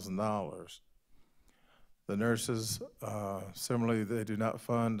 $617,000. The nurses, similarly, they do not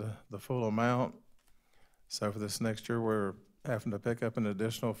fund the full amount. So for this next year, we're having to pick up an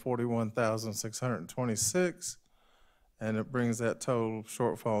additional $41,626, and it brings that total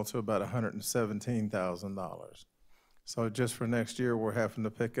shortfall to about $117,000. So just for next year, we're having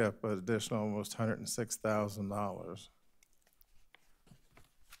to pick up an additional almost $106,000.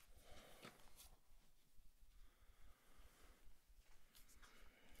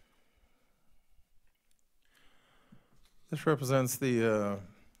 This represents the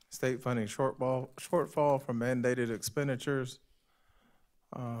state funding shortfall from mandated expenditures.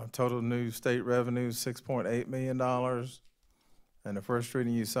 Total new state revenues, $6.8 million. And the first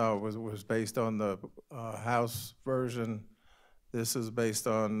reading you saw was based on the House version. This is based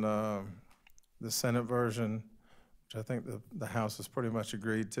on the Senate version, which I think the House has pretty much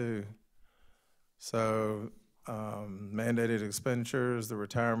agreed to. So mandated expenditures, the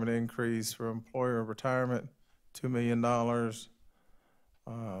retirement increase for employer retirement, $2 million.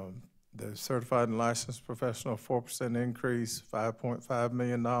 The certified and licensed professional, 4% increase, $5.5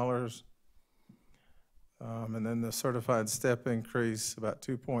 million. And then the certified step increase, about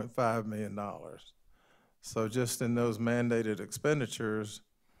 $2.5 million. So just in those mandated expenditures,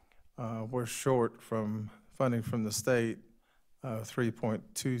 we're short from funding from the state,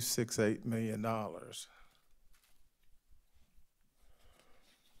 $3.268 million.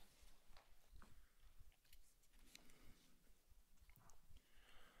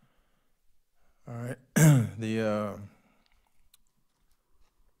 All right, the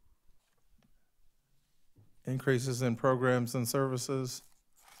increases in programs and services,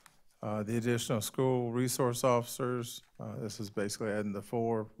 the additional school resource officers, this is basically adding the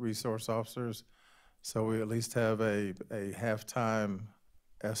 4 resource officers, so we at least have a half-time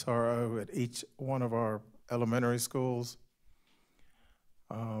SRO at each one of our elementary schools,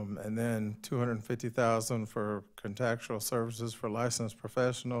 and then $250,000 for contractual services for licensed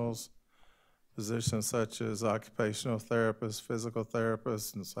professionals, positions such as occupational therapists, physical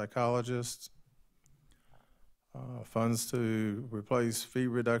therapists, and psychologists. Funds to replace fee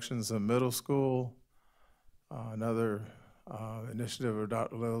reductions in middle school. Another initiative of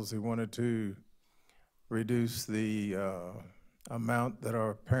Dr. Lills, he wanted to reduce the amount that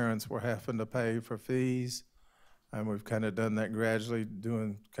our parents were having to pay for fees. And we've kind of done that gradually,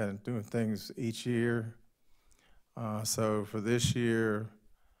 doing things each year. So for this year,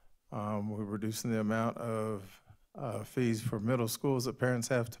 we're reducing the amount of fees for middle schools that parents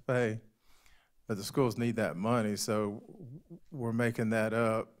have to pay, but the schools need that money, so we're making that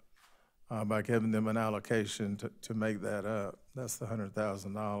up by giving them an allocation to make that up. That's the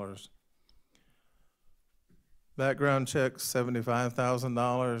 $100,000. Background checks,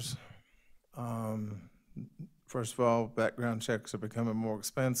 $75,000. First of all, background checks are becoming more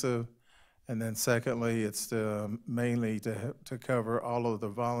expensive, And then secondly, it's mainly to cover all of the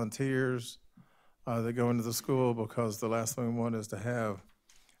volunteers that go into the school, because the last thing we want is to have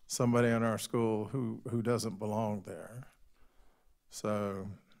somebody in our school who doesn't belong there. So,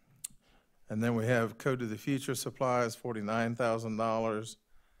 and then we have Code to the Future supplies, $49,000,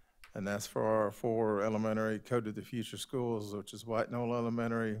 and that's for our 4 elementary Code to the Future schools, which is White Knoll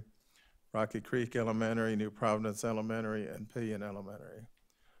Elementary, Rocky Creek Elementary, New Providence Elementary, and Pillion Elementary.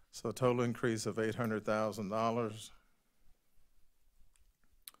 So a total increase of $800,000.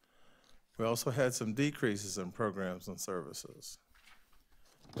 We also had some decreases in programs and services.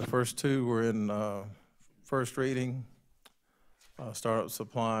 The first 2 were in first reading, startup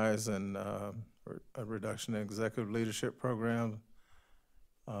supplies, and a reduction in executive leadership program.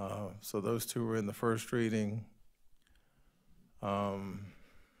 So those 2 were in the first reading.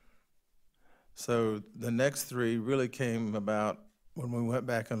 So the next 3 really came about when we went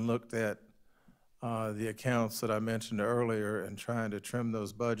back and looked at the accounts that I mentioned earlier and trying to trim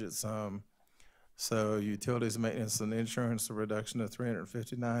those budgets some. So utilities, maintenance, and insurance, a reduction of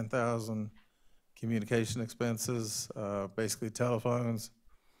 $359,000. Communication expenses, basically telephones,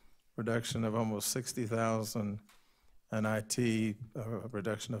 reduction of almost $60,000. And IT, a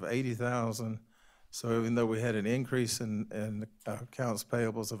reduction of $80,000. So even though we had an increase in accounts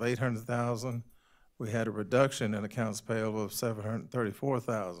payables of $800,000, we had a reduction in accounts payable of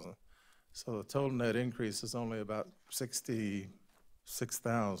 $734,000. So the total net increase is only about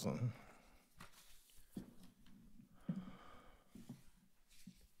 $66,000.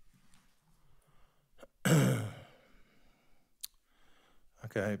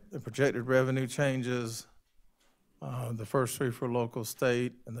 Okay, the projected revenue changes, the first 3 for local,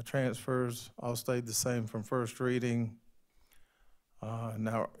 state, and the transfers all stayed the same from first reading.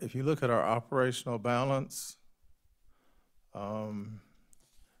 Now, if you look at our operational balance,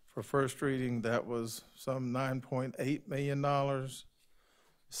 for first reading, that was some $9.8 million.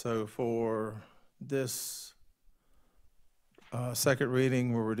 So for this second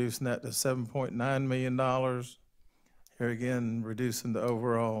reading, we're reducing that to $7.9 million. Here again, reducing the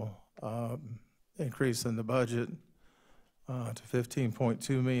overall increase in the budget to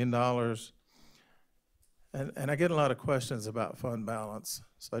 $15.2 million. And I get a lot of questions about fund balance,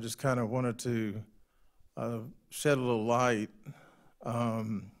 so I just kind of wanted to shed a little light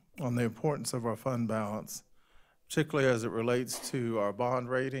on the importance of our fund balance, particularly as it relates to our bond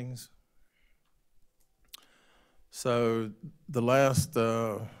ratings. So the last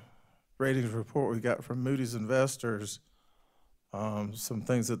ratings report we got from Moody's Investors, some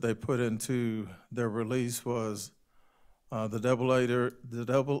things that they put into their release was the AA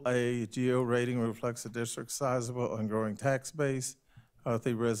GO rating reflects the district's sizable and growing tax base,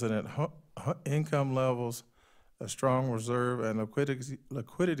 healthy resident income levels, a strong reserve and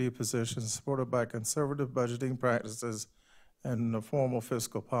liquidity position supported by conservative budgeting practices and formal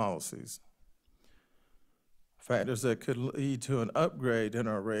fiscal policies. Factors that could lead to an upgrade in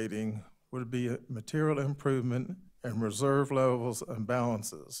our rating would be a material improvement in reserve levels and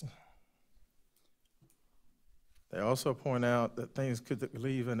balances. They also point out that things could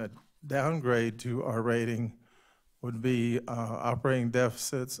lead in a downgrade to our rating would be operating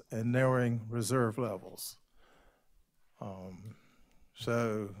deficits and narrowing reserve levels.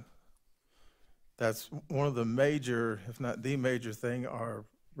 So that's one of the major, if not the major thing our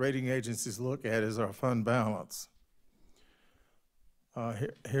rating agencies look at is our fund balance.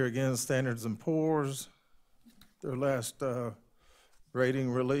 Here again, Standards & Poor's, their last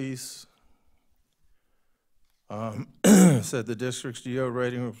rating release said the district's GO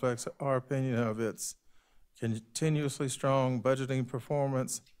rating reflects our opinion of its continuously strong budgeting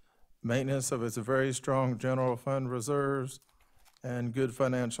performance, maintenance of its very strong general fund reserves, and good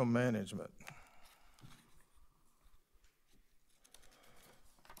financial management.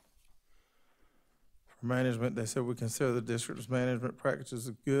 For management, they said we consider the district's management practices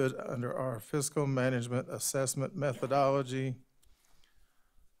good under our fiscal management assessment methodology.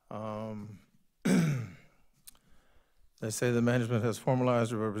 They say the management has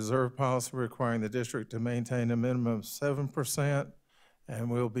formalized a reserve policy requiring the district to maintain a minimum of 7%, and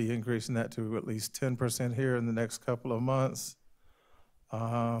we'll be increasing that to at least 10% here in the next couple of months.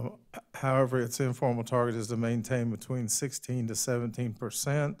 However, its informal target is to maintain between 16 to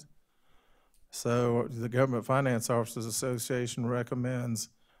 17%. So the Government Finance Officers Association recommends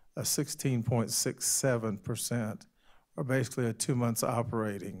a 16.67%, or basically a 2 months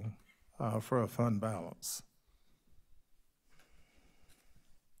operating for a fund balance.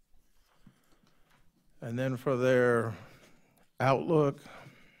 And then for their outlook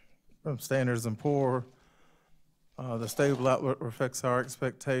from Standards & Poor, The stable outlook reflects our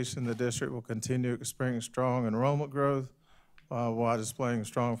expectation the district will continue to experience strong enrollment growth while displaying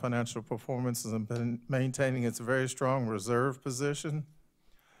strong financial performances and maintaining its very strong reserve position.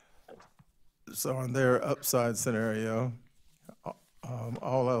 So on their upside scenario,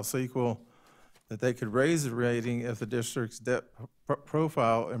 all else equal, that they could raise the rating if the district's debt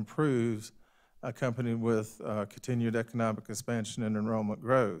profile improves, accompanied with continued economic expansion and enrollment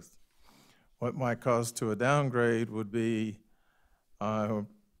growth. What might cause to a downgrade would be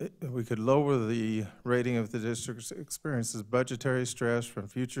we could lower the rating if the district experiences budgetary stress from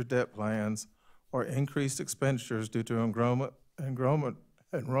future debt plans or increased expenditures due to enrollment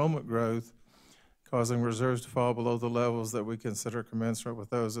growth, causing reserves to fall below the levels that we consider commensurate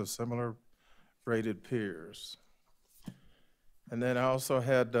with those of similar rated peers. And then I also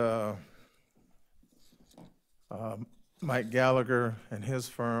had Mike Gallagher and his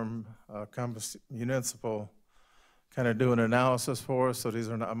firm, Compass Municipal, kind of do an analysis for us. So these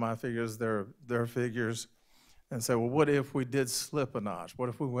are not my figures, they're their figures. And say, well, what if we did slip a notch? What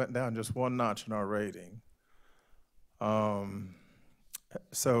if we went down just one notch in our rating?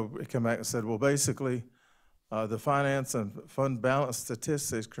 So it came back and said, well, basically, the finance and fund balance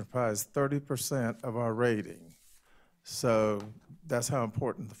statistics comprise 30% of our rating. So that's how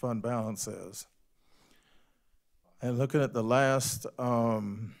important the fund balance is. And looking at the last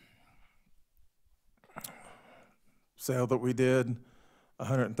sale that we did,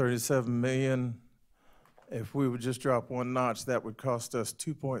 $137 million. If we would just drop one notch, that would cost us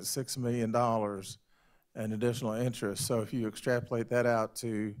 $2.6 million in additional interest. So if you extrapolate that out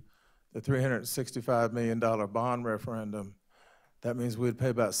to the $365 million bond referendum, that means we'd pay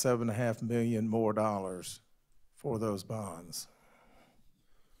about $7.5 million more for those bonds.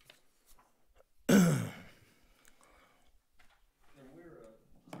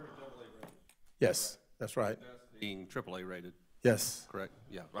 Yes, that's right. That's being AAA rated. Yes. Correct.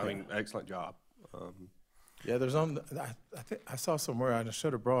 Yeah. I mean, excellent job. Yeah, there's only, I think I saw somewhere, I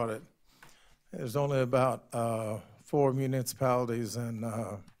should have brought it. There's only about 4 municipalities and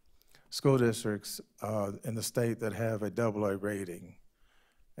school districts in the state that have a AA rating.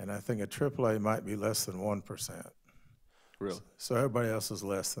 And I think a AAA might be less than 1%. Really? So everybody else is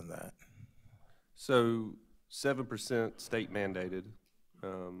less than that. So 7% state mandated.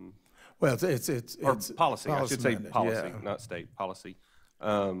 Well, it's policy. I should say mandated, policy, yeah. not state policy.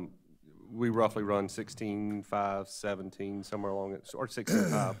 We roughly run 16.5, 17, somewhere along it, or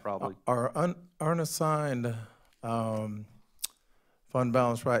 16.5 probably. Our unassigned fund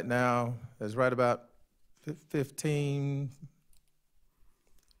balance right now is right about 15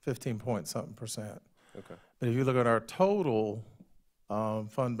 point something percent. Okay. But if you look at our total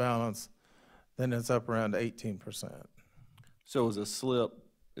fund balance, then it's up around 18%. So is a slip,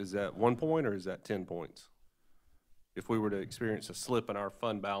 is that 1 point or is that 10 points? If we were to experience a slip in our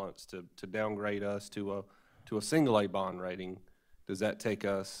fund balance to downgrade us to a single A bond rating, does that take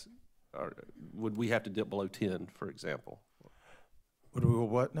us, or would we have to dip below 10, for example? Would we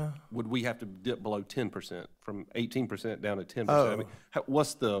what now? Would we have to dip below 10%, from 18% down to 10%? Oh. I mean,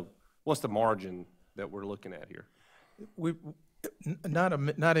 what's the margin that we're looking at here?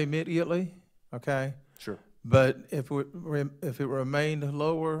 Not immediately, okay? Sure. But if it remained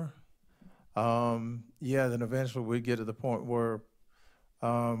lower, yeah, then eventually we'd get to the point where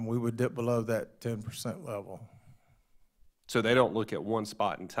we would dip below that 10% level. So they don't look at one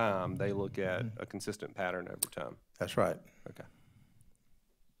spot in time, they look at a consistent pattern over time. That's right. Okay.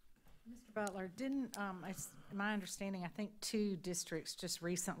 Mr. Butler, didn't, my understanding, I think 2 districts just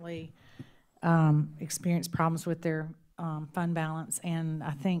recently experienced problems with their fund balance, and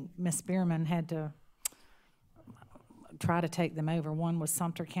I think Ms. Spearman had to try to take them over. One was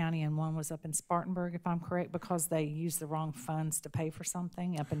Sumter County and one was up in Spartanburg, if I'm correct, because they used the wrong funds to pay for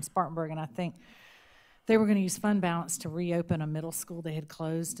something up in Spartanburg, and I think they were going to use fund balance to reopen a middle school they had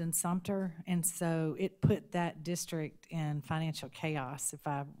closed in Sumter, and so it put that district in financial chaos, if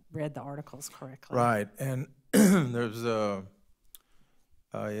I read the articles correctly. Right, and there's a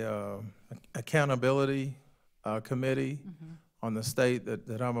accountability committee on the state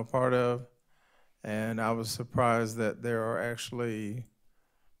that I'm a part of, and I was surprised that there are actually,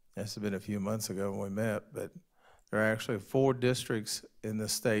 this has been a few months ago when we met, but there are actually 4 districts in the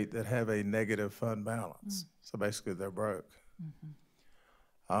state that have a negative fund balance. So basically they're broke.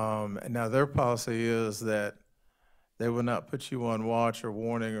 And now their policy is that they will not put you on watch or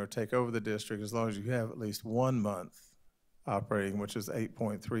warning or take over the district as long as you have at least 1 month operating, which is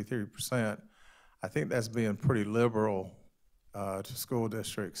 8.33%. I think that's being pretty liberal to school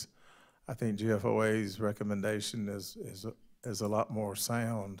districts. I think GFOA's recommendation is a lot more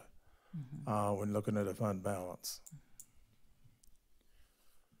sound. when looking at a fund balance.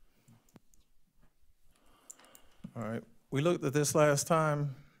 All right, we looked at this last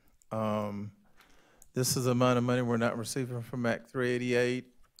time. This is the amount of money we're not receiving from Act 388.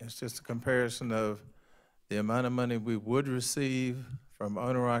 It's just a comparison of the amount of money we would receive from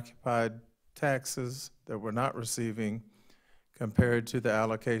owner-occupied taxes that we're not receiving compared to the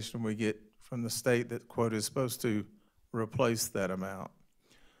allocation we get from the state that, quote, is supposed to replace that amount.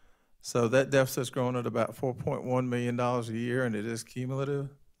 So that deficit's grown at about $4.1 million a year, and it is cumulative.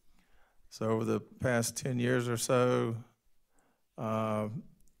 So over the past 10 years or so,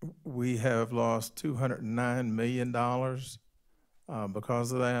 we have lost $209 million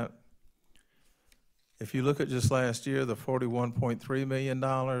because of that. If you look at just last year, the $41.3 million,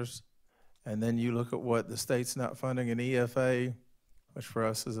 and then you look at what the state's not funding in EFA, which for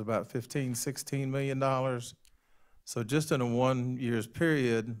us is about $16 million. So just in a 1 year's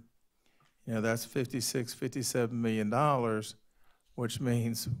period, that's $57 million, which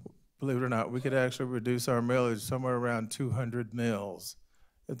means, believe it or not, we could actually reduce our millage somewhere around 200 mills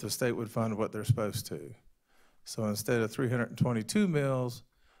if the state would fund what they're supposed to. So instead of 322 mills,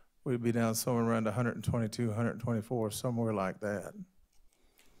 we'd be down somewhere around 122, 124, somewhere like that.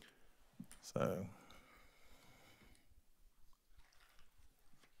 So,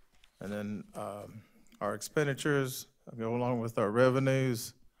 and then our expenditures go along with our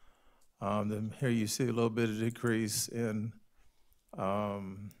revenues. Then here you see a little bit of decrease in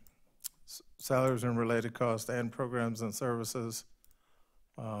salaries and related costs and programs and services,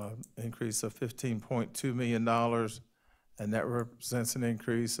 increase of $15.2 million, and that represents an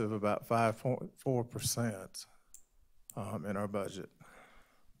increase of about 5.4% in our budget.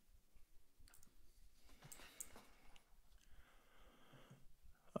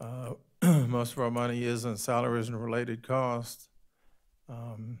 Most of our money is in salaries and related costs,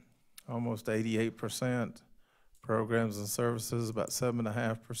 almost 88%. Programs and services, about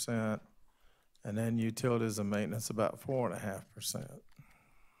 7.5%. And then utilities and maintenance, about 4.5%.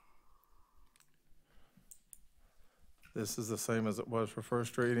 This is the same as it was for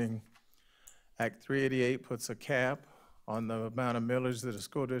first reading. Act 388 puts a cap on the amount of millage that a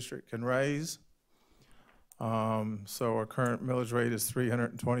school district can raise. So our current millage rate is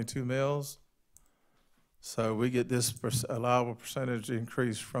 322 mills. So we get this allowable percentage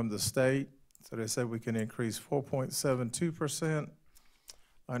increase from the state. So they said we can increase 4.72%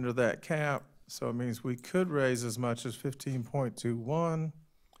 under that cap. So it means we could raise as much as 15.21,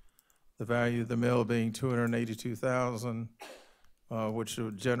 the value of the mill being $282,000, which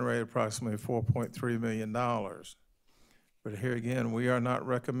would generate approximately $4.3 million. But here again, we are not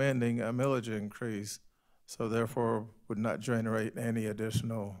recommending a millage increase, so therefore would not generate any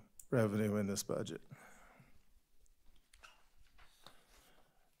additional revenue in this budget.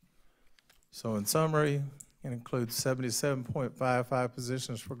 So in summary, it includes 77.55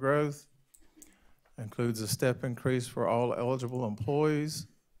 positions for growth, includes a step increase for all eligible employees,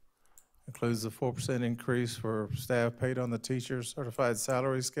 includes a 4% increase for staff paid on the teacher's certified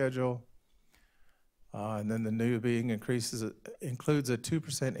salary schedule, and then the new being includes a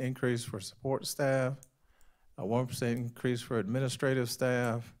 2% increase for support staff, a 1% increase for administrative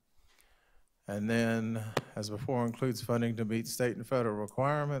staff, and then, as before, includes funding to meet state and federal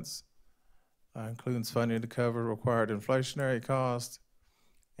requirements, includes funding to cover required inflationary costs,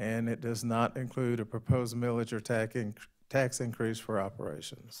 and it does not include a proposed millage or tax increase for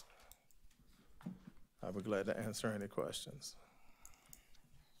operations. I'll be glad to answer any questions.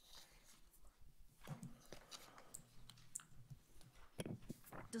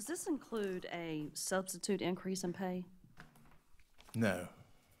 Does this include a substitute increase in pay? No.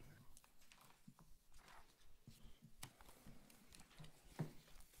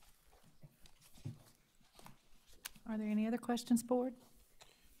 Are there any other questions, Board?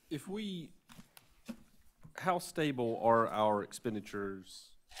 How stable are our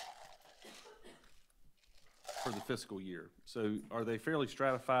expenditures for the fiscal year? So are they fairly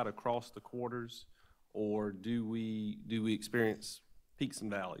stratified across the quarters, or do we experience peaks and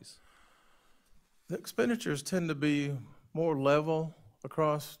valleys? The expenditures tend to be more level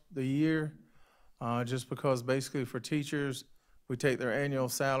across the year, just because basically for teachers, we take their annual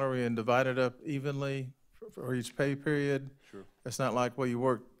salary and divide it up evenly for each pay period. Sure. It's not like, well, you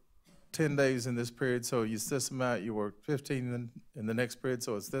work 10 days in this period, so it's this amount, you work 15 in the next period,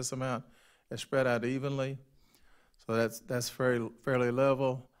 so it's this amount. It's spread out evenly. So that's fairly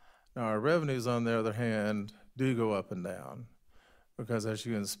level. Now our revenues, on the other hand, do go up and down, because as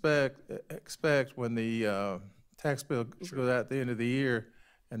you expect when the tax bill goes out at the end of the year,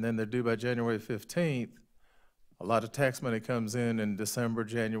 and then they're due by January 15th, a lot of tax money comes in December,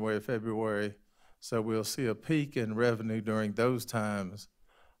 January, February, so we'll see a peak in revenue during those times.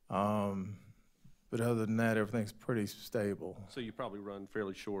 But other than that, everything's pretty stable. So you probably run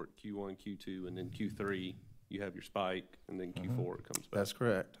fairly short Q1, Q2, and then Q3, you have your spike, and then Q4 it comes back. That's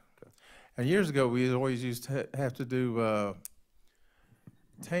correct. Okay. And years ago, we always used to have to do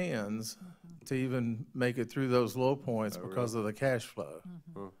TANs to even make it through those low points because of the cash flow.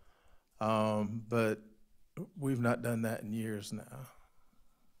 But we've not done that in years now.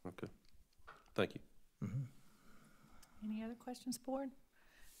 Okay. Thank you. Any other questions, board?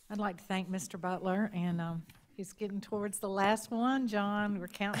 I'd like to thank Mr. Butler, and he's getting towards the last one, John. We're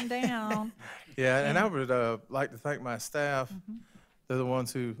counting down. Yeah, and I would like to thank my staff. They're the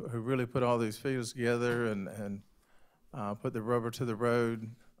ones who really put all these figures together and put the rubber to the road.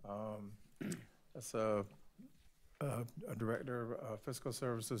 That's a Director of Fiscal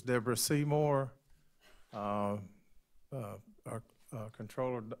Services, Deborah Seymour, our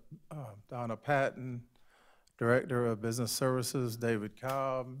Controller, Donna Patton, Director of Business Services, David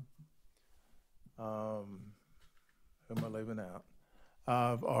Cobb. Who am I leaving out?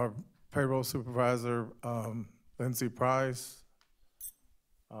 Our Payroll Supervisor, Lindsay Price.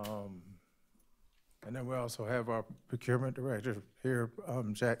 And then we also have our Procurement Director here,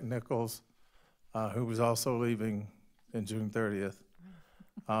 Jack Nichols, who was also leaving in June 30th.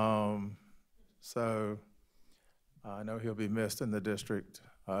 So I know he'll be missed in the district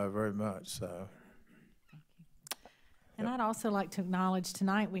very much. So. And I'd also like to acknowledge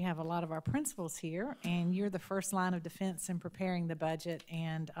tonight we have a lot of our principals here, and you're the first line of defense in preparing the budget.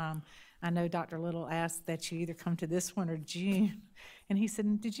 And I know Dr. Little asked that you either come to this one or June. And he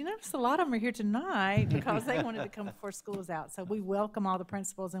said, did you notice a lot of them are here tonight because they wanted to come before school's out. So we welcome all the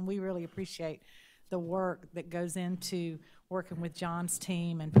principals, and we really appreciate the work that goes into working with John's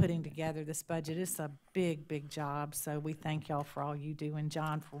team and putting together this budget. It's a big, big job. So we thank y'all for all you do, and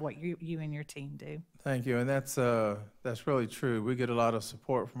John for what you and your team do. Thank you, and that's really true. We get a lot of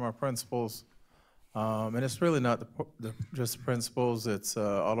support from our principals, and it's really not just the principals. It's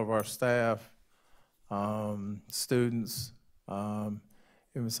all of our staff, students,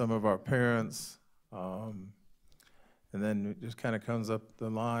 even some of our parents, and then it just kind of comes up the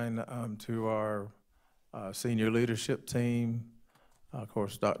line to our senior leadership team, of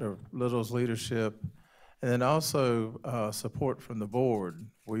course, Dr. Little's leadership, and then also support from the board.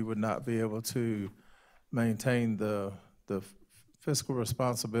 We would not be able to maintain the fiscal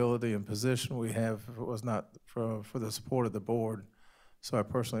responsibility and position we have if it was not for the support of the board. So I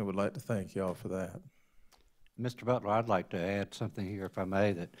personally would like to thank y'all for that. Mr. Butler, I'd like to add something here, if I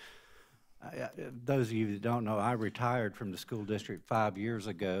may, that those of you that don't know, I retired from the school district 5 years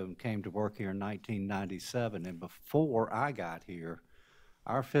ago and came to work here in 1997. And before I got here,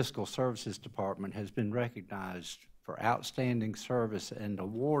 our fiscal services department has been recognized for outstanding service and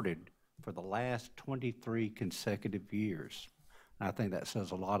awarded for the last 23 consecutive years. And I think that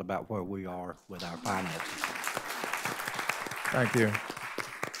says a lot about where we are with our finances. Thank you.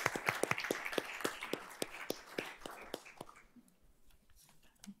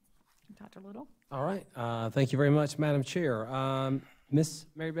 Dr. Little? All right. Thank you very much, Madam Chair. Ms.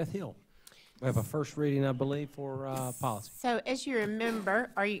 Mary Beth Hill, we have a first reading, I believe, for policy. So as you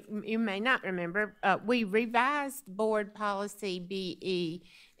remember, or you may not remember, we revised board policy BE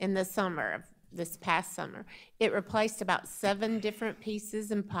in the summer of this past summer. It replaced about 7 different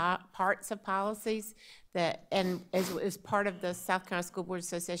pieces and parts of policies and as part of the South Carolina School Board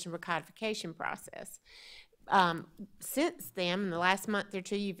Association recodification process. Since then, in the last month or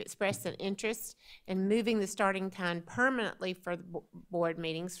two, you've expressed an interest in moving the starting time permanently for the board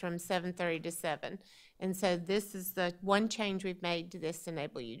meetings from 7:30 to 7. And so this is the one change we've made to this to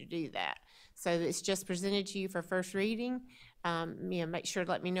enable you to do that. So it's just presented to you for first reading. Make sure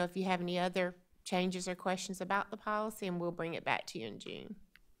to let me know if you have any other changes or questions about the policy, and we'll bring it back to you in June.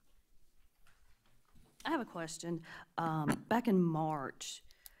 I have a question. Back in March,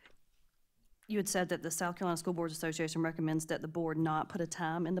 you had said that the South Carolina School Boards Association recommends that the board not put a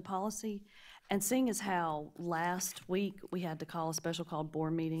time in the policy. And seeing as how last week we had to call a special called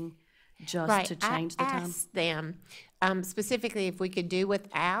board meeting just to change the time. I asked them specifically if we could do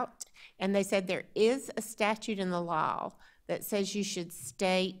without, and they said there is a statute in the law that says you should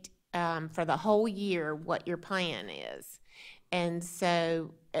state for the whole year what your plan is. And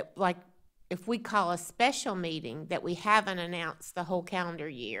so, if we call a special meeting that we haven't announced the whole calendar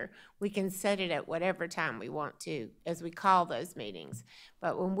year, we can set it at whatever time we want to as we call those meetings.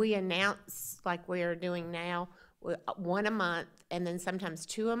 But when we announce, like we are doing now, 1 a month and then sometimes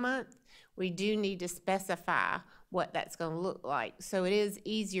 2 a month, we do need to specify what that's going to look like. So it is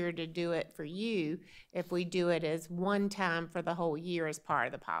easier to do it for you if we do it as one time for the whole year as part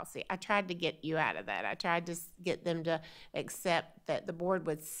of the policy. I tried to get you out of that. I tried to get them to accept that the board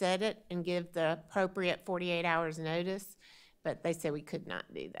would set it and give the appropriate 48 hours notice, but they said we could not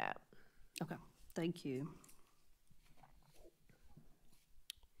do that. Okay, thank you.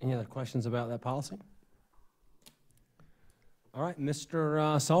 Any other questions about that policy? All right,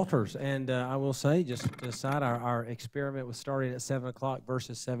 Mr. Salters, and I will say, just to decide, our experiment was starting at 7 o'clock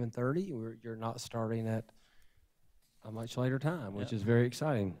versus 7:30. You're not starting at a much later time, which is very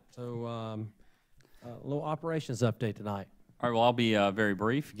exciting. So, a little operations update tonight. All right, well, I'll be very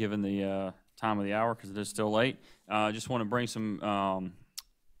brief, given the time of the hour, because it is still late. I just want to bring some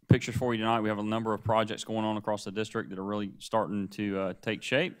pictures for you tonight. We have a number of projects going on across the district that are really starting to take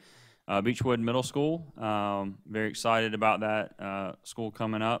shape. Beechwood Middle School, very excited about that school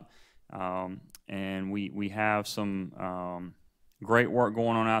coming up. And we have some great work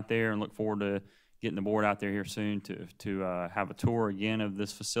going on out there, and look forward to getting the board out there here soon to have a tour again of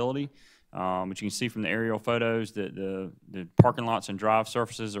this facility. But you can see from the aerial photos that the parking lots and drive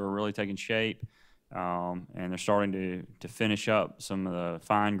surfaces are really taking shape. And they're starting to finish up some of the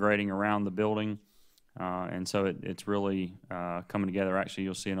fine grading around the building. And so it's really coming together. Actually,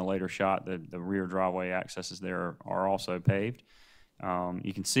 you'll see in a later shot that the rear driveway accesses there are also paved.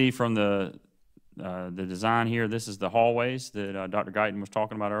 You can see from the design here, this is the hallways that Dr. Guyton was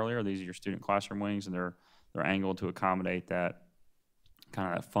talking about earlier. These are your student classroom wings, and they're angled to accommodate that kind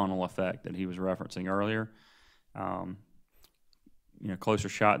of that funnel effect that he was referencing earlier. Closer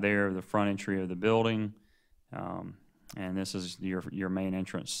shot there of the front entry of the building. And this is your main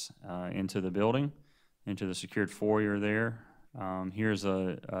entrance into the building, into the secured foyer there. Here's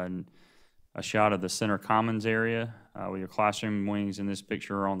a shot of the center commons area with your classroom wings in this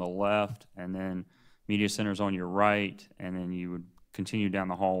picture on the left, and then media centers on your right, and then you would continue down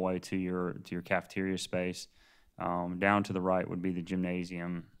the hallway to your cafeteria space. Down to the right would be the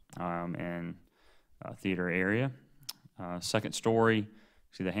gymnasium and theater area. Second story,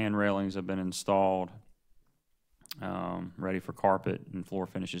 see the hand railings have been installed, ready for carpet and floor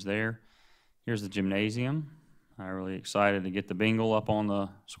finishes there. Here's the gymnasium. I'm really excited to get the bingle up on the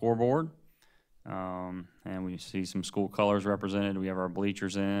scoreboard. And we see some school colors represented. We have our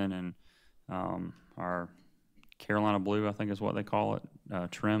bleachers in, and our Carolina blue, I think is what they call it,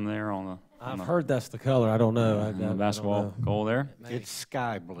 trim there on the... I've heard that's the color. I don't know. The basketball goal there. It's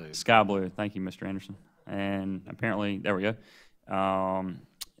sky blue. Sky blue. Thank you, Mr. Anderson. And apparently, there we go.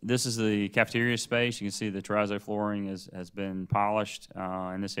 This is the cafeteria space. You can see the terrazzo flooring has been polished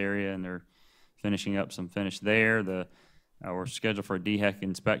in this area, and they're finishing up some finish there. We're scheduled for a DHEC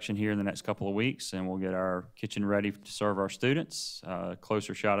inspection here in the next couple of weeks, and we'll get our kitchen ready to serve our students.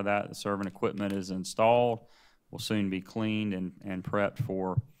 Closer shot of that, the serving equipment is installed. Will soon be cleaned and prepped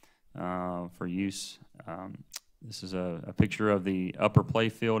for use. This is a picture of the upper play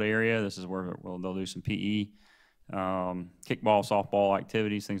field area. This is where they'll do some PE, kickball, softball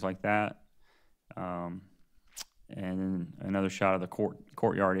activities, things like that. And then another shot of the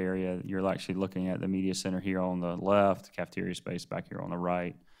courtyard area. You're actually looking at the media center here on the left, cafeteria space back here on the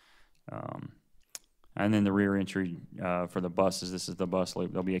right. And then the rear entry for the buses. This is the bus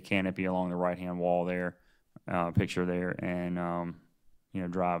loop. There'll be a canopy along the right-hand wall there, picture there, and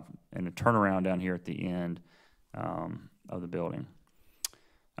drive and a turnaround down here at the end of the building.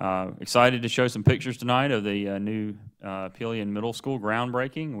 Excited to show some pictures tonight of the new Pelion Middle School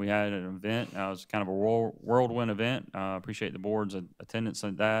groundbreaking. We had an event. It was kind of a whirlwind event. Appreciate the board's attendance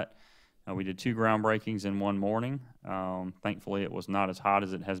at that. We did 2 groundbreakings in one morning. Thankfully, it was not as hot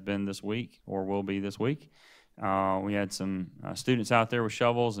as it has been this week or will be this week. We had some students out there with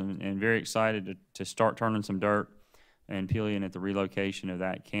shovels and very excited to start turning some dirt and Pelion at the relocation of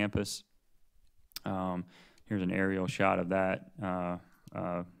that campus. Here's an aerial shot of that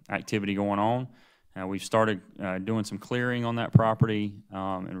activity going on. We've started doing some clearing on that property,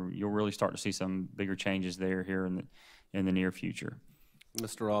 and you'll really start to see some bigger changes there here in the near future.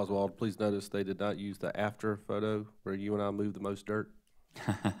 Mr. Oswald, please notice they did not use the after photo where you and I moved the most dirt.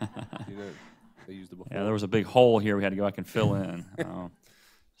 They used the before. Yeah, there was a big hole here we had to go back and fill in.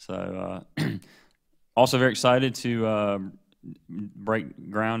 Also very excited to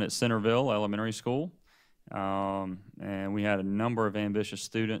break ground at Centerville Elementary School. And we had a number of ambitious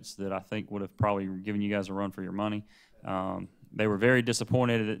students that I think would have probably given you guys a run for your money. They were very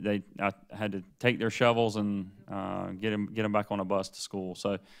disappointed that I had to take their shovels and get them back on a bus to school.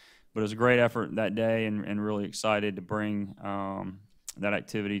 But it was a great effort that day, and really excited to bring that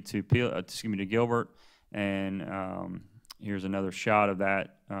activity to Gilbert. And here's another shot of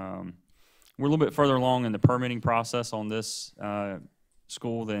that we're a little bit further along in the permitting process on this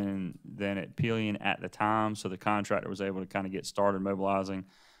school than at Pelion at the time, so the contractor was able to kind of get started mobilizing.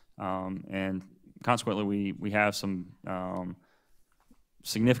 And consequently, we have some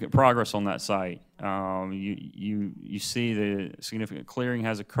significant progress on that site. You see the significant clearing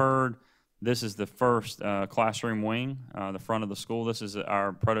has occurred. This is the first classroom wing, the front of the school. This is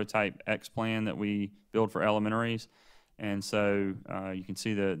our prototype X plan that we build for elementaries. And so you can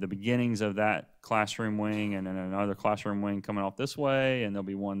see the beginnings of that classroom wing, and then another classroom wing coming off this way, and there'll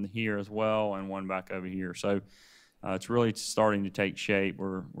be one here as well and one back over here. So it's really starting to take shape.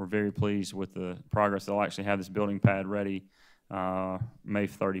 We're very pleased with the progress. They'll actually have this building pad ready May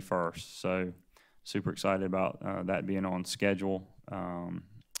 31st. So super excited about that being on schedule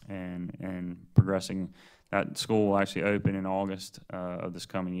and progressing. That school will actually open in August of this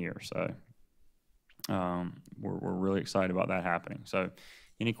coming year. So we're really excited about that happening. So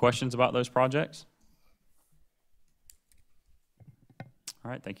any questions about those projects? All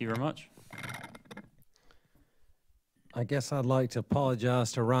right, thank you very much. I guess I'd like to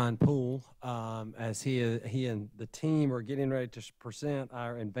apologize to Ryan Poole, as he and the team are getting ready to present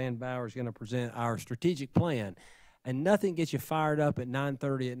and Van Bauer is going to present our strategic plan. And nothing gets you fired up at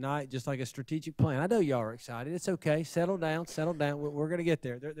 9:30 at night, just like a strategic plan. I know y'all are excited. It's okay. Settle down. Settle down. We're going to get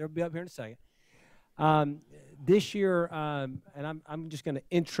there. They'll be up here in a second. This year, and I'm just going to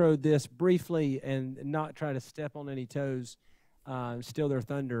intro this briefly and not try to step on any toes, steal their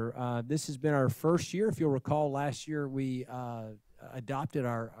thunder. This has been our first year. If you'll recall, last year we adopted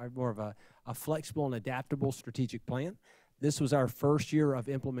our more of a flexible and adaptable strategic plan. This was our first year of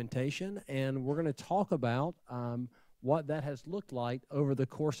implementation, and we're going to talk about what that has looked like over the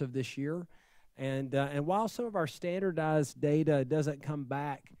course of this year. And while some of our standardized data doesn't come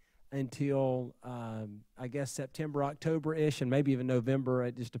back until, I guess, September, October-ish, and maybe even November,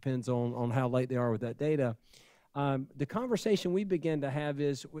 it just depends on how late they are with that data. The conversation we begin to have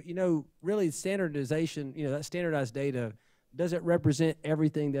is, really standardization, that standardized data doesn't represent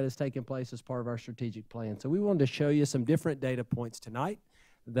everything that has taken place as part of our strategic plan. So we wanted to show you some different data points tonight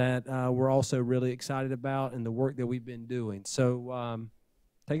that we're also really excited about and the work that we've been doing. So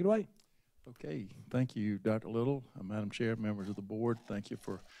take it away. Okay, thank you, Dr. Little, Madam Chair, members of the board. Thank you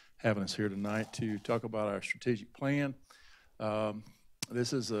for having us here tonight to talk about our strategic plan.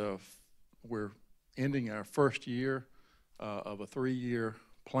 This is we're ending our first year of a 3-year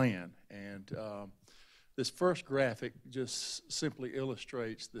plan, and this first graphic just simply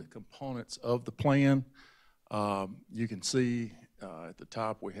illustrates the components of the plan. You can see at the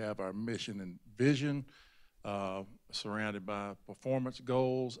top we have our mission and vision, surrounded by performance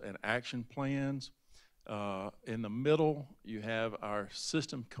goals and action plans. In the middle, you have our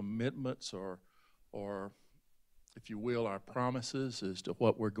system commitments, or if you will, our promises as to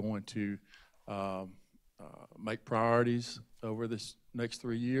what we're going to make priorities over this next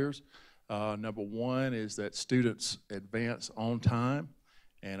 3 years. Number one is that students advance on time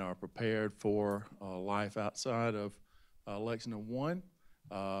and are prepared for life outside of Lexington 1.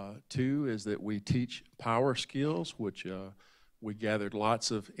 2 is that we teach power skills, which we gathered lots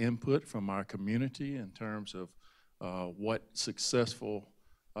of input from our community in terms of what successful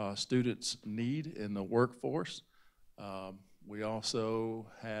students need in the workforce. We also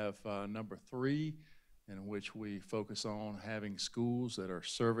have number 3, in which we focus on having schools that are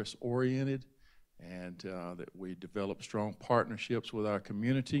service-oriented and that we develop strong partnerships with our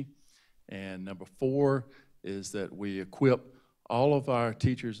community. And number 4 is that we equip all of our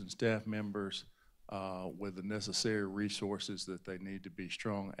teachers and staff members with the necessary resources that they need to be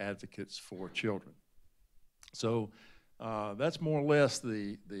strong advocates for children. So that's more or less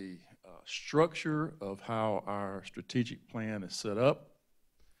the structure of how our strategic plan is set up.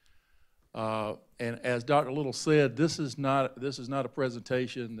 And as Dr. Little said, this is not a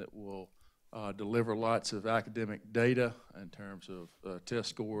presentation that will deliver lots of academic data in terms of test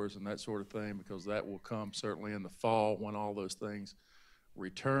scores and that sort of thing, because that will come certainly in the fall when all those things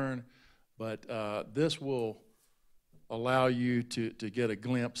return. But this will allow you to get a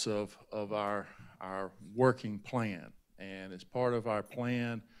glimpse of our working plan. And as part of our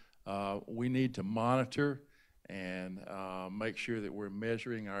plan, we need to monitor and make sure that we're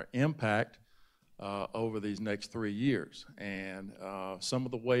measuring our impact over these next 3 years. And some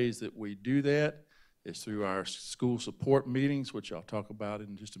of the ways that we do that is through our school support meetings, which I'll talk about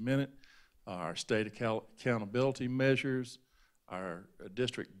in just a minute, our state accountability measures, our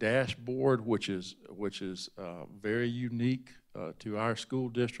district dashboard, which is very unique to our school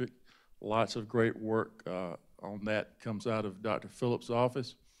district. Lots of great work on that comes out of Dr. Phillips'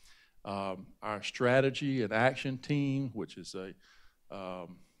 office. Our strategy and action team, which is a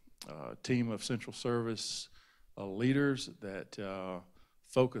team of central service leaders that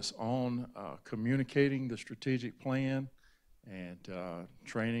focus on communicating the strategic plan and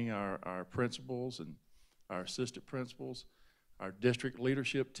training our principals and our assistant principals, our district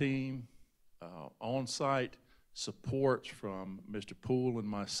leadership team, on-site support from Mr. Poole and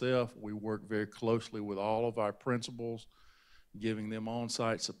myself. We work very closely with all of our principals, giving them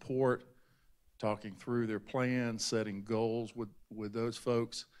on-site support, talking through their plans, setting goals with those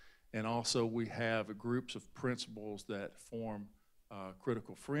folks. And also we have groups of principals that form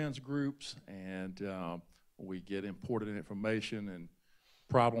critical friends groups, and we get important information and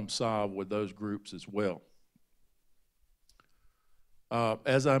problem solve with those groups as well.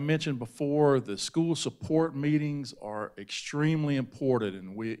 As I mentioned before, the school support meetings are extremely important,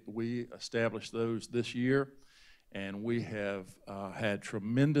 and we established those this year, and we have had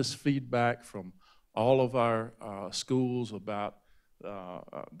tremendous feedback from all of our schools about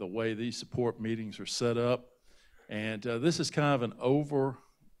the way these support meetings are set up. And this is kind of an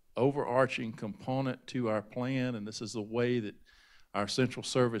overarching component to our plan, and this is the way that our central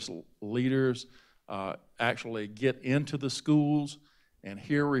service leaders actually get into the schools and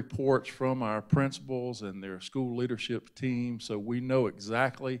hear reports from our principals and their school leadership team, so we know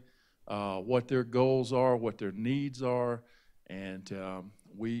exactly what their goals are, what their needs are, and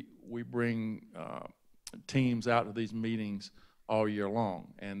we bring teams out to these meetings all year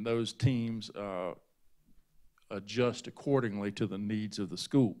long, and those teams adjust accordingly to the needs of the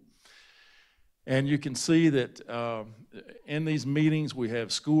school. And you can see that in these meetings we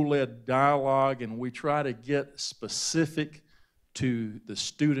have school-led dialogue, and we try to get specific to the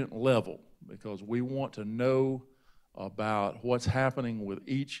student level, because we want to know about what's happening with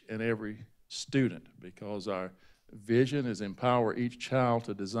each and every student, because our vision is empower each child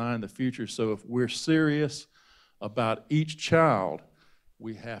to design the future. So if we're serious about each child,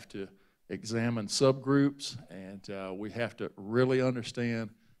 we have to examine subgroups, and we have to really understand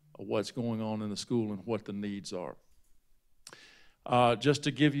what's going on in the school and what the needs are. Just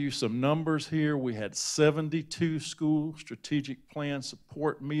to give you some numbers here, we had 72 school strategic plan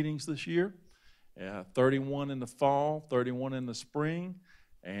support meetings this year, 31 in the fall, 31 in the spring,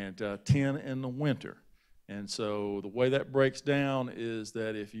 and 10 in the winter. And so the way that breaks down is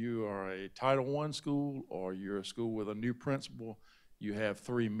that if you are a Title I school or you're a school with a new principal, you have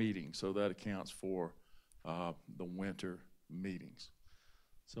 3 meetings. So that accounts for the winter meetings.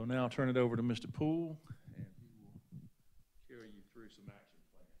 So now I'll turn it over to Mr. Poole, and he will carry you through some action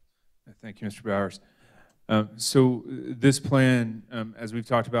plans. Thank you, Mr. Bowers. So this plan, as we've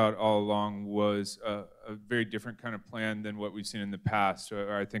talked about all along, was a very different kind of plan than what we've seen in the past.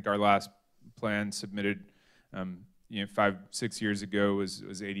 So I think our last plan submitted 5-6 years ago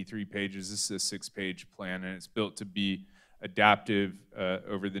was 83 pages. This is a 6-page plan, and it's built to be adaptive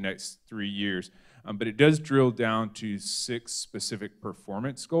over the next 3 years. But it does drill down to 6 specific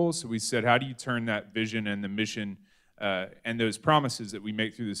performance goals. So we said, how do you turn that vision and the mission and those promises that we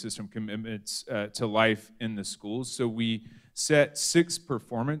make through the system commitments to life in the schools? So we set 6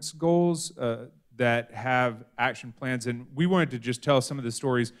 performance goals that have action plans, and we wanted to just tell some of the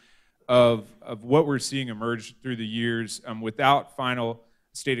stories of what we're seeing emerge through the years without final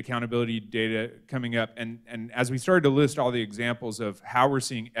state accountability data coming up. And as we started to list all the examples of how we're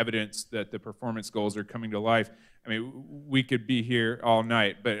seeing evidence that the performance goals are coming to life, I mean, we could be here all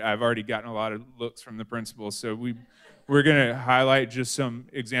night, but I've already gotten a lot of looks from the principals. So we're going to highlight just some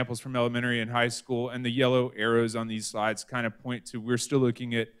examples from elementary and high school, and the yellow arrows on these slides kind of point to we're still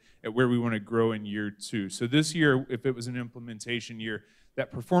looking at where we want to grow in year 2. So this year, if it was an implementation year, that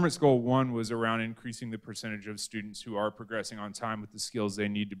performance goal 1 was around increasing the percentage of students who are progressing on time with the skills they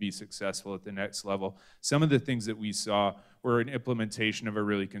need to be successful at the next level. Some of the things that we saw were an implementation of a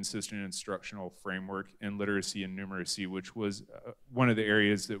really consistent instructional framework in literacy and numeracy, which was one of the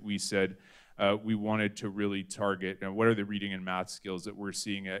areas that we said we wanted to really target. And what are the reading and math skills that we're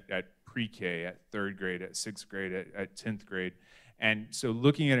seeing at pre-K, at 3rd grade, at 6th grade, at 10th grade? And so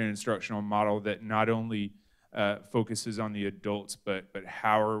looking at an instructional model that not only focuses on the adults, but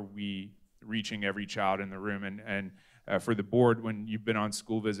how are we reaching every child in the room? And for the board, when you've been on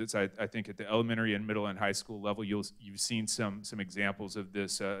school visits, I think at the elementary and middle and high school level, you've seen some examples of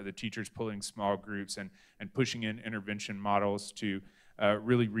this, the teachers pulling small groups and pushing in intervention models to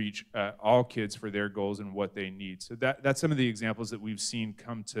really reach all kids for their goals and what they need. So that's some of the examples that we've seen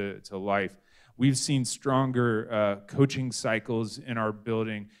come to life. We've seen stronger coaching cycles in our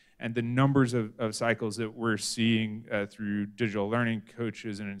building, And the numbers of cycles that we're seeing through digital learning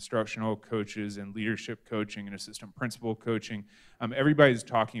coaches and instructional coaches and leadership coaching and assistant principal coaching, everybody's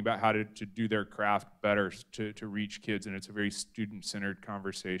talking about how to do their craft better to reach kids, and it's a very student-centered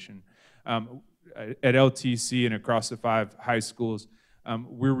conversation. At LTC and across the 5 high schools,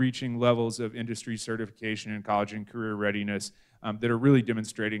 we're reaching levels of industry certification in college and career readiness that are really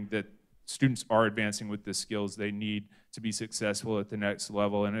demonstrating that students are advancing with the skills they need to be successful at the next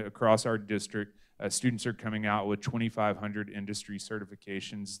level. And across our district, students are coming out with 2,500 industry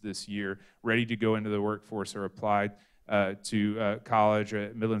certifications this year, ready to go into the workforce or apply to college,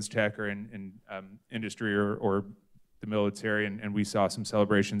 or Midlands Tech, or in industry or the military. And we saw some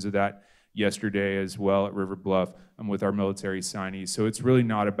celebrations of that yesterday as well at River Bluff with our military signees. So it's really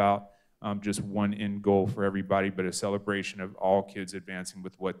not about just one end goal for everybody, but a celebration of all kids advancing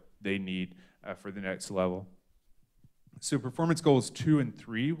with what they need for the next level. So performance goals 2 and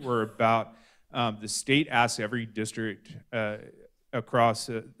 3 were about the state asks every district across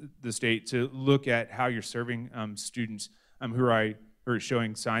the state to look at how you're serving students who are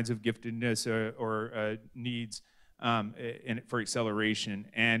showing signs of giftedness or needs for acceleration.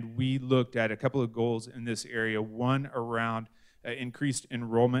 And we looked at a couple of goals in this area, one around increased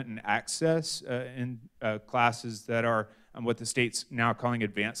enrollment and access in classes that are what the state's now calling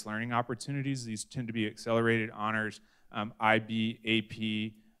advanced learning opportunities. These tend to be accelerated honors, IB,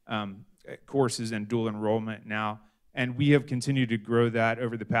 AP courses, and dual enrollment now. And we have continued to grow that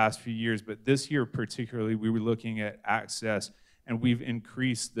over the past few years, but this year particularly, we were looking at access, and we've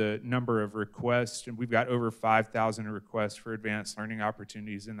increased the number of requests, and we've got over 5,000 requests for advanced learning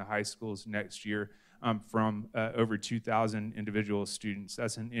opportunities in the high schools next year from over 2,000 individual students.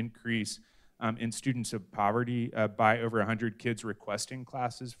 That's an increase in students of poverty by over 100 kids requesting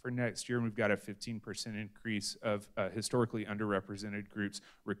classes for next year, and we've got a 15% increase of historically underrepresented groups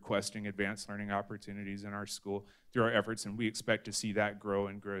requesting advanced learning opportunities in our school through our efforts, and we expect to see that grow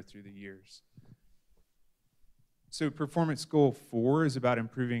and grow through the years. So performance goal 4 is about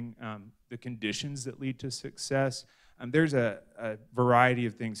improving the conditions that lead to success. There's a variety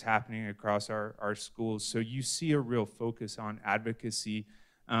of things happening across our schools. So you see a real focus on advocacy.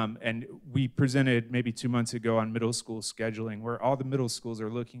 And we presented maybe 2 months ago on middle school scheduling, where all the middle schools are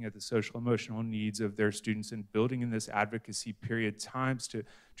looking at the social emotional needs of their students and building in this advocacy period times to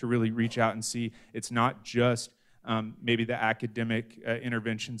really reach out and see it's not just maybe the academic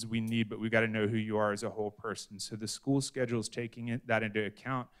interventions we need, but we've got to know who you are as a whole person. So the school schedule is taking that into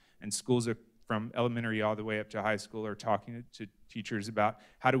account, and schools are from elementary all the way up to high school are talking to teachers about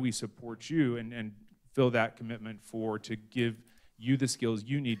how do we support you and fill that commitment to give you the skills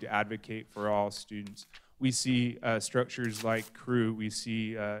you need to advocate for all students. We see structures like CREW, we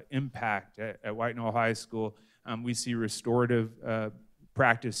see impact at White Knoll High School, we see restorative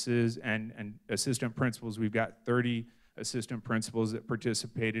practices and assistant principals. We've got 30 assistant principals that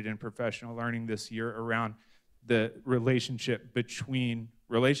participated in professional learning this year around the relationship between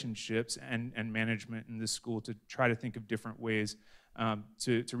relationships and management in the school to try to think of different ways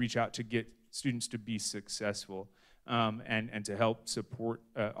to reach out to get students to be successful and to help support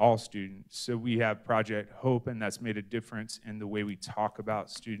all students. So we have Project Hope, and that's made a difference in the way we talk about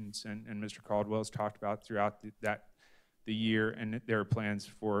students, and Mr. Caldwell's talked about throughout the year, and there are plans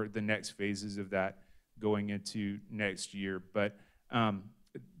for the next phases of that going into next year. But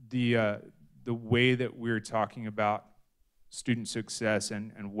the way that we're talking about student success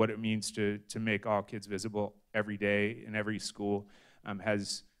and what it means to make all kids visible every day in every school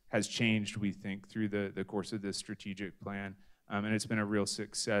has changed, we think, through the course of this strategic plan. And it's been a real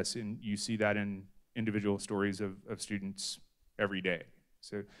success, and you see that in individual stories of students every day.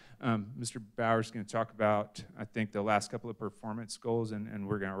 So Mr. Bauer's going to talk about, I think, the last couple of performance goals, and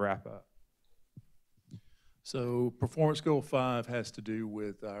we're going to wrap up. So performance goal 5 has to do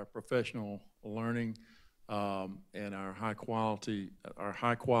with our professional learning and our high quality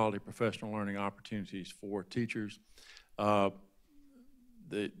professional learning opportunities for teachers.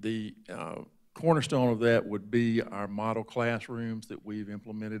 The cornerstone of that would be our model classrooms that we've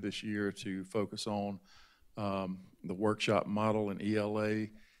implemented this year to focus on the workshop model in ELA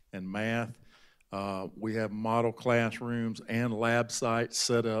and math. We have model classrooms and lab sites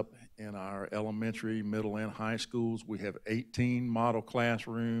set up in our elementary, middle, and high schools. We have 18 model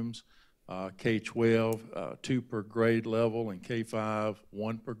classrooms, K-12, 2 per grade level, and K-5,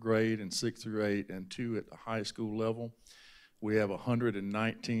 1 per grade, and 6 through 8, and 2 at the high school level. We have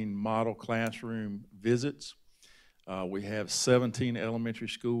 119 model classroom visits. We have 17 elementary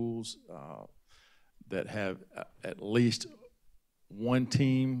schools that have at least one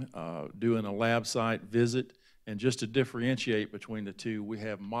team doing a lab site visit, And just to differentiate between the two, we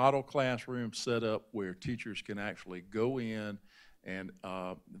have model classrooms set up where teachers can actually go in and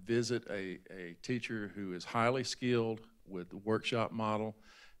visit a teacher who is highly skilled with the workshop model,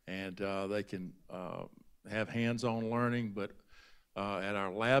 and they can have hands-on learning. But at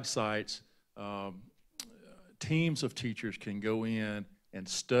our lab sites, teams of teachers can go in and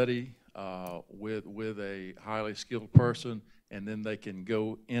study with a highly skilled person, and then they can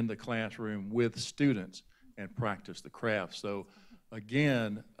go in the classroom with students and practice the craft. So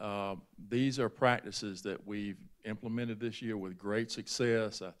again, these are practices that we've implemented this year with great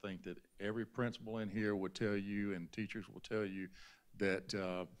success. I think that every principal in here would tell you, and teachers will tell you, that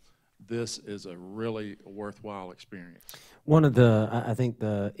this is a really worthwhile experience. One of the, I think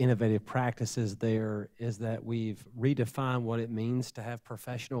the innovative practices there is that we've redefined what it means to have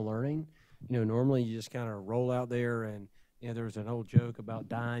professional learning. You know, normally you just kind of roll out there and, you know, there was an old joke about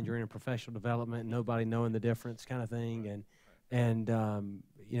dying during a professional development and nobody knowing the difference kind of thing. And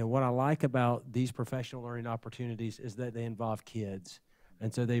you know, what I like about these professional learning opportunities is that they involve kids.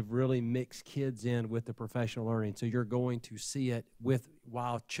 And so they've really mixed kids in with the professional learning. So you're going to see it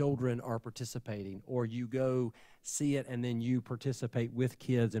while children are participating, or you go see it and then you participate with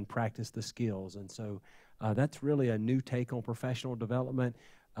kids and practice the skills. And so that's really a new take on professional development.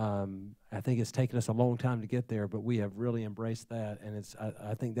 I think it's taken us a long time to get there, but we have really embraced that. And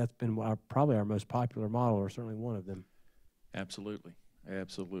I think that's been probably our most popular model, or certainly one of them. Absolutely,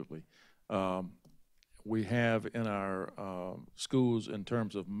 absolutely. We have in our schools, in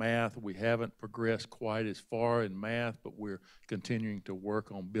terms of math, we haven't progressed quite as far in math, but we're continuing to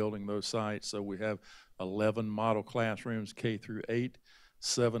work on building those sites. So we have 11 model classrooms, K through 8,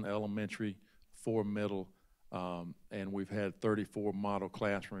 7 elementary, 4 middle, and we've had 34 model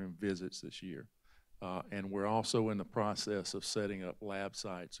classroom visits this year. And we're also in the process of setting up lab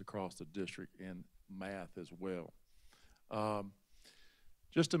sites across the district in math as well.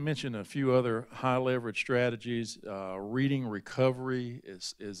 Just to mention a few other high leverage strategies, reading recovery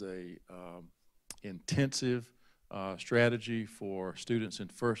is a intensive strategy for students in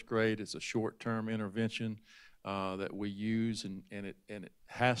first grade. It's a short-term intervention that we use, and it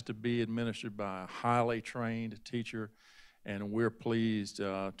has to be administered by a highly trained teacher. And we're pleased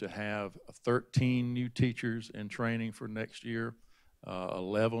to have 13 new teachers in training for next year.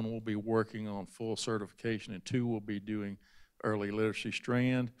 11 will be working on full certification, and 2 will be doing early literacy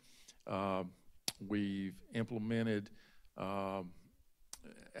strand. We've implemented at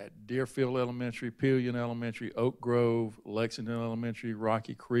Deerfield Elementary, Pillion Elementary, Oak Grove, Lexington Elementary,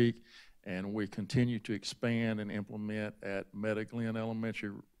 Rocky Creek, and we continue to expand and implement at Meta Glen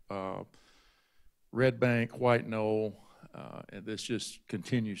Elementary, Red Bank, White Knoll, and this just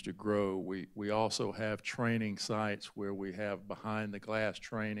continues to grow. We also have training sites where we have behind the glass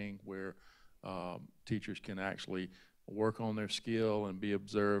training where teachers can actually work on their skill and be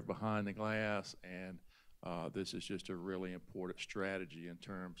observed behind the glass, and this is just a really important strategy in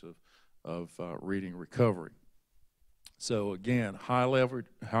terms of reading recovery. So again, high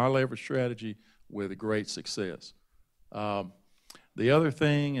leverage strategy with a great success. The other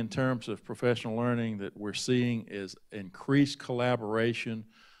thing in terms of professional learning that we're seeing is increased collaboration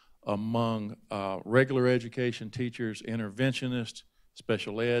among regular education teachers, interventionists,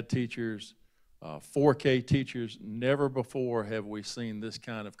 special ed teachers, 4K teachers. Never before have we seen this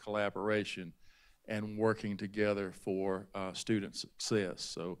kind of collaboration and working together for student success.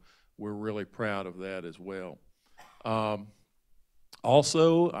 So we're really proud of that as well.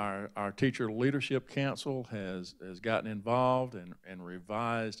 Also, our Teacher Leadership Council has gotten involved and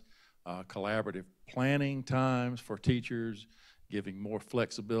revised collaborative planning times for teachers, giving more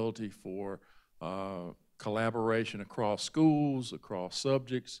flexibility for collaboration across schools, across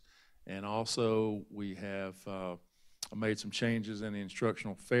subjects. And also, we have made some changes in the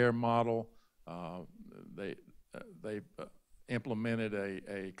instructional fair model. They implemented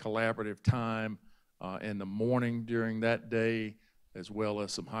a collaborative time in the morning during that day, as well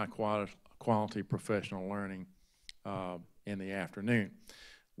as some high quality professional learning in the afternoon.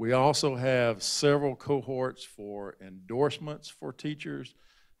 We also have several cohorts for endorsements for teachers.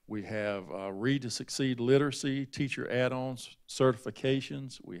 We have Read to Succeed Literacy, teacher add-ons,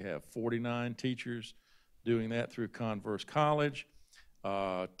 certifications. We have 49 teachers doing that through Converse College.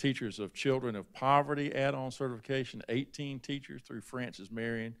 Teachers of Children of Poverty add-on certification, 18 teachers through Francis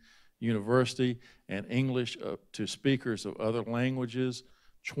Marion University, and English to speakers of other languages,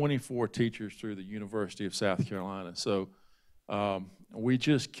 24 teachers through the University of South Carolina. So we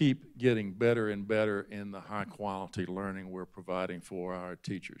just keep getting better and better in the high quality learning we're providing for our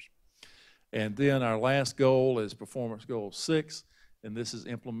teachers. And then our last goal is Performance Goal 6, and this is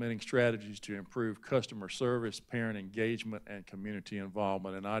implementing strategies to improve customer service, parent engagement, and community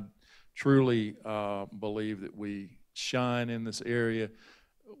involvement. And I truly believe that we shine in this area.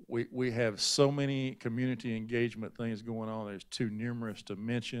 We have so many community engagement things going on. There's too numerous to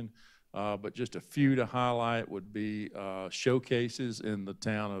mention, but just a few to highlight would be showcases in the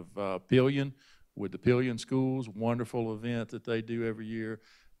town of Pillion with the Pillion Schools, wonderful event that they do every year.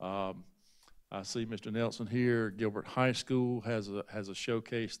 I see Mr. Nelson here. Gilbert High School has a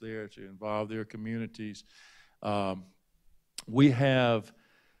showcase there to involve their communities. We have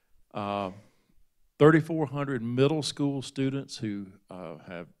 3,400 middle school students who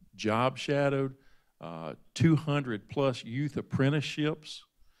have job shadowed, 200 plus youth apprenticeships.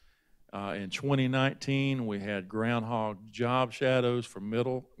 In 2019, we had groundhog job shadows for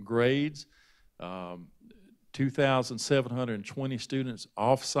middle grades, 2,720 students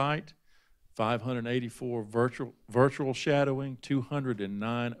off-site, 584 virtual shadowing,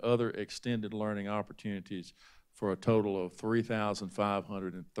 209 other extended learning opportunities for a total of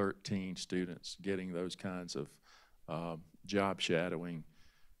 3,513 students getting those kinds of job shadowing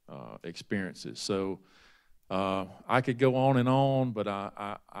experiences. So I could go on, but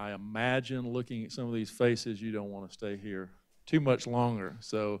I imagine looking at some of these faces, you don't want to stay here too much longer.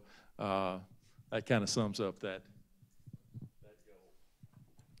 So that kind of sums up that goal.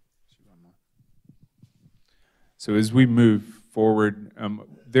 So as we move forward,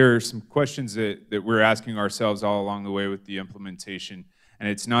 there are some questions that we're asking ourselves all along the way with the implementation. And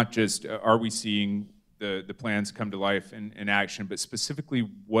it's not just, are we seeing the plans come to life in action, but specifically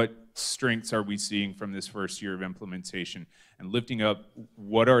what strengths are we seeing from this first year of implementation? And lifting up,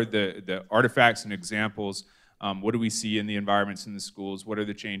 what are the artifacts and examples? What do we see in the environments in the schools? What are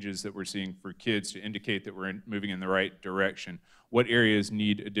the changes that we're seeing for kids to indicate that we're moving in the right direction? What areas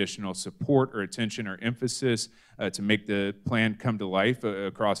need additional support or attention or emphasis to make the plan come to life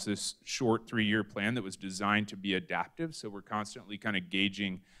across this short 3-year plan that was designed to be adaptive? So we're constantly kind of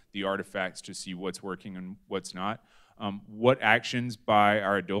gauging the artifacts to see what's working and what's not. What actions by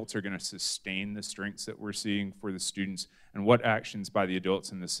our adults are going to sustain the strengths that we're seeing for the students, and what actions by the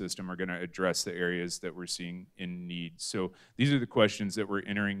adults in the system are going to address the areas that we're seeing in need. So these are the questions that we're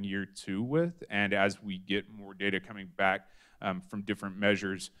entering year 2 with, and as we get more data coming back from different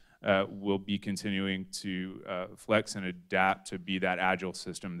measures, we'll be continuing to flex and adapt to be that agile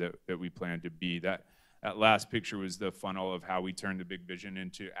system that we plan to be. That last picture was the funnel of how we turn the big vision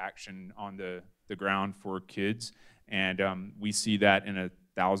into action on the ground for kids. And we see that in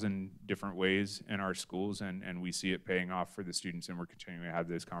 1,000 different ways in our schools, and we see it paying off for the students, and we're continuing to have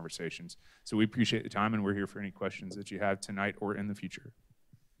those conversations. So we appreciate the time, and we're here for any questions that you have tonight or in the future.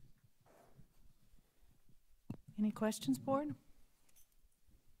 Any questions, board?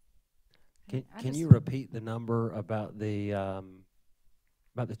 Can you repeat the number about the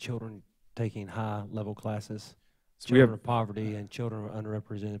children taking high-level classes? So children of poverty and children of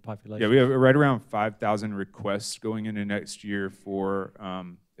underrepresented populations? Yeah, we have right around 5,000 requests going into next year for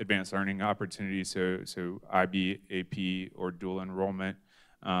advanced learning opportunities, so IB, AP, or dual enrollment.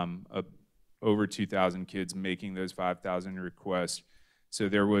 Over 2,000 kids making those 5,000 requests. So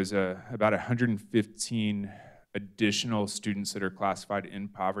there was about 115 additional students that are classified in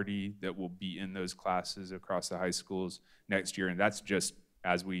poverty that will be in those classes across the high schools next year, and that's just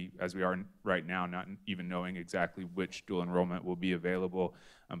as we are right now, not even knowing exactly which dual enrollment will be available,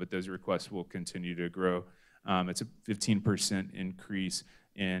 but those requests will continue to grow. It's a 15% increase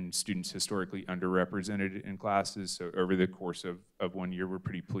in students historically underrepresented in classes. So over the course of 1 year, we're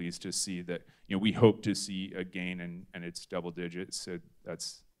pretty pleased to see that, we hope to see a gain and it's double digits. So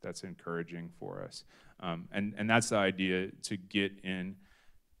that's encouraging for us. And that's the idea, to get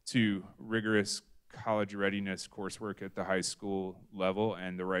into rigorous college readiness coursework at the high school level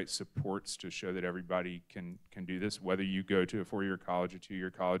and the right supports to show that everybody can do this, whether you go to a 4-year college, a 2-year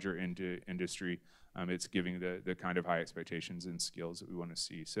college, or into industry. It's giving the kind of high expectations and skills that we want to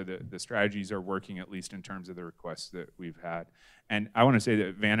see. So the strategies are working, at least in terms of the requests that we've had. And I want to say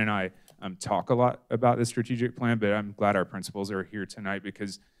that Van and I talk a lot about the strategic plan, but I'm glad our principals are here tonight,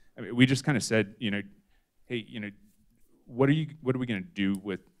 because we just kind of said, hey, what are we going to do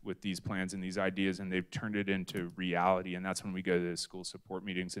with these plans and these ideas? And they've turned it into reality. And that's when we go to the school support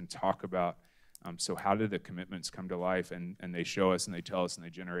meetings and talk about, so how do the commitments come to life? And they show us and they tell us and they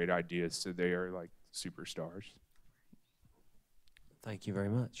generate ideas. So they are like superstars. Thank you very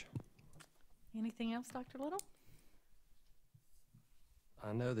much. Anything else, Dr. Little?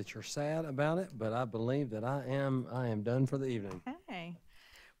 I know that you're sad about it, but I believe that I am done for the evening. Okay.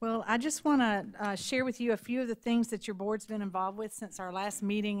 Well, I just want to share with you a few of the things that your board's been involved with since our last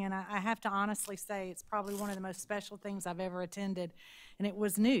meeting, and I have to honestly say it's probably one of the most special things I've ever attended, and it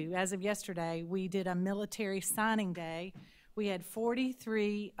was new. As of yesterday, we did a military signing day. We had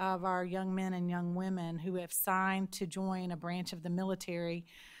 43 of our young men and young women who have signed to join a branch of the military.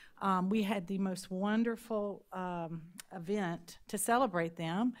 We had the most wonderful event to celebrate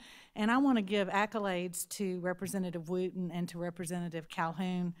them, and I want to give accolades to Representative Wooten and to Representative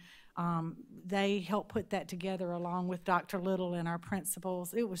Calhoun. They helped put that together along with Dr. Little and our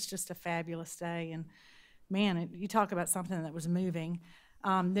principals. It was just a fabulous day, and man, you talk about something that was moving.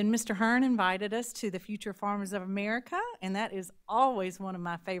 Then Mr. Hearn invited us to the Future Farmers of America, and that is always one of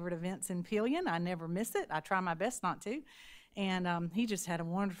my favorite events in Pillion. I never miss it. I try my best not to. And he just had a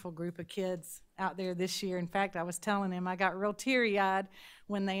wonderful group of kids out there this year. In fact, I was telling him I got real teary-eyed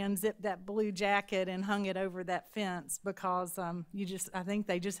when they unzipped that blue jacket and hung it over that fence because I think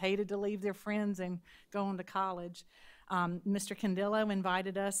they just hated to leave their friends and go on to college. Mr. Candillo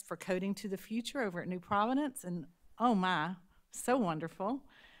invited us for Coding to the Future over at New Providence, and oh my, so wonderful.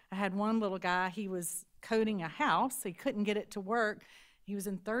 I had one little guy, he was coding a house. He couldn't get it to work. He was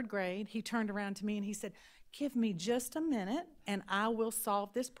in 3rd grade. He turned around to me and he said, "Give me just a minute and I will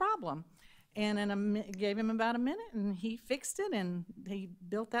solve this problem." And in gave him about a minute and he fixed it and he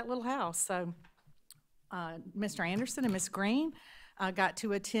built that little house. So Mr. Anderson and Miss Green got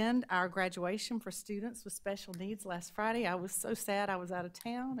to attend our graduation for students with special needs last Friday. I was so sad I was out of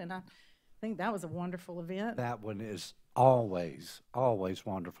town, and I think that was a wonderful event. That one is always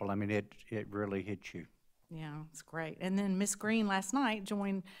wonderful. I mean, it really hits you. Yeah, it's great. And then Miss Green last night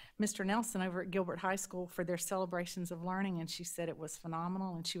joined Mr. Nelson over at Gilbert High School for their celebrations of learning, and she said it was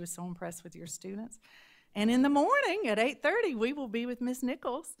phenomenal, and she was so impressed with your students. And in the morning at 8:30, we will be with Miss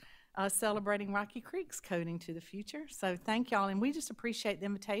Nichols celebrating Rocky Creek's Coding to the Future. So thank y'all, and we just appreciate the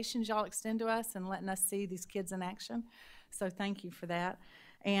invitations y'all extend to us and letting us see these kids in action. So thank you for that.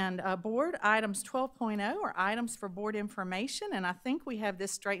 And board items 12.0 are items for board information, and I think we have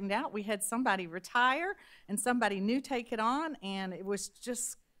this straightened out. We had somebody retire and somebody new take it on, and it was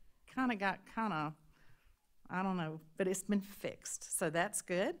just I don't know, but it's been fixed, so that's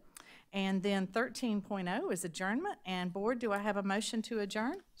good. And then 13.0 is adjournment, and board, do I have a motion to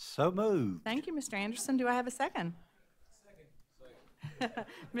adjourn? So moved. Thank you, Mr. Anderson. Do I have a second? Second.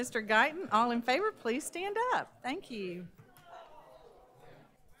 Mr. Guyton, all in favor, please stand up. Thank you.